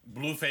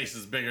 Blueface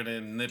is bigger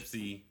than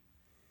Nipsey,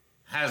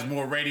 has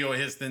more radio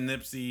hits than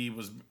Nipsey,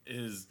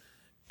 is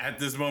at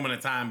this moment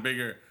in time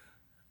bigger.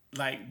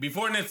 Like,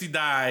 before Nipsey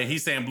died,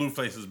 he's saying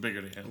Blueface is bigger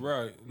than him.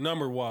 Right.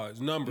 Numbers wise.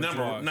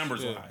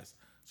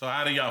 So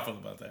how do y'all feel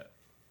about that?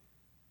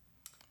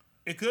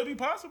 It could be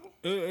possible.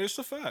 It's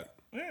a fact.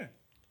 Yeah.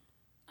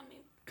 I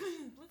mean,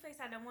 Blueface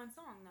had that one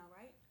song though,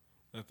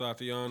 right?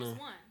 Tatiana. Just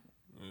one.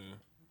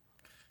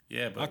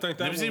 Yeah, but I think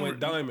that Nipsey one went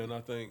diamond.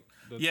 I think.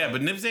 Yeah,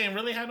 but Nipsey ain't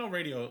really had no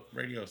radio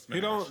smash. He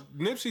don't.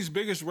 Nipsey's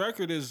biggest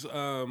record is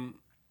Rocks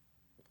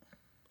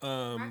in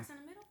the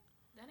Middle?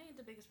 That ain't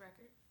the biggest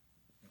record.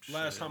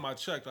 last time I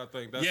checked. I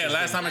think. That's Yeah, his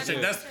last time I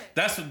biggest-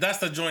 checked. That's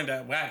the joint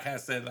that Wack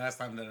has said last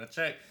time that I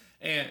checked.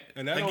 And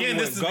that only again,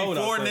 this went is gold,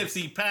 I before think.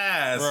 Nipsey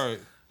passed. Right.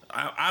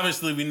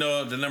 Obviously, we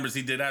know the numbers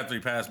he did after he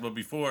passed, but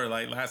before,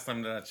 like last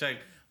time that I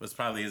checked, was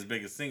probably his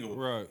biggest single.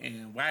 Right.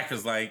 And Wack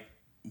is like,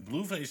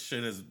 Blueface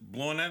shit is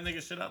blowing that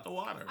nigga shit out the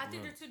water. I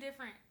think they're two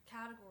different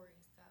categories,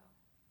 though.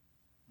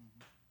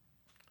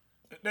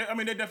 They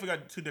definitely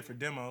got two different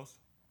demos.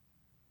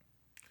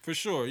 For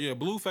sure, yeah.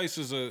 Blueface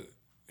is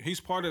he's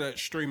part of that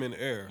streaming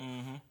era.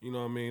 You know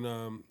what I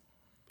mean?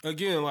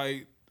 Again,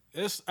 like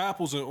it's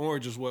apples and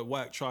oranges what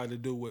Wack tried to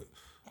do with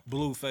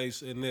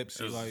Blueface and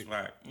Nipsey. It's Like,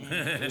 Wack.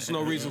 there's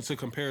no reason to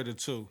compare the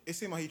two. It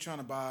seemed like he trying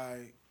to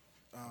buy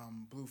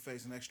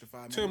Blueface an extra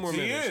 5 minutes. 10 more He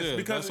minutes. is Yeah,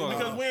 because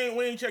that's all.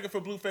 we ain't checking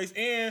for Blueface,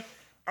 and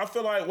I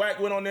feel like Wack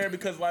went on there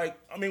because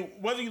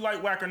whether you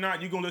like Wack or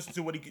not, you gonna listen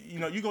to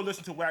you gonna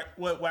listen to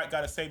what Wack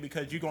got to say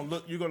because you're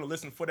gonna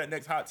listen for that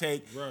next hot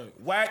take. Right.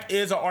 Wack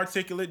is an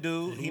articulate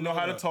dude. He know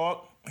how to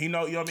talk. He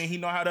know he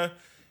know how to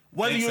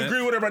whether Makes you sense.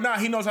 agree with him or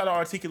not. He knows how to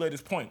articulate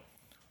his point.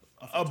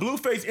 A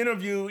Blueface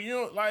interview,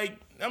 like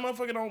that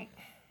motherfucker don't.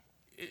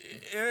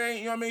 It ain't,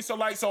 you know what I mean?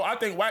 So I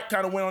think Wack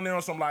kind of went on there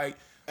on some like,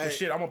 well, Hey.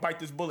 shit, I'm gonna bite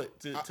this bullet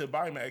to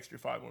buy him an extra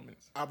 5 more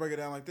minutes. I'll break it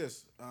down like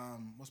this.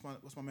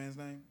 What's my man's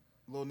name?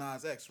 Lil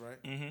Nas X,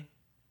 right? Mm-hmm.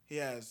 He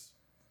has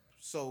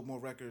sold more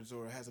records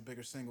or has a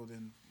bigger single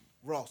than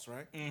Ross,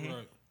 right? Mm-hmm.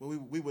 Right. But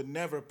we would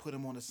never put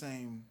him on the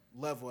same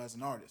level as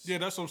an artist. Yeah,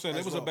 that's what I'm saying. It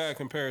As was a Ross. bad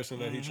comparison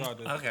that he tried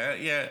to. Okay,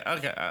 yeah,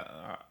 okay.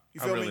 You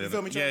feel me? You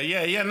feel me, Chuck?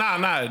 Yeah.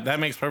 Nah. That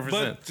makes perfect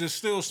sense. But to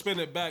still spin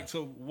it back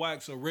to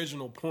Wack's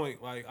original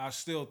point, like I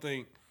still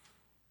think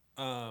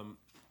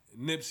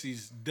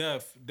Nipsey's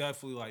death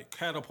definitely like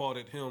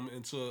catapulted him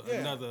into Yeah.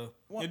 another.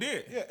 Well, It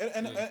did.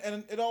 Yeah,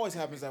 and it always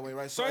happens that way,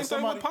 right? So Same as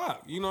thing with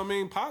Pac. You know what I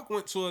mean? Pac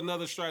went to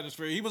another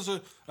stratosphere. He was a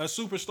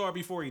superstar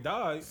before he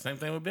died. Same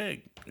thing with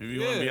Big. If you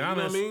Yeah, want to be you know what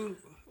I honest. mean?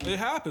 It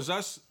happens.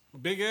 That's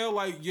Big L.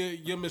 Like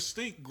your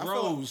mystique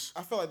grows.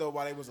 I feel like though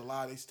while they was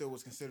alive, they still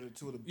was considered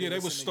two of the biggest. Yeah, they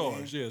were in the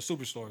stars. game. Yeah,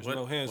 superstars. What,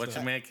 no hands what your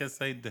down. man Kiss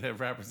say? Dead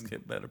rappers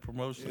get better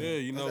promotion. Yeah,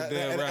 you know, That-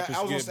 dead and rappers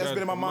I was get that's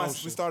been in my mind since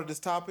promotion. we started this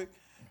topic.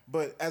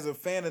 But as a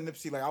fan of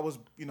Nipsey, like I was,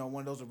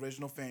 one of those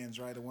original fans,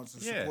 right? The ones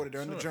that Yeah, supported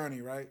during the sure.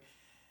 journey, right?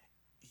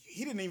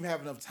 He didn't even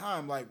have enough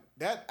time. Like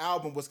that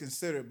album was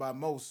considered by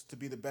most to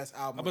be the best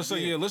album. I'm gonna of the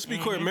say, year. yeah. Let's be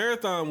clear.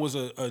 Marathon was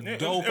a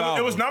dope album.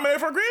 It was nominated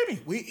for a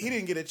Grammy. He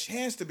didn't get a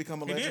chance to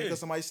become a legend did. because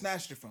somebody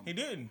snatched it from him. He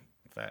did.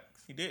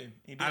 Facts. He did.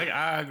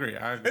 I agree.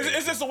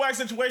 It's just a Wack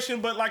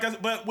situation, but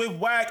but with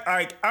Wack,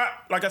 like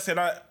I said,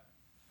 I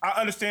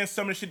understand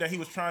some of the shit that he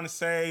was trying to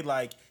say,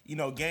 like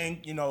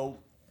gang.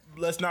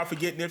 Let's not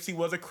forget Nipsey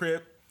was a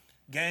Crip.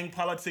 Gang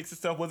politics and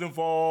stuff was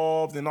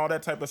involved and all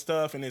that type of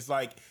stuff, and it's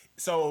like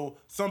so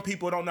some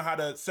people don't know how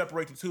to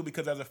separate the two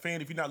because as a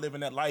fan, if you're not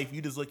living that life,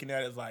 you just looking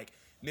at it as like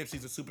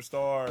Nipsey's a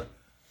superstar.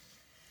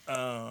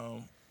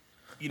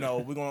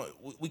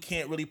 We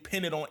can't really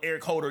pin it on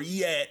Eric Holder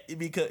yet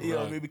because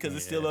because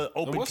it's still an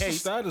open And what's the case.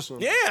 status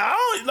of it? Yeah,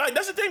 I don't like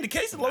that's the thing. The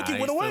case low key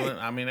went away,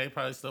 They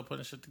probably still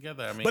putting shit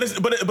together. I mean, but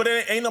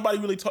it ain't nobody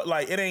really talk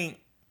like it ain't.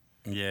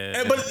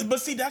 yeah. But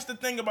see, that's the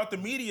thing about the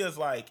media is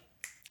like.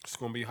 It's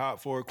gonna be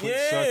hot for a quick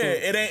Yeah,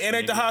 second. it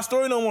ain't the hot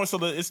story no more.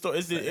 So it era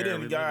we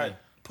didn't live got in.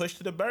 pushed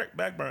to the back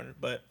burner.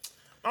 But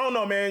I don't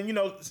know, man.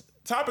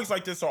 Topics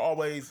like this are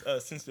always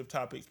sensitive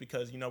topics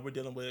because we're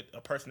dealing with a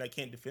person that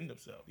can't defend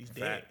himself. He's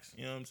dead. Facts.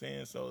 You know what I'm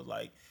saying? So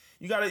like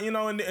you gotta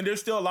and there's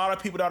still a lot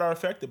of people that are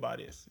affected by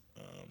this.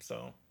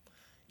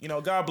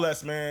 God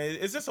bless, man.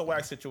 It's just a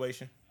Wack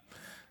situation.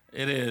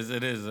 It is.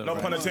 No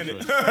pun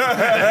intended.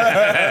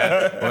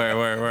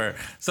 Word.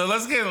 So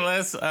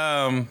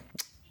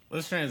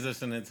let's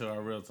transition into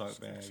our real talk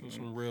bag.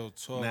 Some real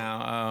talk.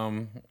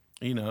 Now,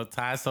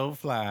 Ty so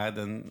fly,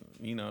 then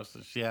so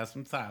she has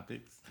some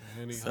topics.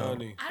 Honey.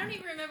 I don't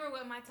even remember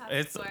what my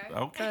topics It's were.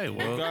 okay.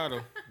 Well, Got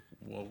him.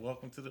 well,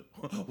 welcome to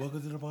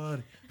the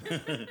party.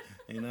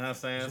 You know what I'm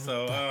saying?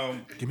 So,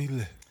 Give me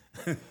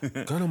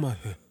lit. Gun on my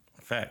head.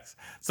 facts.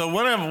 So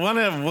one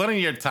of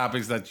your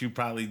topics that you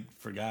probably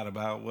forgot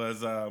about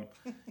was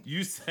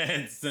you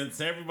said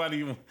since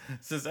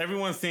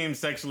everyone seems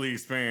sexually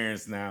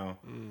experienced now,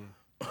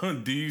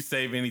 do you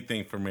save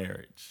anything for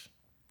marriage?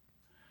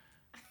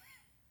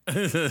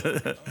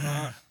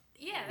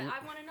 Yeah,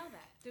 I want to know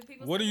that. Do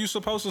people? What are you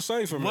supposed to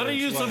say for marriage? What are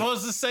you Like,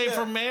 supposed to say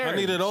for marriage? I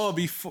need it all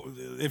before.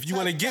 If you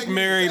want to get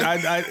married,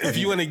 if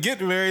you want to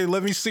get married,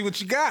 let me see what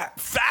you got.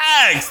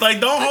 Facts. Like,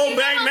 don't hold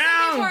back People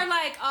now. are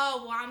like,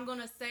 oh, well, I'm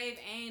gonna save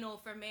anal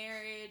for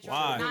marriage or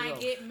Why? when I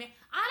get married.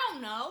 I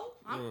don't know.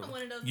 I'm not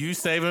one of those. You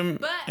people. saving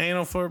But-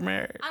 anal for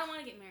marriage? I don't want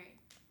to get married.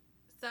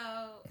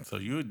 So So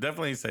you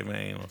definitely saving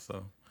anal.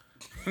 So.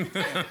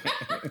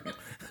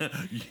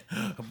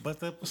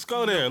 But Let's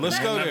go there. Let's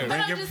go but there. I'm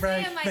Bring it just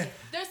right saying, like,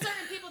 there's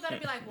certain people that'll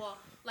be like, well,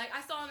 Like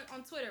I saw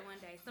on Twitter one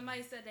day,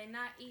 somebody said they're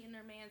not eating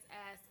their man's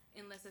ass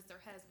unless it's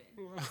their husband.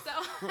 So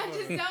I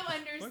just don't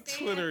understand. What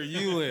Twitter are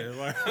you in?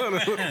 Like,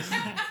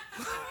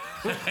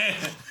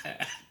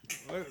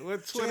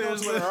 what Twitter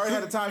is I that? already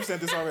had a timestamp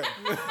this already.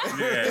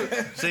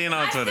 Yeah, she ain't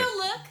on I Twitter. still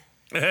look,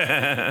 but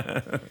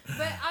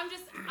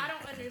I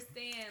don't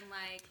understand.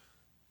 Like,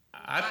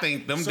 I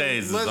think them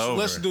days is over.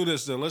 Let's do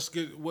this then. Let's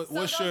get what's so your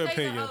those days are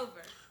opinion? over.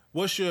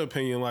 What's your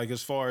opinion like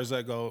as far as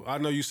that go? I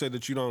know you said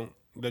that you don't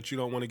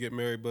want to get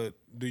married, but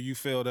do you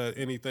feel that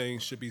anything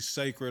should be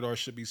sacred or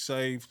should be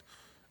saved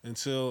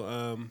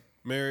until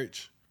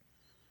marriage?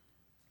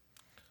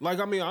 Like,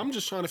 I mean, I'm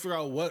just trying to figure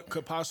out what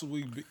could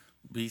possibly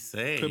Be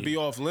safe. could be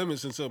off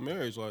limits until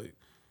marriage. Like,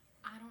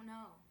 I don't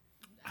know.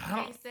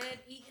 They said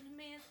eating a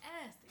man's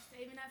ass. They're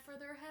saving that for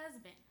their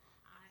husband.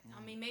 I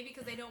mean, maybe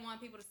because they don't want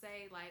people to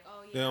say like,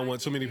 "Oh yeah." they don't want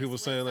too many people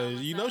saying like,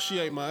 you know, she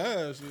ate my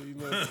ass. You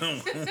know,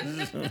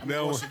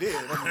 Well, she did.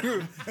 I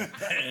mean,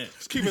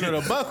 just keeping it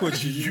a buck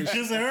with you. You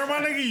kissing her, my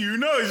nigga? You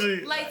know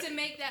she. Like to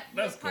make that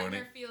That's partner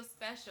corny. feel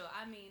special.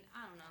 I mean,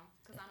 I don't know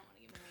because I don't want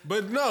to get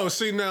married. But no,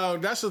 see now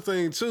that's the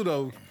thing too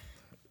though.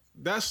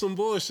 That's some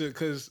bullshit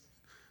because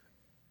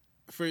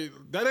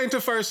that ain't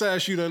the first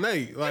ass you done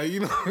ate. Like, you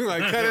know,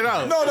 like cut it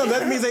out. no,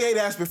 that means they ate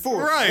ass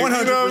before. Right. 100%. You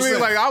know what I mean?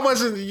 Like I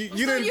wasn't you So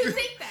didn't you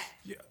think that?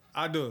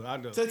 I do.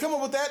 To come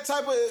up with that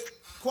type of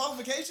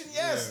qualification,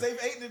 yes, they've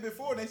eaten it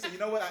before. And they said, you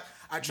know what?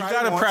 I You tried it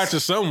gotta once.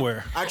 practice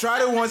somewhere. I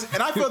tried it once,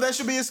 and I feel that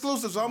should be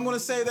exclusive. So I'm going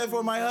to say that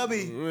for my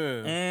hubby.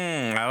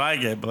 Yeah. I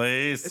like it,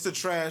 please. It's a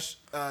trash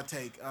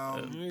take.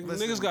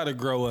 Listen, Niggas gotta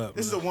grow up.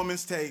 This is a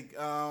woman's take.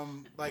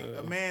 Like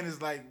a man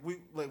is like we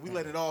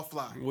let it all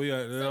fly. We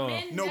So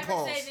men No never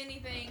pause. save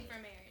anything for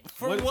marriage.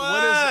 For what? what?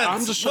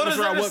 I'm just trying to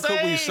figure out what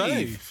could we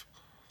save? save.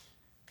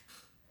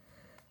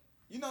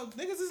 You know,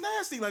 niggas is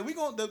nasty. Like we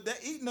gon' that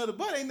eating of the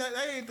butt that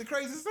ain't the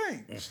craziest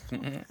thing. I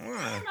don't know.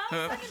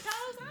 Second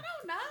toes, I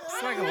don't know.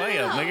 It's like a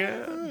layup,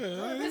 nigga.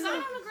 Because I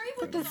don't agree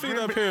with Put that. feet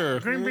up here.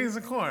 Green beans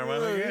and corn, my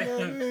You know nigga.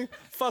 what I mean?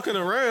 Fucking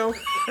around.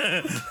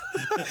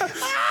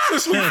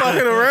 Just we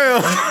fucking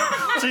around.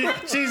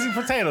 Cheesy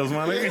potatoes,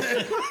 my nigga.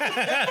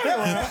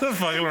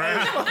 Fucking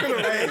around.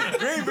 Hey,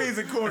 green beans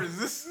and quarters.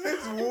 This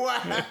is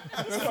wild.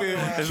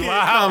 It's Wild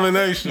wild.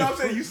 combination. No, I'm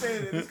saying you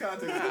saying it in this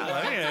context.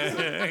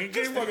 Yeah.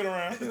 Just fucking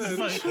around. Since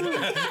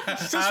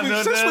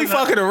we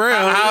fucking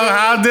around.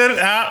 How did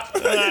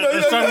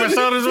it? Struck my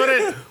shoulders with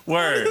it?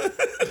 Word.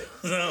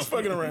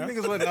 Fucking around.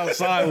 Niggas went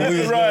outside when we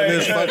was Right. doing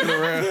this fucking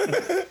around.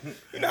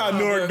 You know how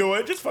Newark do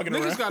it. Just fucking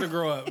Niggas around. gotta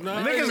grow up. No,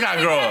 Niggas I gotta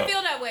think grow I up.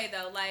 feel that way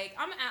though. Like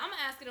I'm gonna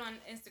ask it on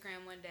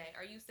Instagram one day.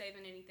 Are you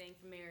saving anything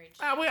for marriage?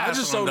 I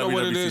just don't know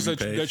what it is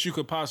that you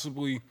could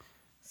possibly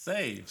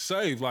save.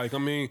 save. Like, I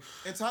mean,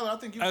 And Tyler, I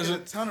think you As get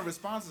a- a ton of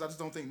responses. I just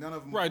don't think none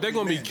of them. right, they're will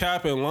gonna be men.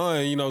 capping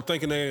line, you know,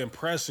 thinking they're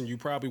impressing you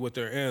probably with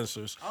their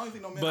answers. I don't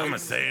even think no men. But- are I'm even- gonna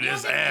say You don't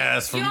this think-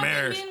 ass for you don't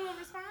marriage. think men will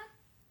respond?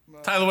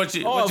 Tyler, what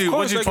of course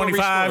you they gonna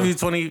 25? respond. You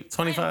 20, I am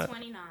 25?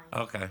 29.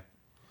 Okay.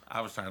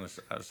 I was trying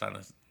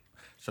to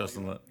show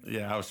some love.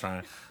 Yeah, I was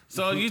trying.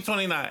 So you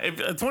 29.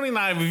 If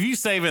 29, if you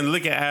saving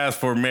licking ass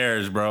for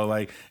marriage, bro,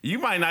 like you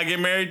might not get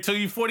married till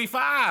you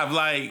 45.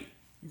 Like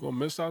You gonna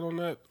miss out on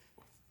that?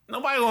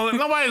 nobody gonna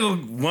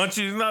want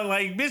you.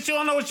 Like bitch, you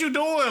don't know what you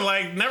doing.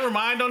 Like never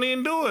mind, don't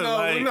even do it. No,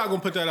 like, we're not gonna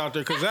put that out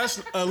there because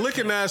that's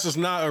licking ass is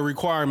not a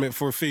requirement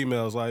for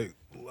females. Like,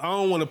 I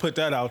don't want to put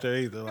that out there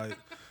either. Like,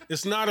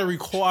 it's not a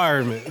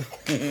requirement.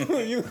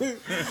 You-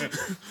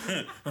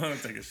 I'm gonna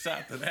take a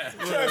shot to that.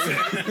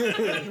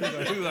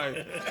 you like,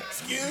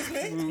 Excuse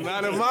me.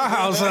 not in my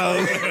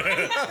household.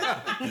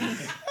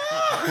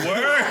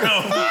 Word.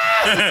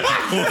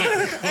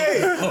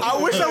 Hey, I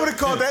wish I would have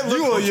called that look.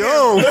 You on on camera. your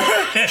own.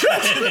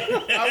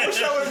 I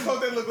wish I would have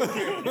called that look on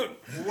camera.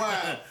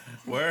 Wow.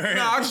 Word.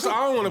 Nah, I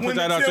don't want to put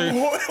that out Tim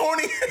there.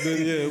 Horny.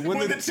 Yeah, when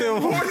the Tim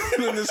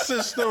in the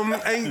system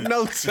ain't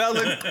no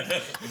telling. Not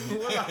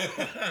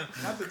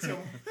the Tim.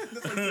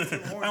 This ain't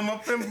Tim Horn. I'm a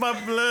pimp my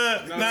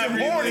blood, not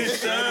horny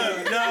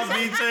son. Y'all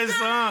BJ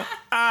son.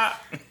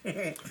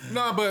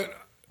 Nah, but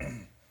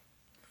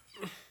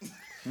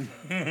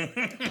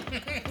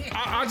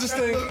I just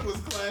think Look was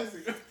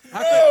classic.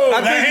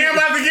 That hand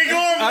about to get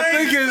going. I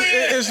think baby.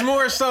 it's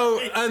more so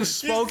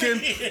unspoken,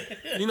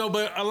 you know.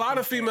 But a lot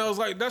of females,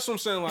 like that's what I'm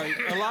saying. Like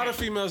a lot of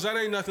females, that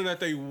ain't nothing that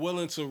they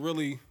willing to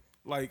really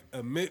like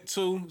admit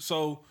to.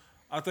 So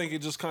I think it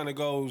just kind of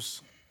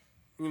goes,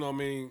 you know what I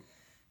mean,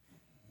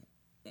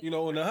 you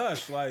know, in the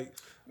hush. Like,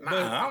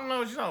 Nah, I don't know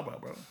what you know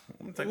about, bro.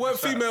 I'm gonna take what my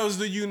shot. females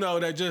do you know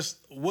that just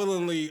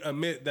willingly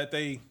admit that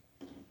they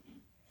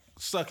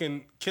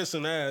sucking,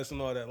 kissing ass and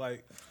all that?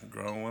 Like,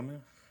 Grown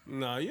women.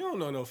 nah, you don't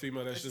know no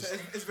female that's just.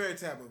 It's very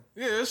taboo.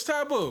 Yeah, it's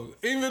taboo.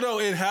 Even though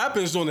it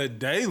happens on a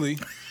daily.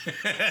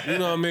 You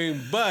know what I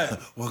mean? But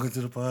Welcome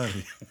to the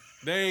party.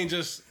 they ain't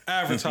just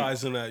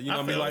advertising that. You know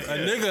what I mean? feel Like it, a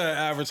yeah. nigga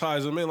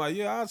advertising, man, like,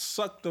 yeah, I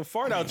sucked the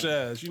fart out your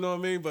ass. You know what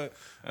I mean? But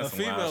That's a some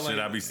female wild like, shit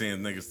I be seeing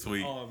niggas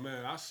tweet. oh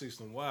man, I see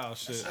some wild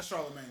shit. That's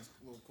Charlamagne's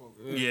little quote.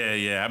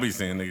 Yeah, I be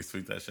seeing niggas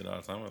tweet that shit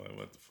all the time. I'm like,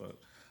 what the fuck?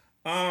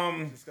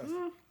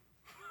 Disgusting.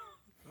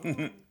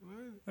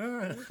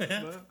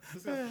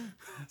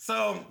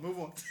 So Move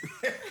on.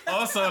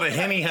 also the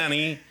Henny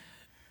Honey,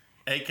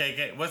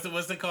 AKK.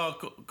 What's it called?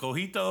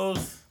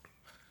 Cojitos.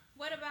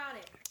 What about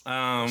it?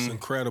 It's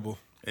incredible.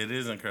 It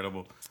is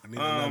incredible. I need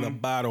another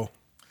bottle.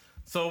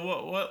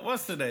 So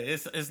what's today?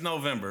 It's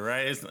November,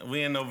 right?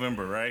 We in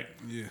November, right?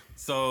 Yeah.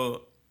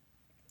 So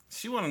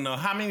she want to know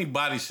how many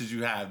bodies should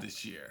you have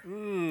this year?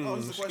 Oh,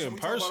 this is a question getting we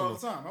talk about all personal.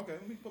 the time. Okay,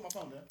 let me put my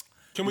phone down.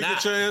 Can we Nah.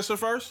 get your answer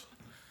first?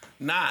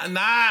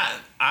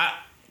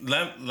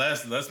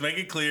 Let's make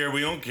it clear.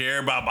 We don't care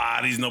about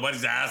bodies.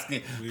 Nobody's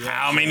asking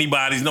how many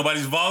bodies.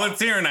 Nobody's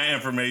volunteering that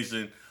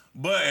information.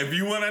 But if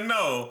you want to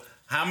know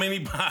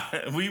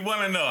we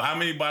want to know how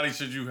many bodies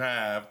should you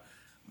have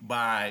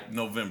by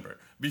November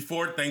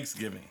before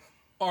Thanksgiving.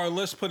 Or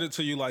let's put it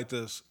to you like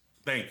this.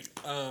 Thank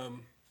you.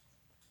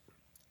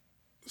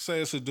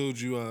 Say it's a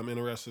dude you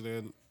interested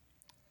in.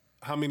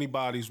 How many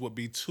bodies would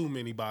be too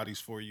many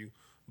bodies for you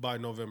by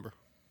November?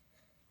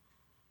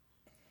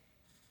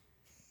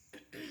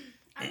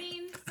 I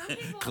mean, some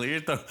people Clear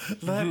throat.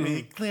 Let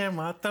me clear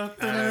my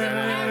throat.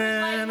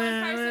 average like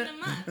one person a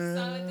month. So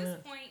at this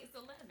point, it's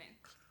 11.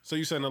 So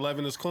you saying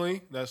 11 is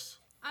clean? That's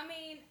I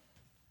mean,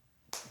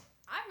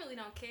 I really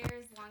don't care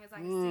as long as I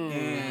can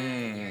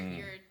see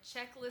your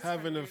checklist.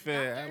 having from a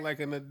fair. your Act doctor. like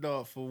an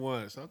adult for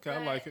once. Okay, I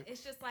But like it.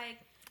 It's just like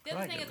the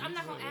other thing is I'm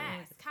not gonna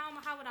ask.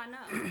 How would I know?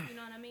 You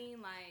know what I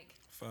mean? Like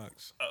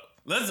Facts.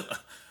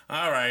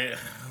 All right.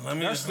 Let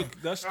me That's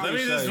Let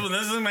me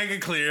just make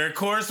it clear. Of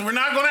course, we're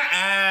not gonna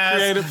ask.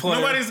 Creative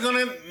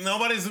player.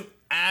 Nobody's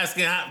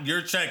asking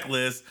your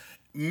checklist.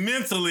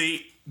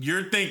 Mentally,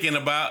 you're thinking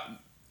about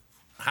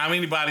how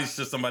many bodies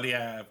should somebody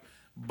have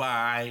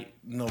by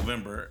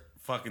November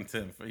fucking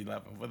 10th or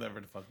 11th, whatever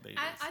the fuck they is.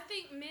 I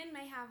think men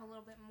may have a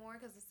little bit more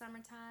because the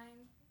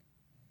summertime.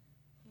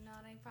 You know,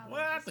 they probably.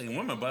 Well, I just think a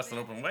women little busted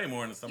bit. open way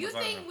more in the You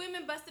summertime. think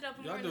women busted up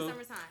more in the do.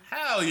 summertime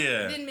Hell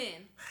yeah. than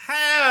men?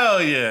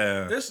 Hell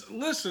yeah. It's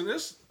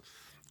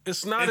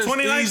not In as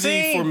 2019?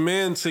 easy for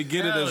men to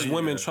get it Hell as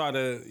women yeah. try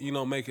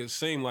to make it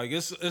seem like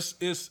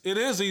it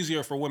is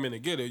easier for women to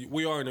get it.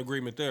 We are in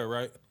agreement there,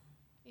 right?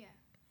 Yeah.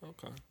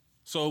 Okay.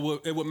 So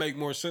it would make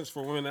more sense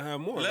for women to have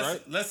more,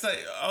 right? Let's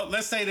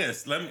say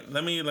this.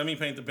 Let me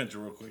paint the picture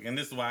real quick. And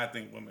this is why I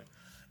think women.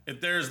 If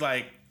there's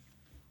like,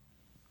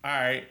 all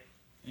right,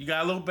 you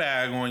got a little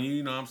bag on you,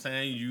 you know what I'm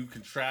saying? You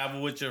can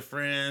travel with your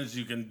friends.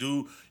 You can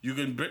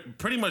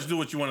pretty much do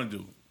what you want to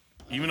do.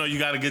 Even though you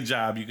got a good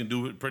job, you can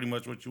do pretty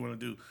much what you want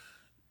to do.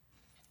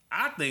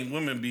 I think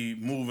women be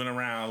moving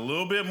around a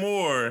little bit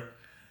more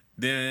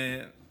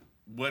than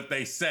what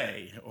they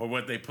say or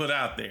what they put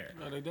out there.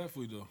 No, they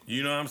definitely do.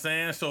 You know what I'm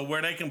saying? So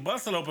where they can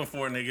bust it open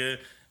for a nigga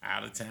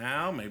out of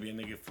town, maybe a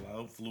nigga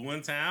flew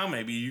in town,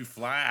 maybe you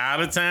fly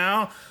out of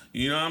town,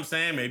 you know what I'm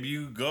saying? Maybe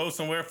you go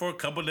somewhere for a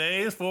couple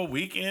days, for a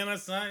weekend or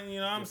something, you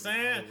know what I'm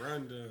saying?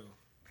 Rundown.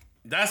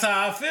 That's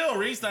how I feel,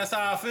 Reese. That's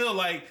how I feel.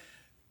 Like,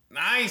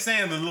 I ain't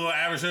saying the little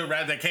average hood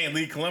rat that can't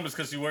leave Columbus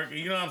because she working,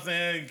 you know what I'm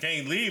saying?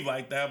 Can't leave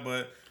like that,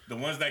 but the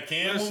ones that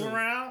can Listen. move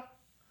around,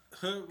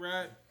 Hood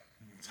rat,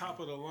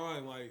 top of the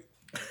line, like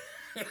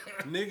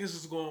niggas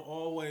is gonna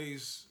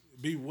always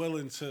be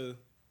willing to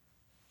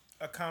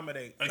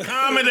Accommodate.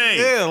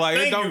 Yeah, like, it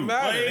Thank don't you.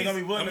 matter. Please. They gonna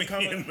be willing to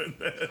come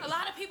A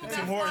lot of people got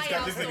Hortons fly got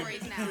out this nigga-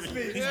 stories now. It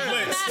blitzed.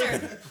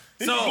 doesn't matter.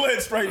 He's So-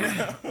 blitzed right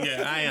now.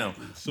 Yeah, I am.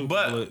 Super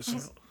But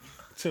blitz.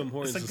 Tim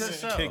Hortons it's a good is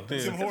show. kicked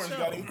Tim in. Hortons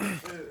got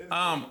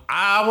him.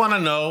 I want to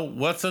know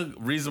what's a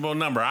reasonable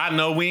number. I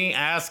know we ain't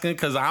asking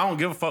because I don't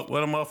give a fuck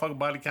what a motherfucking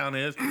body count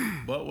is,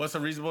 but what's a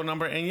reasonable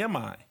number in your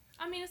mind?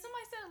 I mean, if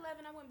somebody said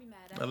 11, I wouldn't be mad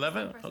at it.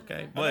 11? One person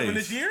Okay. would. 11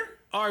 Blaze. this year?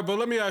 All right, but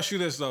let me ask you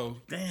this though.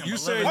 Damn, you 11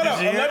 said Hold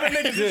on, year? 11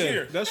 niggas this yeah,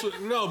 year. that's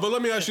what. No, but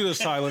let me ask you this,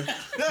 Tyler.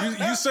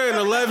 You saying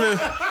 11?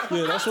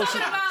 Yeah, that's what she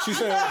I'm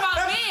said. talking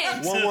about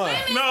men. One.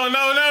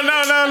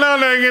 No,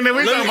 nigga.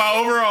 We talking about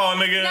overall,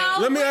 nigga.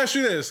 No, Let me ask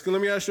you this.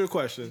 Let me ask you a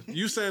question.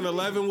 You saying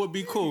 11 would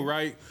be cool,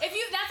 right? if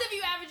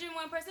you averaging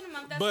one person a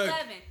month, that's But-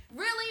 11.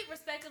 Really,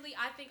 respectively,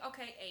 I think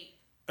okay, 8.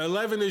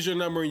 11 is your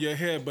number in your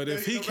head, but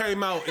if he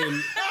came out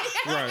and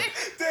right,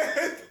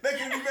 They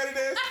can be better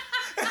than.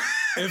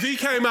 if he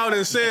came out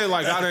and said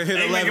like I done hit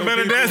Ain't 11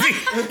 making better,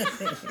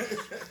 people,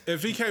 Desi.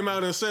 if he came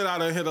out and said I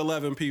done hit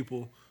 11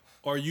 people,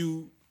 are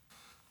you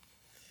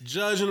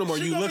judging them? Are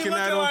you looking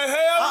at them? like,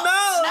 hell no.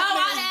 No,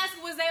 I'd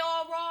ask, was they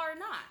all raw or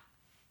not?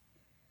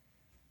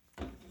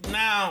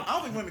 Now, I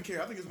don't think women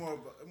care. I think it's more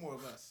or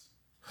less.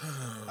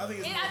 I think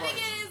it's And more I think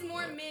about it is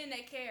more men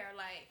that care.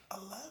 Like,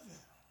 11.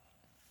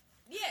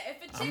 yeah, if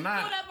a chick I'm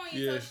not- pulled up on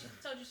you, Yeah.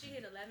 told you she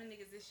hit 11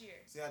 niggas this year.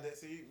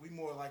 See, we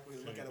more likely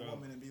to look at a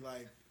woman and be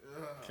like,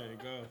 ugh.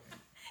 Can't go.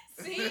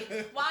 See,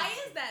 why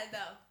is that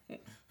though?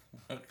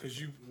 Because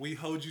we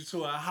hold you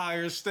to a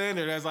higher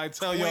standard, as I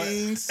tell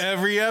Queens. you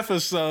every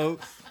episode.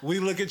 We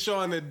look at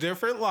y'all in a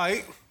different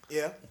light,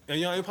 Yeah. and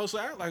y'all ain't supposed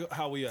to act like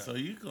how we act. so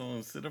you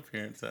gonna sit up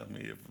here and tell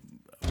me if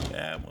a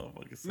bad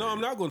motherfucker said No, I'm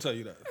it? not gonna tell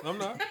you that. I'm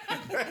not.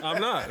 I'm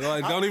not.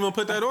 Like, don't even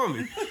put that on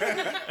me.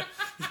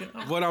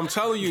 What I'm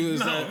telling you is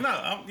that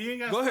No, you ain't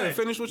gotta Go ahead,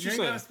 explain. finish what you ain't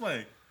said. gotta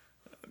explain.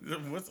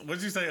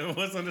 What you say?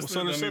 What's understood? What's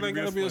understood ain't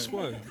gotta be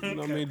explained. You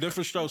know what I mean?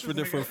 Different strokes for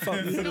different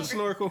fuck. You hit a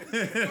snorkel.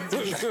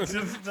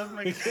 just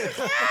making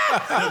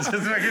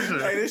sure.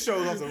 Hey, this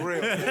show's on some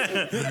real.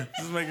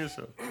 Just making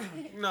sure.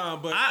 Nah,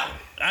 but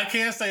I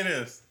can't say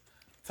this.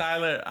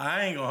 Tyler,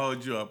 I ain't gonna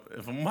hold you up.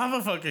 If a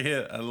motherfucker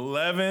hit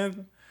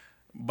 11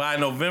 by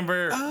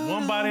November,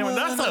 one body,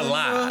 that's a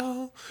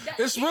lot.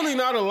 it's really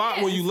not a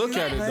lot when you look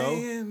at it,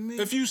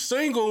 though. If you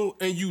single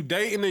and you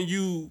dating and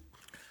you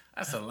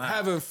That's a lot.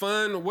 having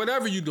fun,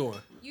 whatever you doing.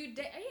 if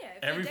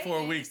Every you're 4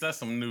 dating- weeks, that's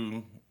some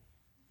new.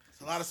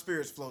 It's a lot of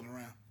spirits floating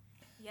around.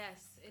 Yes,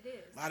 it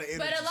is. A lot of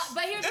But energies.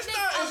 but here's the It's thing: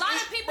 not, a lot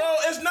of people. bro.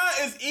 It's not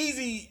as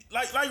easy.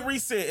 Like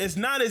Reese said, it's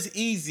not as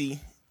easy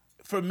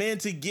for men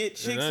to get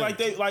chicks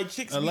ain't. like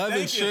chicks. be 11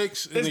 thinking.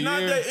 chicks in It's a not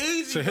year that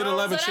easy to hit bro.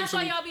 11 So chicks that's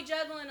why in- y'all be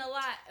juggling a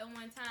lot at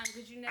one time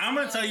because you never. I'm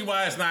gonna know tell you who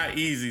why you it's not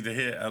easy to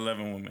hit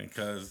 11 women,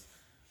 because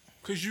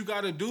Cause you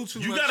gotta do too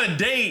you much. gotta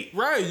date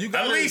Right, you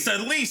gotta-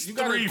 at least you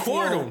gotta 3-4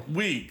 court 'em.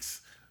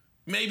 weeks,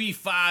 maybe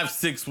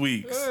 5-6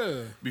 weeks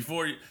Yeah.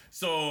 before you.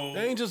 So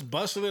They ain't just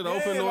busting it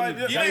open on like,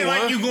 the it yeah, ain't day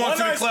like one. you going One to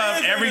the night club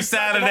stands every ain't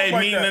starting Saturday off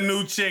like meeting that. a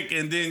new chick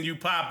and then you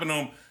popping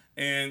them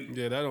and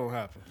Yeah, that don't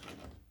happen.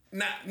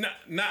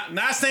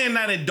 not saying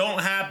that it don't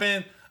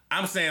happen.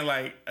 I'm saying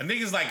like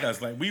niggas like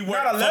us, like we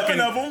work Not 11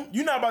 fucking, of them.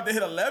 You're not about to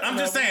hit 11. I'm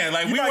just of them. saying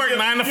like You we might work get-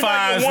 9 to you might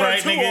get 5s, one or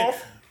right, two nigga?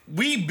 off.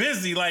 We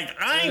busy. Like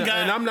I ain't got.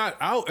 And I'm not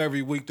out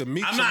every week to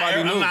meet I'm not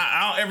somebody new.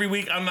 out every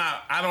week. I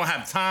don't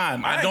have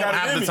time. I ain't don't got it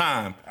have in the me.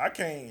 time. I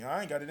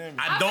ain't got it in me.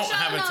 I I don't for sure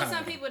have know a time.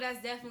 some people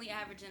that's definitely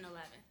averaging 11.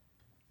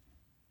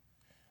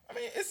 I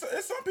mean, it's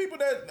some people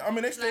that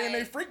they stay in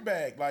their Like- freak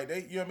bag. Like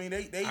they, you know what I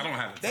mean? They I don't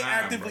have the they time,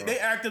 actively bro. they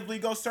actively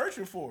go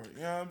searching for it.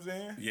 You know what I'm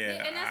saying? Yeah,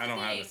 And that's I don't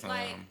the have thing. the time.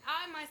 Like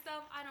I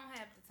myself, I don't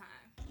have the time.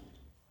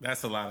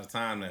 That's a lot of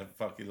time to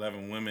fuck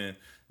 11 women,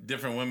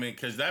 different women,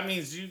 because that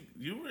means you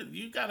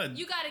gotta.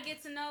 You got to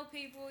get to know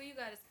people. You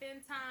got to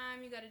spend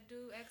time. You got to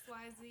do X, Y,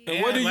 Z.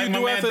 And what do like you my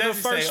do man after the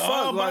Desi first say, fuck?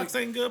 all Like, box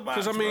ain't good box.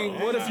 Because I mean,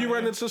 bro. what if you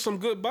run into some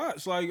good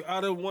bots? Like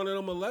out of one of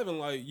them 11,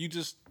 like you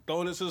just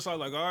throwing it to the side,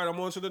 like all right, I'm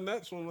on to the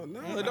next one. Like,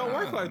 no, it don't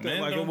work like that.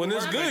 man, Like don't when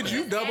it's work good, like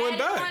you that. doubling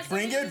back.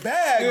 Bring it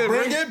back. Yeah,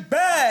 bring it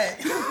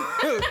back.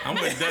 I'm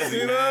with Desi.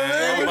 You know what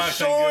I mean? It's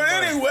showing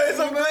anyway.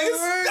 So bring it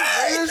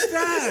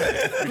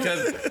back.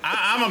 Because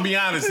I'm gonna be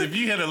honest, if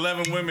you hit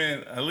 11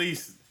 women, at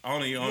least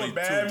only a 2,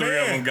 bad 3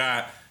 of man.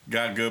 them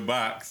got good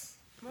box.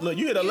 Look,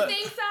 you hit You 11.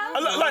 think so?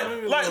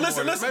 Like,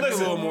 listen, Maybe a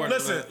little more than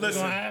that. You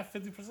listen. gonna have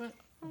 50%?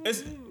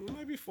 It's,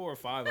 Maybe 4 or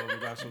 5 of them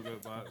got some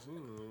good bots.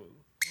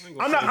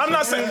 I'm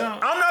not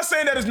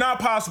saying that it's not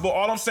possible.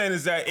 All I'm saying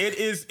is that it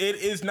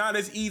is not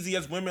as easy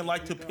as women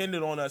like to pin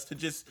it on us to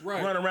just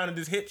Right. run around and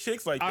just hit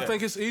chicks like that. I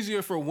think it's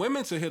easier for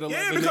women to hit 11.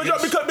 yeah,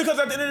 because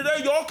at the end of the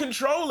day, y'all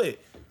control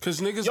it. because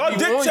niggas Y'all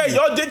be on you.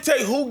 y'all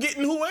dictate who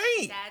getting who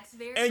ain't. That's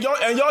very. And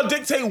y'all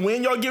dictate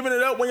when y'all giving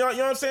it up, when y'all, you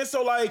know what I'm saying?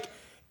 So like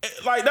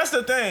that's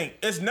the thing.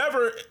 It's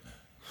never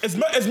as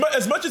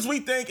much as we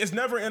think, it's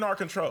never in our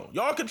control.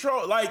 Y'all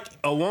control, like,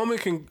 A woman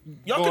can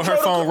Y'all go on her control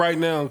the phone co- right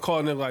now and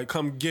call nigga like,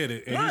 come get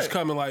it. And he's Right.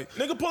 coming like,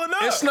 nigga pulling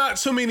up. it's not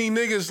too many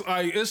niggas.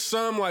 Like, it's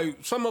some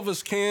of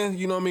us can,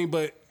 you know what I mean?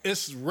 But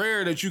it's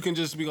rare that you can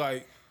just be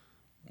like,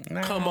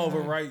 come over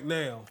right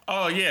now.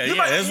 Oh yeah, You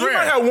yeah, it's might rare.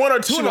 have one or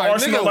two She in the like,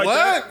 arsenal nigga, like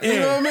what? that. You Yeah.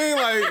 know what I mean?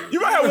 Like, You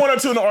might have one or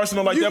two in the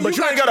arsenal like that, but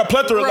you ain't got a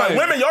plethora. Like Right.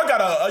 women, y'all got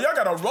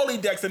a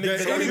Rolodex of niggas. Yeah,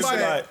 that you anybody-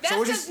 say, like, That's So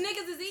we because just-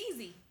 niggas is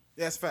easy.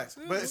 That's facts.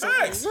 But so,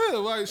 facts. yeah,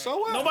 like, so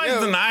what? Nobody's Yeah,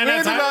 denying we that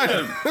ain't time.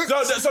 denying-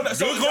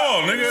 So Good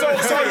call,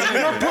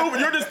 nigga.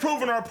 you're just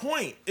proving our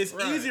point. It's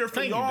easier for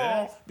Thank you,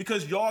 y'all Dad.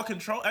 because y'all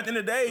control. At the end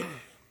of the day,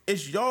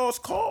 it's y'all's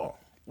call.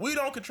 We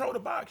don't control the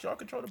box. Y'all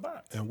control the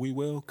box. And we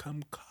will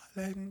come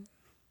calling.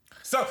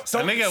 Some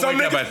nigga some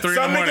wake up niggas- at 3 in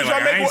the some morning niggas like,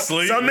 y'all make I ain't work-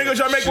 sleep. Some niggas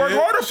y'all make work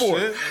harder for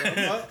it.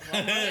 Yeah,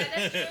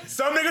 that's true.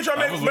 Some niggas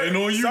y'all was waiting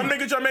on you. some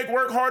niggas y'all make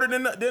work harder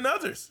than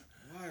others.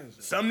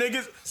 Some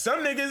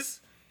niggas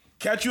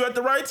catch you at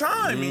the right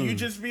time, and you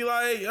just be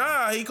like,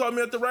 he called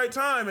me at the right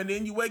time, and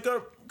then you wake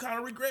up kind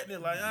of regretting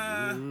it, like,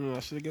 I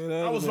should get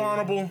that. I was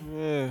vulnerable,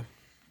 Yeah.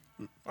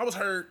 I was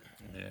hurt.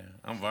 Yeah,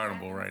 I'm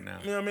vulnerable right now.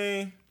 You know what I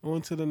mean?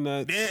 On to the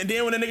nuts. And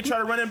then when the nigga try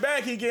to run it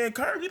back, he getting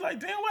curved. He like,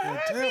 damn, what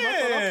happened? Damn, I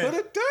thought I put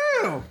it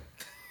down.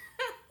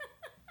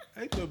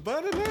 Ate the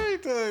butt and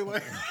everything.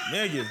 Like,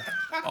 Nigga,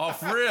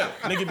 Off rip.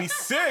 nigga be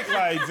sick.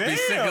 Like, damn. Be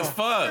sick as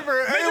fuck. A1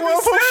 be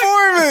sick.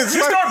 performance.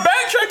 You start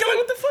backtracking like,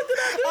 what the fuck did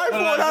I do? I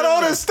pulled out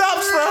all the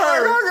stops for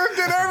her. I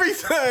did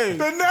everything.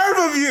 The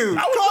nerve of you.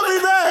 I was Call me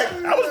really- back.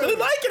 I was really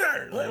liking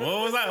her. Like, What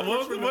was I?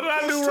 What did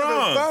I do Push to the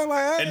wrong? thigh,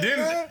 like, And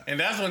then, and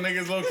that's when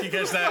niggas low key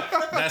catch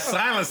that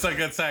silent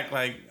sucker attack.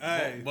 Like,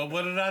 Hey. but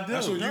what did I do?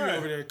 That's when you Right.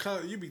 over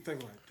there, you be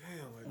thinking like,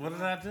 damn. Like, What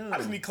did I do? I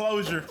just need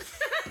closure.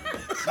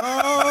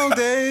 Long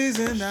days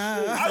and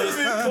nights. I just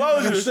need I'm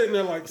closure. sitting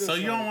there like this. So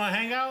you don't want to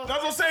hang out? That's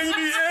what I'm saying. You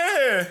be,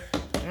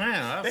 yeah.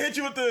 Man, They hit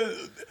you with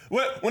the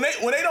when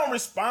they don't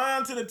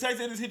respond to the text,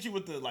 they just hit you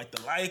with the like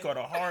or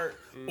the heart.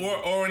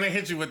 or when they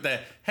hit you with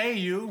that, hey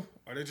you,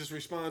 Or they just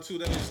respond 2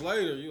 days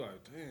later. You like,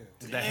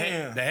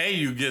 damn. the hey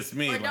you gets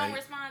me. Or don't Like,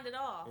 respond at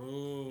all.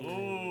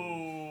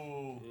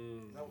 Ooh.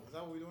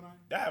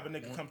 That have a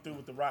nigga come through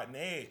with the rotten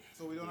egg.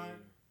 So we doing iron?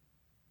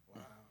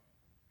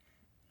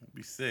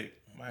 Be sick.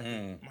 Might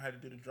have to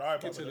do the drive.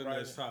 Get to the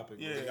next topic.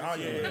 Yeah, bro.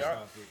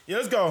 yeah.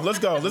 Let's go. We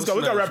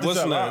gotta wrap this What's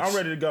up. next? I'm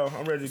ready to go.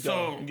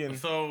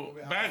 So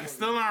back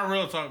still in our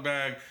real talk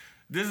bag.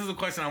 This is a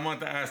question I want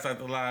to ask at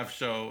the live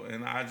show,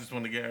 and I just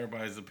want to get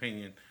everybody's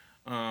opinion.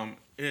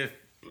 If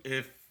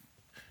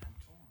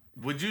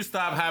would you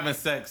stop having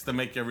sex to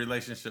make your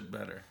relationship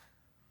better?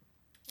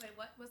 Wait,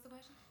 what? What's the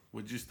question?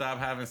 Would you stop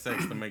having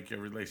sex to make your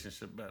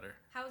relationship better?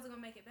 How is it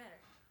gonna make it better?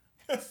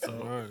 All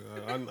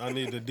right, I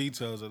need the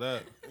details of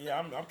that. Yeah,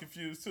 I'm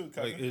confused too.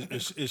 Like,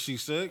 is she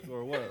sick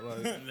or what?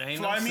 Like, Ain't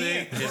Fly no me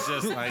sick. in. It's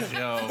just like,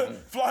 yo,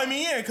 Fly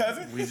me in,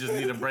 cousin. we just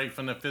need a break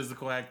from the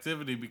physical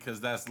activity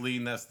because that's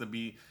leading us to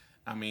be.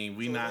 I mean,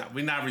 we not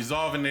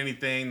resolving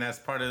anything. That's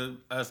part of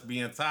us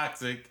being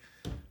toxic.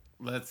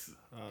 Let's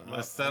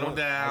settle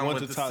down I want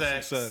with the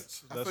toxic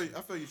sex. I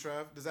feel you,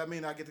 Trav. Does that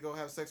mean I get to go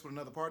have sex with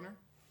another partner?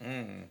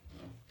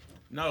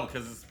 No,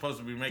 because it's supposed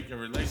to be make your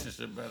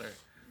relationship better.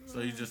 So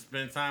you just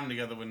spend time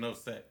together with no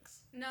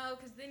sex. No,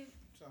 because then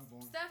Sounds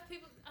boring.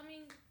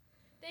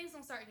 things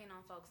gonna start getting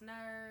on folks'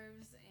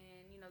 nerves,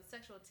 and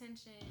sexual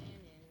tension,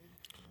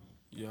 and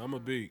yeah, I'm a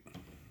beat.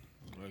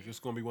 Like, it's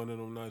gonna be one of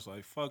them nights.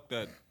 Like, fuck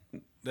that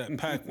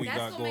pack we that's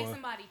got gonna going. make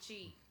somebody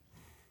cheat.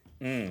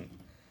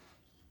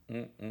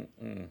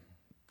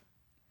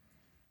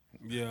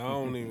 Yeah, I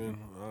don't even.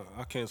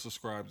 I can't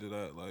subscribe to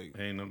that. Like,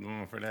 Ain't no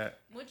going for that.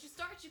 Once you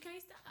start, you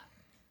can't stop.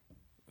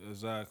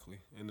 exactly,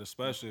 and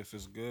especially if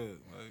it's good.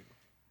 Like,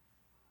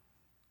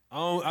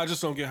 I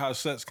just don't get how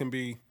sex can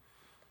be.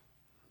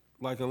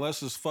 Like,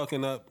 unless it's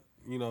fucking up,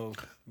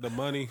 the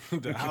money,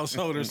 the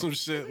household, or some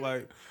shit.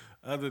 Like,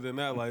 other than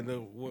that, like,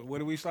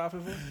 what are we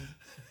stopping for?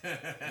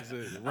 Is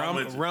it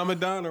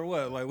Ramadan or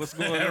what? Like, what's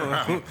going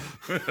on?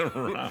 Gave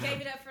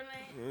it up for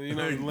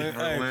Lent. Lent.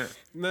 For Hey, Lent.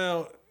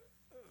 now,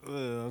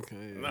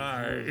 okay. All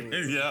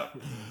right. Yep.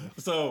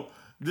 So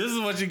this is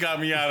what you got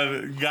me out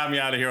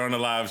of here on the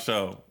live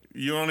show.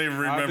 You don't even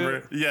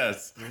remember.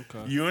 Yes.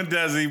 Okay. You and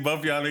Desi,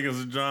 both y'all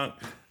niggas are drunk.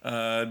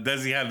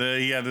 Desi had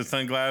the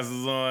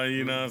sunglasses on.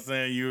 You know what I'm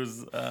saying? You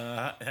was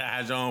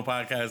had your own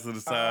podcast to the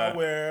side. I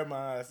wear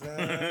my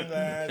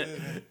sunglasses.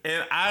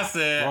 And I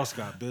said, Ross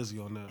got busy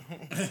on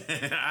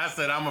that. I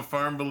said I'm a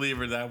firm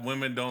believer that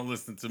women don't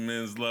listen to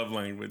men's love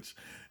language.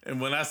 And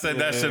when I said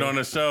that shit on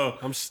the show,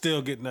 I'm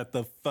still getting that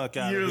the fuck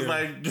out you of was here.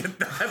 like, get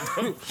that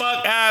the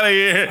fuck out of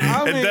here.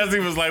 I mean- And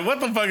Desi was like, what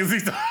the fuck is he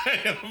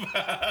talking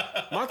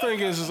about? My thing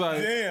is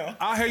like, Damn.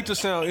 I hate to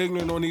sound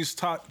ignorant on these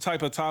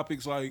type of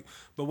topics, like,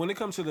 but when it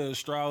comes to the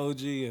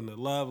astrology and the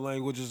love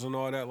languages and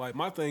all that, like,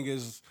 my thing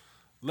is,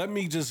 let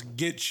me just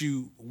get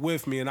you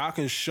with me, and I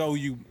can show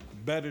you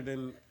better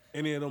than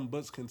any of them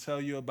books can tell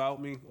you about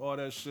me, all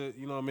that shit.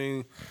 You know what I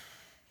mean?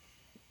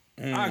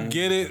 I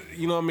get it.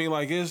 You know what I mean?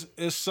 Like,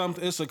 it's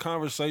something. It's a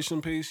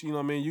conversation piece. You know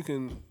what I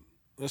mean?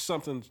 It's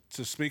something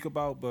to speak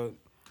about, but.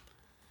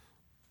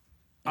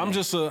 I'm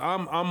just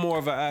I'm more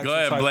of an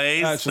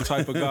action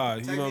type of guy.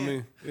 You know what I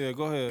mean? Yeah,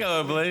 go ahead. Go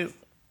ahead, Blaze.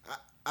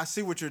 I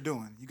see what you're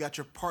doing. You got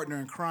your partner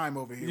in crime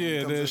over here. when it Yeah,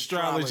 comes the to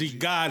astrology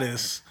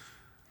goddess.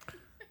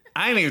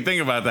 I ain't even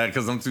think about that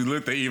because I'm too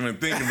lit to even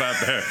think about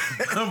that.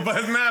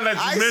 But now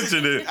that you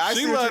mentioned it,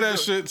 She love that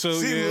shit too.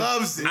 She yeah.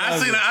 loves it. I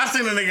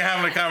seen a nigga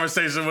having a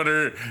conversation with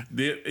her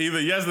either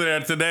yesterday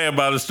or today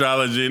about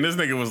astrology, and this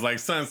nigga was like,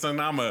 son,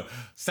 I'm a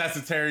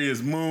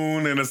Sagittarius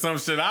moon and some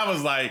shit. I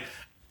was like,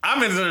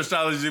 I'm into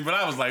astrology, but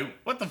I was like,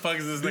 what the fuck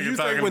is this Do nigga you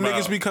talking think when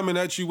about? niggas be coming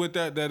at you with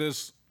that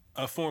is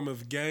a form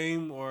of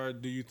game, or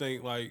do you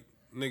think like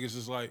niggas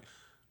is like?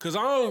 Cause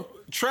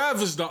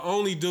Trav is the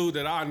only dude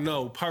that I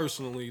know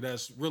personally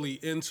that's really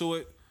into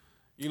it.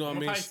 You know what I I'm a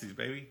mean? Pisces,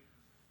 baby.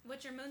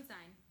 What's your moon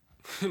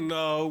sign?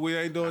 No, we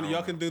ain't doing it.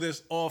 Y'all can do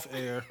this off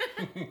air.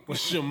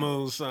 What's your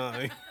moon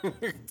sign?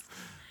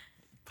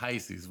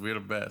 Pisces, we're the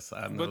best.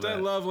 I know But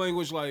that love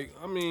language, like,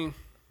 I mean,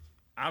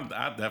 I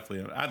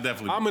definitely.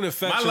 I'm an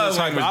affectionate my love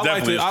type. language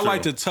definitely is I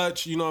like true. to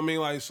touch. You know what I mean?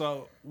 Like,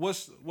 so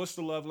what's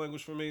the love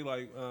language for me?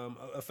 Like,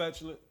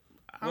 affectionate.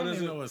 I don't What is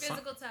even it? know what sign-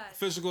 Physical touch.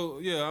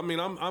 Physical, yeah. I mean,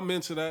 I'm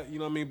into that. You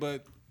know what I mean?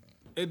 But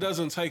it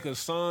doesn't take a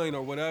sign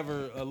or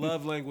whatever, a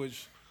love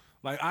language.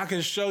 Like, I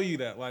can show you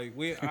that. Like,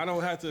 I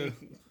don't have to.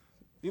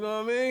 You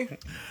know what I mean?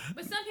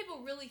 But some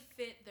people really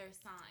fit their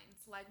signs.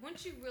 Like,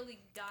 once you really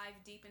dive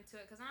deep into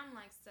it, because I'm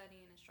like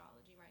studying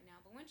astrology right now,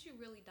 but once you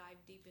really dive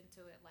deep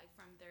into it, like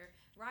from their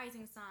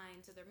rising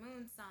sign to their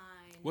moon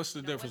sign. What's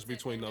the difference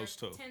between those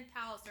two? 10th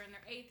house or in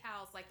their 8th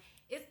house. Like,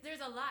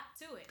 there's a lot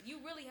to it. You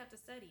really have to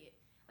study it.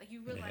 Like,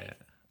 you really Yeah.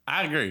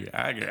 I agree.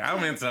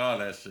 I'm into all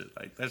that shit.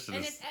 Like, that shit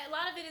and is. a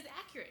lot of it is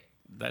accurate.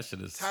 That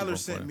shit is. Tyler super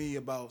sent fun. me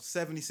about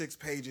 76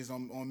 pages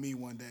on me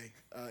one day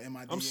in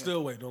my DM. I'm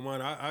still waiting on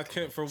mine. I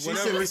can't, for She sent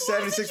me whatever,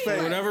 76 For for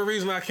pages. whatever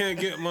reason, I can't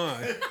get mine.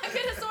 I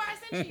could have swore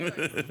I sent you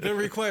yours. Been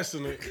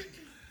requesting it.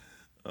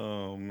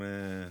 Oh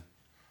man.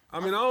 I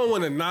mean, I don't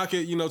want to knock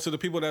it, to the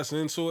people that's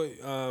into it.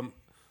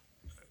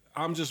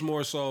 I'm just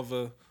more so of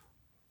a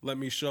let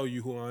me show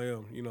you who I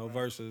am,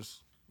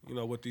 versus you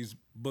know, what these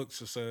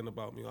books are saying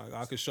about me. Like,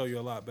 I could show you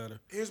a lot better.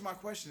 Here's my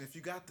question: if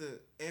you got the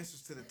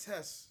answers to the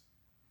tests,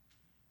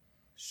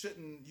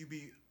 shouldn't you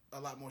be a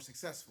lot more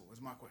successful?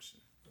 Is my question.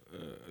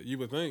 You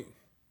would think.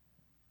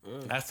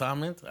 That's how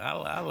I'm into.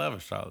 I love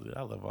astrology.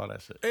 I love all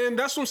that shit. And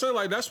that's what I'm saying.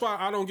 Like, that's why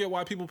I don't get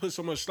why people put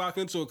so much stock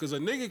into it. Because a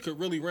nigga could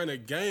really run a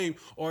game,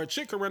 or a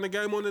chick could run a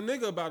game on a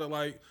nigga about it.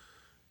 Like,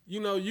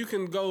 you know, you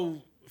can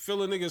go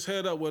fill a nigga's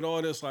head up with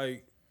all this,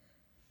 like,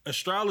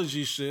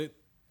 astrology shit.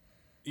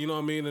 You know what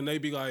I mean? And they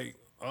be like,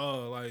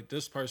 oh, like,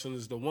 this person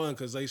is the one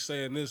because they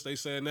saying this, they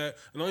saying that.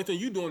 And the only thing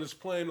you doing is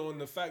playing on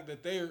the fact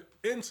that they're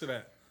into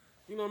that.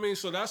 You know what I mean?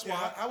 So that's Yeah,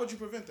 why. how would you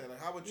prevent that?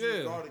 Like, how would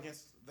you guard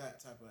against that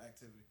type of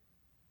activity?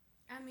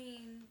 I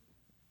mean,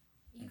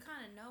 you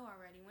kind of know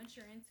already once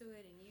you're into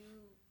it, and you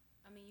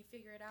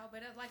figure it out.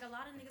 But like, a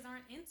lot of niggas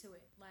aren't into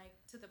it, like,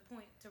 to the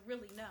point to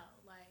really know.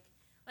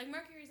 Like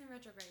Mercury's in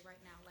retrograde right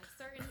now. Like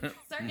certain.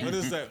 What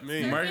does that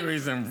mean?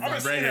 Mercury's in certain-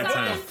 retrograde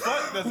time.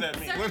 What does that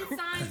mean? Certain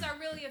signs are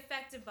really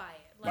affected by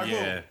it. Like,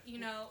 Yeah. you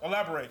know,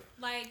 Elaborate.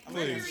 like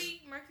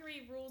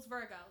Mercury rules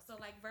Virgo. So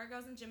like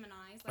Virgos and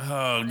Geminis. Like,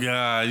 Oh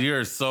God,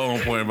 you're so on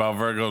point about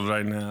Virgos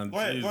right now. Go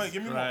ahead,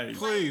 give me more. Christ.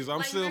 Please, I'm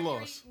like still Mercury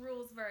lost.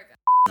 rules Virgo.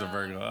 It's a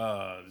Virgo.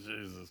 Oh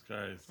Jesus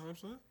Christ. You know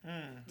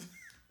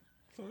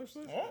what I'm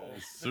saying? Oh,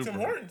 it's Super. Tim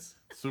Hortons.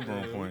 Super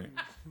on point.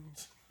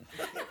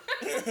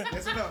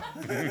 Yes or no?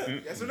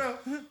 Yes or no?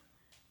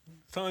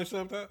 Time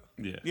stamp that?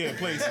 Yeah. Yeah,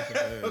 please,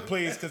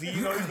 please, because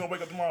you know he's gonna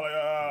wake up tomorrow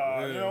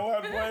like, you know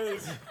what,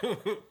 please.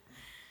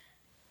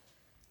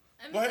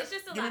 I mean, Go ahead. it's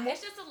just a Give me lot. more.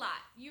 It's just a lot.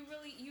 You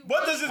really.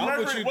 What does this I'm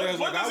with Mercury? you, What Des. is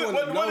Like, I it? wanna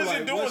What know, is like,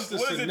 it doing? what's the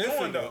What is it doing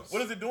though? significance?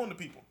 What is it doing to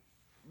people?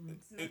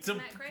 It's To-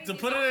 not crazy. to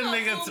put It's it in also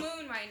nigga- full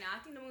moon right now. I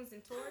think the moon's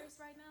in Taurus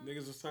right now.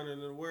 Niggas is turning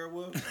into a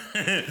werewolf.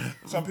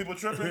 Some people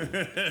tripping.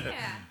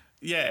 Yeah.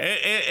 Yeah,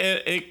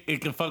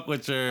 it can fuck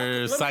with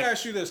your Let me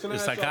ask you this. Can I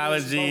your ask y'all this,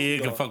 psychology. both It of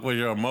can y'all? fuck with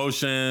your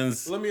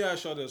emotions. Let me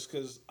ask y'all this,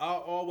 because I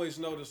always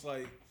notice,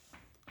 like,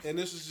 and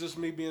this is just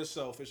me being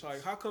selfish,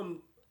 like, how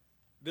come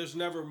there's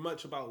never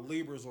much about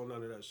Libras on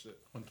none of that shit?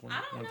 120,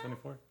 I don't know.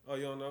 124. Oh,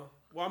 you don't know?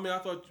 Well, I mean, I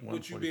thought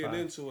with you being 145.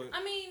 into it.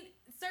 I mean,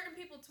 certain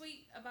people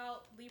tweet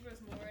about Libras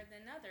more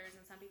than others,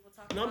 and some people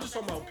talk. No, about I'm just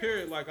talking about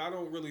Sagittarius. period. Like, I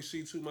don't really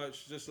see too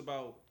much just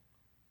about,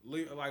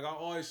 like, I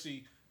always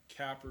see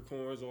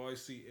Capricorns, I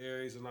always see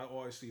Aries, and I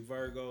always see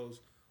Virgos.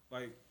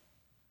 Like,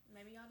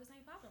 Maybe y'all just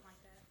ain't popping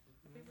like that.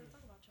 People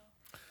talk about y'all.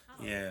 I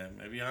don't know. Yeah,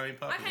 maybe I ain't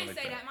I popular can't like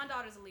say that. My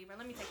daughter's a Libra.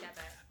 Let me take that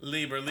back.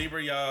 Libra,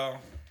 y'all.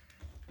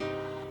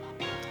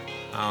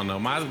 I don't know.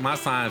 My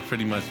signs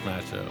pretty much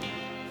match up.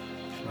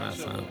 My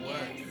sign.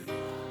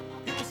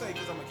 People say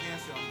because I'm a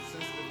Cancer, I'm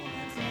sensitive on the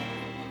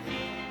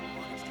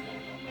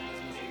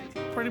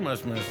inside. Pretty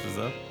much matches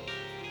up.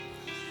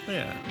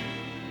 Yeah.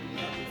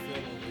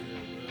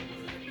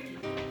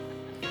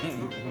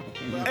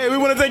 Hey, we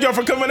want to thank y'all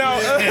for coming out.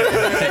 We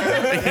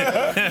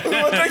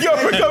want to thank y'all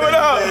for coming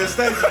out.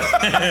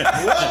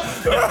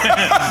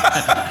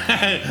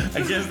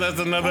 I guess that's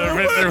another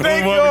We adventure want to from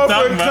thank what y'all we're for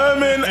talking about.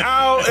 coming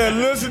out and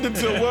listening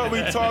to what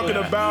we talking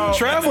about.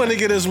 Trav want to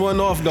get his one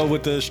off, though,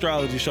 with the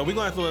astrology show. We're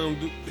going to have to let him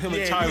do, him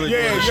and Tyler do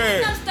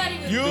it. Come study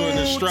with You, me. Doing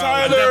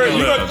astrology. Tyler,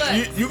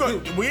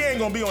 Definitely we ain't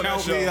gonna be on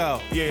Count that show. me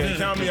out. Yeah,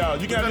 count me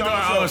out. You can have Do your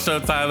our own own show.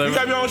 show, Tyler. You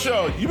got your own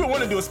show. You've been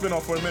wanting to do a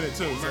spinoff for a minute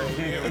too. So.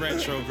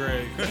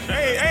 Retrograde.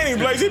 Ain't he,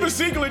 Blaze? He been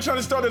secretly trying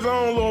to start his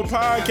own little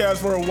podcast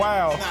for a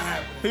while.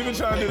 He been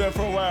trying to do that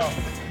for a while.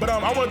 But I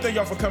want to thank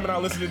y'all for coming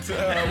out listening to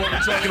what we're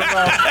talking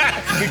about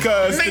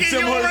because the Nigga,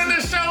 Tim you run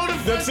Hortons, the show.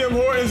 the Tim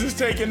Hortons is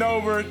taking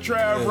over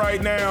Trav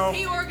right now.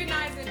 He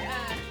organizing.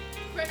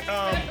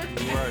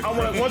 I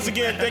want to once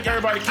again thank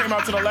everybody who came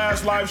out to the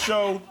last live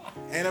show.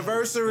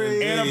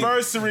 Anniversary.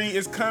 Anniversary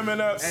is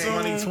coming up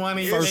soon.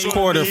 2020. First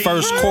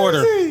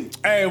quarter.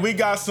 Hey, we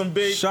got some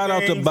big Shout out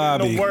to things in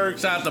Bobby. the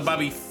works. Shout out to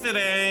Bobby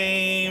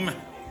Fitame.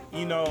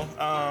 You know,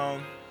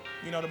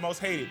 the most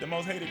hated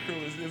crew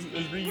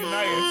is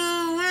reunited.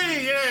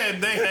 Yeah,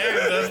 they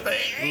hated us. They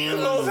hated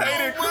The most us.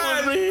 hated crew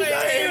is They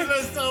reunited. hated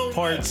us so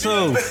Part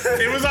 2.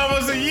 It was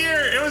almost a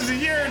year. It was a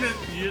year.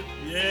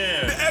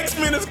 Yeah.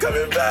 X-Men is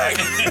coming back.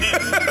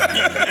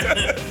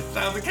 Shout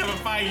out to Kevin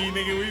Feige,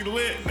 nigga. We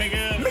lit,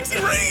 nigga. Mixy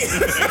Ring.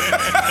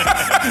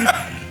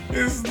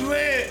 It's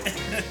lit.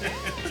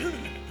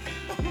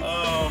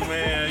 Oh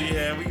man,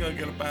 yeah, we gonna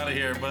get up out of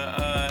here.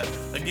 But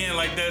again,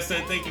 like Des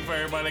said, thank you for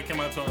everybody that came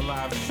out to our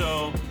live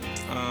show.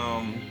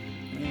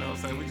 You know,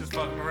 so we just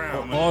fucking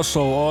around, man.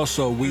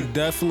 Also, we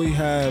definitely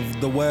have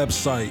the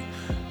website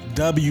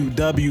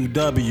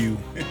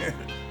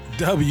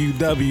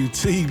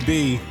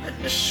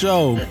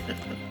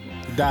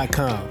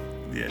www.wwtbshow.com.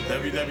 Yeah,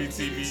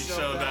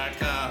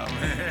 www.tvshow.com.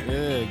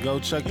 Yeah, go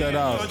check that Go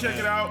out. check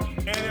it out.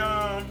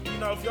 And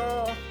if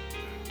y'all,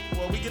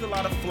 we get a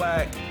lot of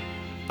flack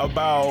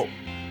about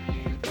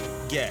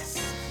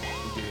guests.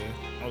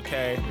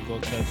 Okay. We're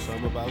gonna catch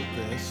some about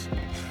this.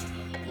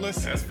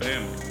 Listen. That's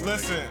family.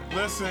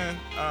 Listen,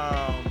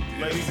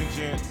 ladies and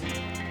gents.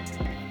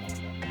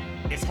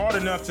 It's hard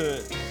enough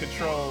to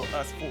control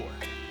us four,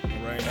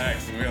 right?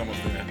 Actually, we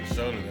almost didn't have the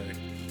show today.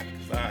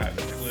 'Cause I had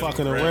to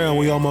Fucking around,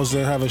 we almost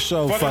didn't have a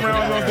show. Fucking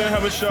around, we didn't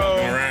have a show.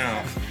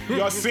 Around.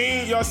 Y'all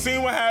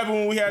seen what happened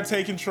when we had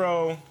Take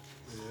Control.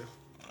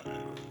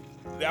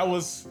 That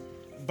was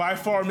by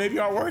far maybe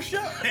our worst show.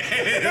 Whole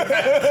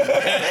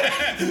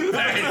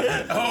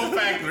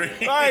factory.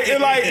 Like, you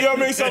know what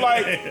I mean? So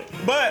like,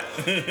 but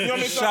you know what I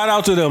mean? So, Shout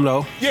out to them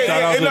though. yeah,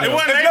 Shout out to them. It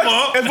wasn't their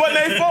fault. It wasn't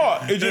their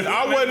fault. It just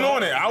I wasn't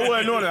on it.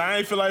 I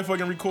ain't feel like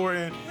fucking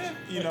recording.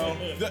 You know,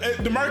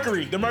 the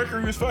Mercury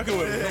was fucking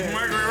with me.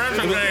 Mercury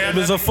retrograde. It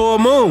was a full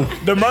moon.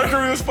 The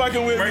Mercury was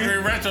fucking with me. Mercury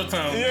retro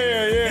tone.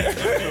 Yeah.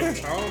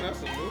 Tone,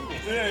 that's a movie.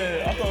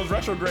 Yeah, I thought it was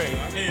retrograde.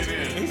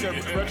 He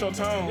said retro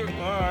tone.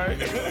 All right.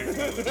 This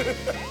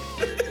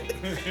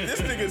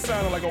nigga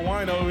sounded like a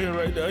wine over here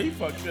right now. He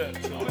fucked up.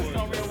 It's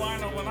gonna be a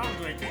wine when I'm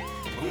drinking.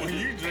 But when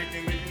you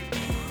drinking,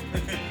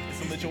 nigga.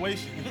 It's a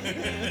situation.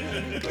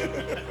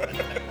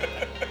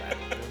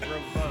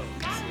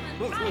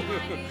 I'm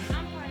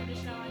part of the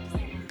show. I just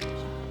ain't on the show.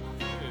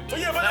 But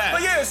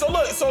yeah, so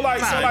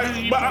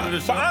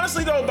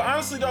honestly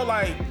though,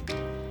 like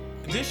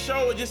this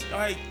show, just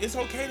like it's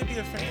okay to be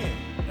a fan.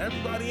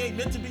 Everybody ain't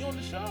meant to be on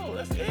the show.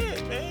 That's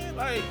it, man.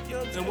 Like, you know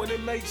what I'm saying? And when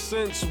it makes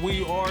sense,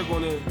 we are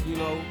gonna, you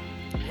know,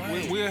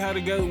 we had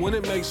to go. When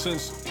it makes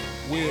sense,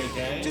 we'll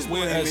blame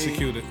me.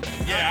 execute it.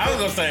 Yeah, I was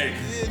gonna say.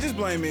 Yeah, just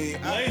blame me.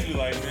 Blaze be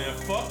like, man,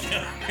 fuck you.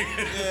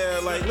 Yeah,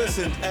 like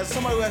listen, as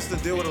somebody who has to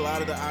deal with a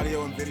lot of the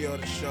audio and video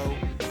of the show,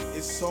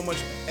 it's so much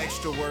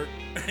extra work.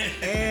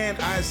 And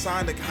I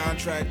signed a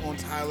contract on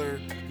Tyler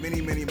many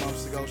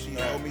months ago. She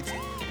told me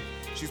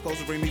she's supposed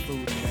to bring me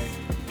food today.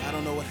 I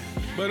don't know what happened.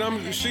 But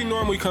she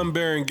normally come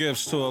bearing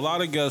gifts too. A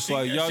lot of guests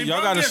like y'all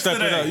brought gotta gifts step it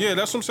today. up. Yeah,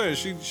 that's what I'm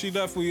saying. She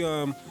definitely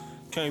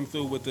came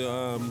through with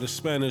the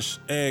Spanish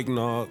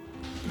eggnog.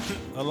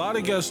 A lot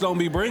of guests don't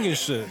be bringing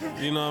shit.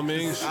 You know what I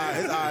mean? His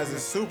eyes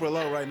is super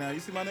low right now. You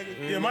see my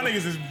nigga? Yeah, my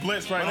niggas is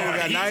blitzed right now.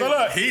 nigga got So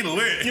look, He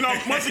lit. you know,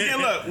 once again,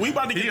 look, we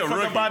about to get He the a fuck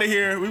up rookie. out of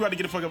here. We about to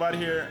get the fuck up out of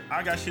here.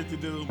 I got shit to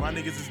do. My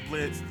niggas is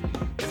blitzed.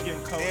 It's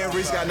getting cold. And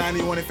Reese got outside.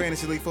 91 in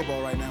fantasy league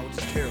football right now, which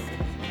is terrible.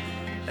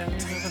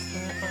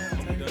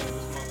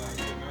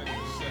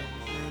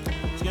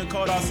 It's getting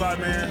cold outside,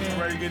 man. I'm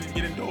ready to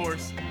get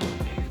indoors.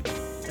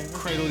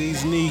 Cradle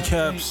these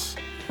kneecaps.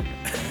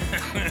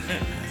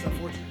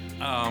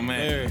 Oh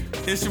man,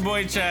 it's your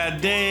boy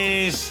Chad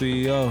Days.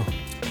 CEO.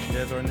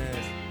 Yes or Nez.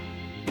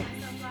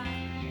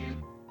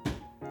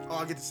 Oh,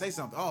 I get to say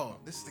something. Oh,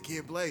 this is the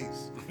Kid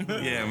Blaze.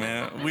 Yeah,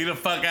 man, we the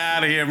fuck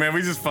out of here, man.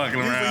 We just fucking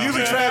around.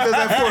 Usually man. Trav does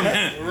that for me.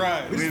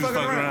 We just fucking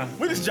fucking around. around.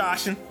 We just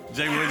joshing.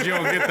 Jay Woods, you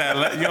don't get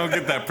that. You don't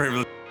get that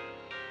privilege.